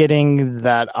them getting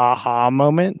that aha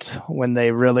moment when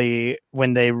they really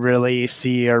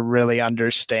see or really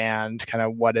understand kind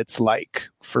of what it's like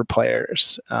for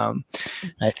players. I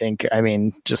think,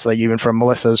 just like even from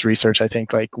Melissa's research, I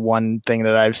think like one thing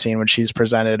that I've seen when she's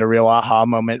presented a real aha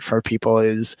moment for people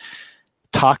is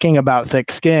talking about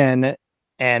thick skin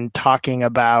and talking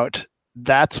about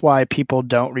that's why people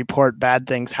don't report bad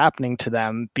things happening to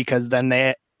them, because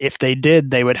then if they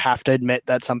did, they would have to admit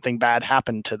that something bad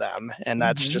happened to them. And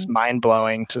that's just mind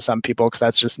blowing to some people, because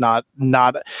that's just not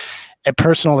a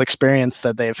personal experience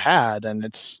that they've had. And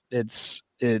it's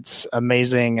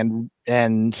amazing.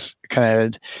 And kind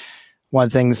of one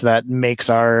of the things that makes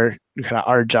our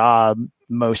job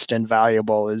most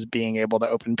invaluable is being able to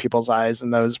open people's eyes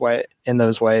in those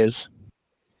ways.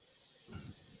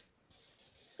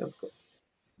 That's cool.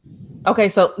 Okay,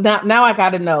 so now I got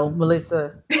to know,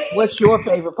 Melissa, what's your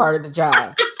favorite part of the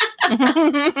job?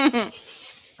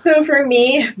 So for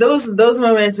me, those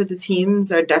moments with the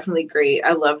teams are definitely great.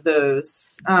 I love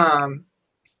those. To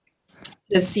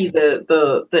see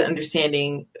the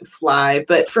understanding fly.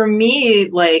 But for me,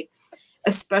 like,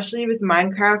 especially with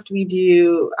Minecraft, we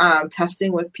do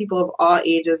testing with people of all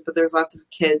ages, but there's lots of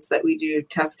kids that we do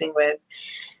testing with.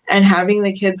 And having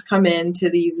the kids come into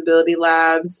the usability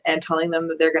labs and telling them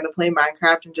that they're going to play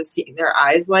Minecraft and just seeing their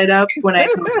eyes light up when I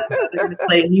tell them that they're going to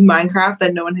play a new Minecraft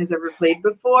that no one has ever played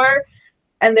before,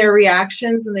 and their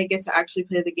reactions when they get to actually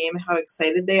play the game and how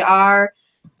excited they are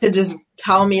to just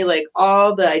tell me like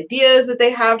all the ideas that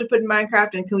they have to put in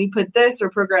Minecraft, and can we put this or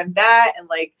program that, and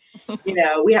like,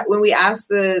 when we ask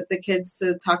the kids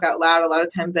to talk out loud, a lot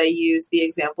of times I use the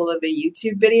example of a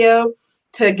YouTube video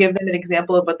to give them an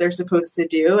example of what they're supposed to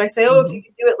do. I say, if you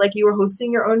could do it like you were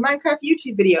hosting your own Minecraft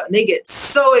YouTube video, and they get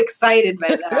so excited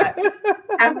by that.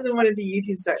 Half of them want to do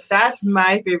YouTube start. That's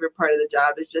my favorite part of the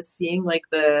job, is just seeing like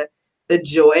the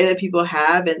joy that people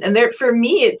have. And they're, for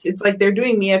me, it's like they're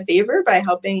doing me a favor by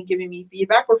helping and giving me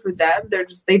feedback, or for them,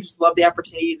 they just love the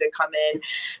opportunity to come in,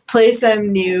 play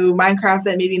some new Minecraft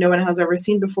that maybe no one has ever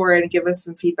seen before, and give us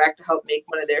some feedback to help make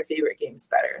one of their favorite games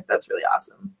better. That's really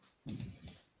awesome.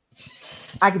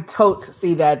 I could totally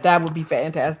see that. That would be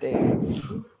fantastic.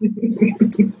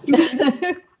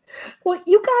 Well,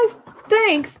 you guys,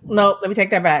 thanks. No, let me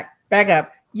take that back. Back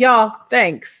up. Y'all,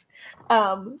 thanks.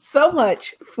 so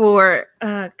much for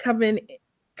coming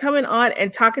on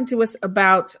and talking to us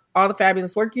about all the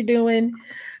fabulous work you're doing,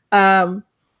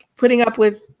 putting up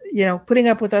with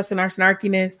us and our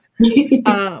snarkiness.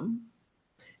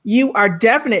 You are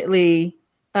definitely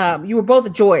you were both a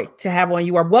joy to have on.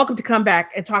 You are welcome to come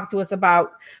back and talk to us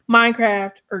about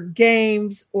Minecraft or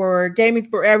games or gaming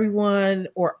for everyone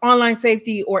or online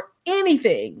safety or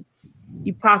anything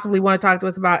you possibly want to talk to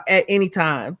us about at any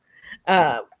time.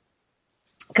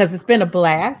 Because it's been a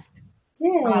blast.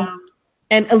 Yeah.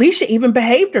 And Alicia even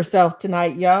behaved herself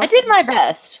tonight, y'all. I did my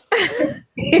best.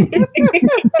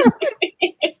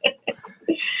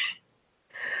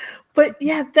 But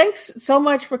yeah, thanks so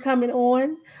much for coming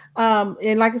on.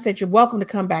 And like I said, you're welcome to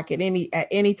come back at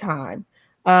any time.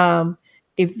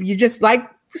 If you just like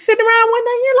sitting around one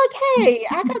day, you're like, hey,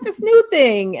 I got this new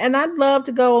thing, and I'd love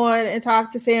to go on and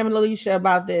talk to Sam and Alicia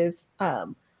about this.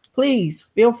 Please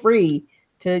feel free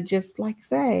to just like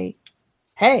say,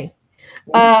 hey.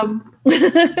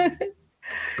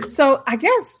 So I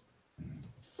guess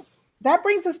that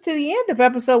brings us to the end of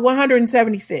episode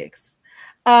 176.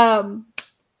 And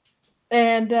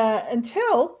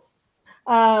until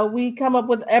we come up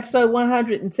with episode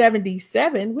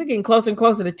 177, we're getting closer and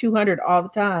closer to 200 all the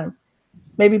time.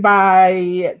 Maybe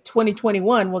by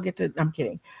 2021, we'll get to, I'm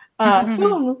kidding.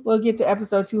 Soon we'll get to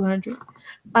episode 200.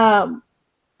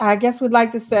 I guess we'd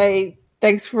like to say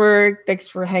thanks for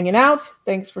hanging out.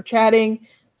 Thanks for chatting.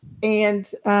 And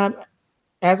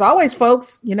as always,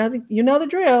 folks, you know the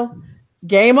drill.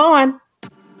 Game on.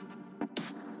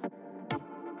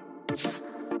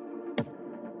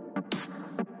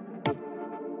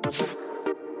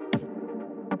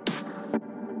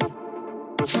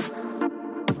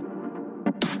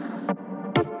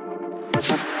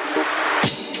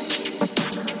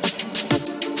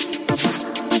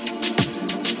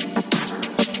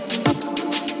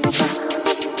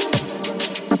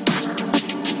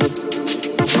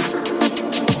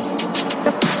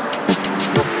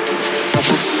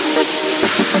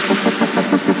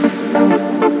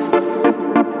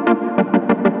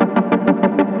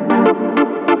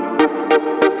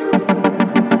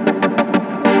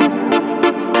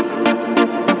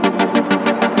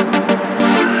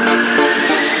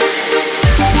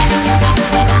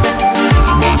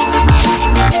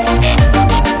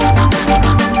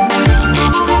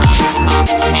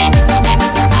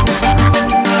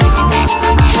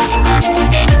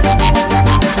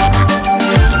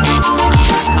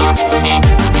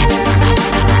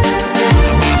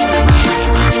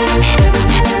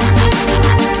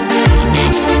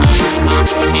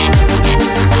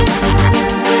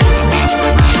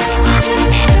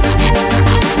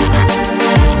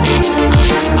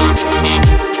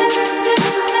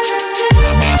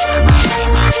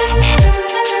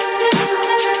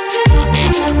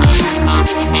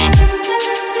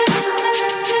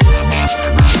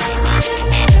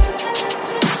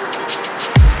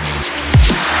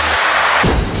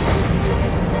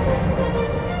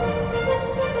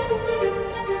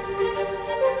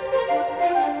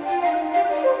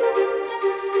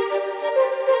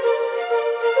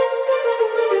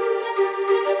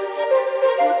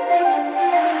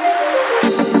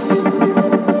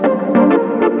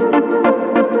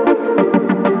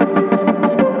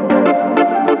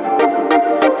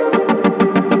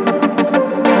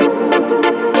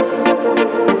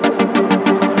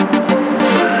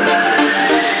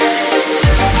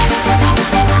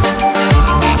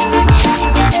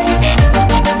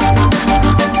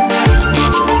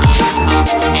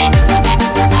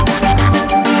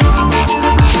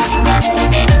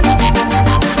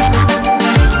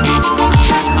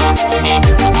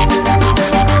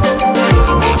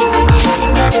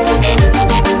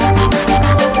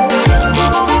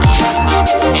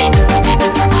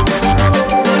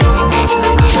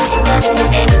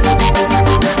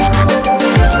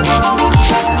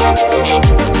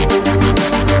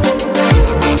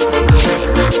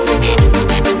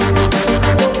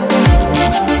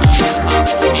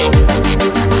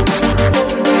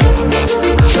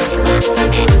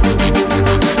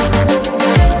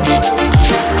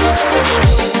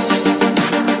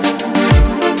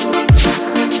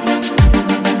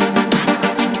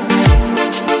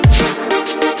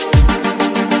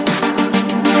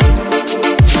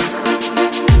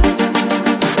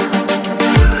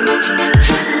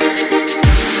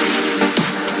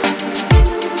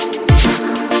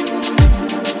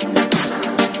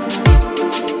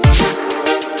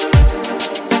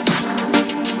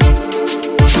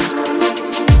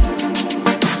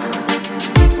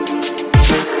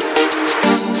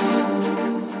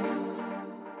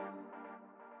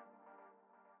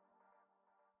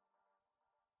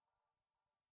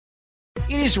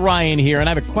 is Ryan here, and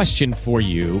I have a question for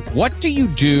you. What do you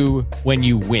do when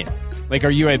you win? Like, are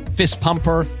you a fist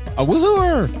pumper, a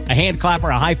woohooer, a hand clapper,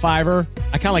 a high fiver?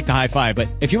 I kind of like the high five, but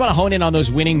if you want to hone in on those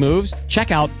winning moves,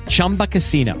 check out Chumba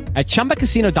Casino. At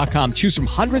ChumbaCasino.com, choose from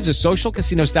hundreds of social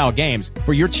casino-style games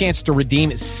for your chance to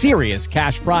redeem serious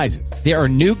cash prizes. There are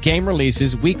new game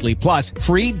releases weekly, plus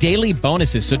free daily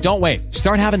bonuses. So don't wait.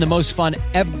 Start having the most fun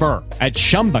ever at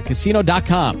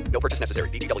ChumbaCasino.com. No purchase necessary.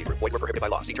 VGW. Void where prohibited by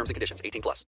law. See terms and conditions.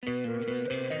 18+.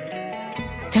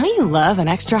 Don't you love an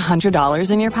extra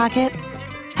 $100 in your pocket?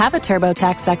 Have a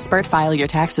TurboTax expert file your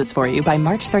taxes for you by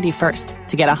March 31st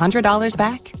to get $100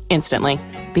 back instantly.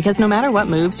 Because no matter what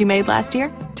moves you made last year,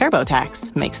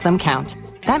 TurboTax makes them count.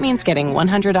 That means getting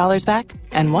 $100 back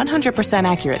and 100%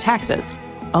 accurate taxes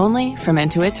only from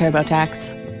Intuit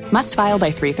TurboTax. Must file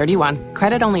by 3/31.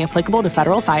 Credit only applicable to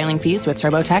federal filing fees with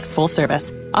TurboTax full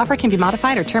service. Offer can be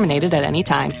modified or terminated at any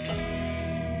time.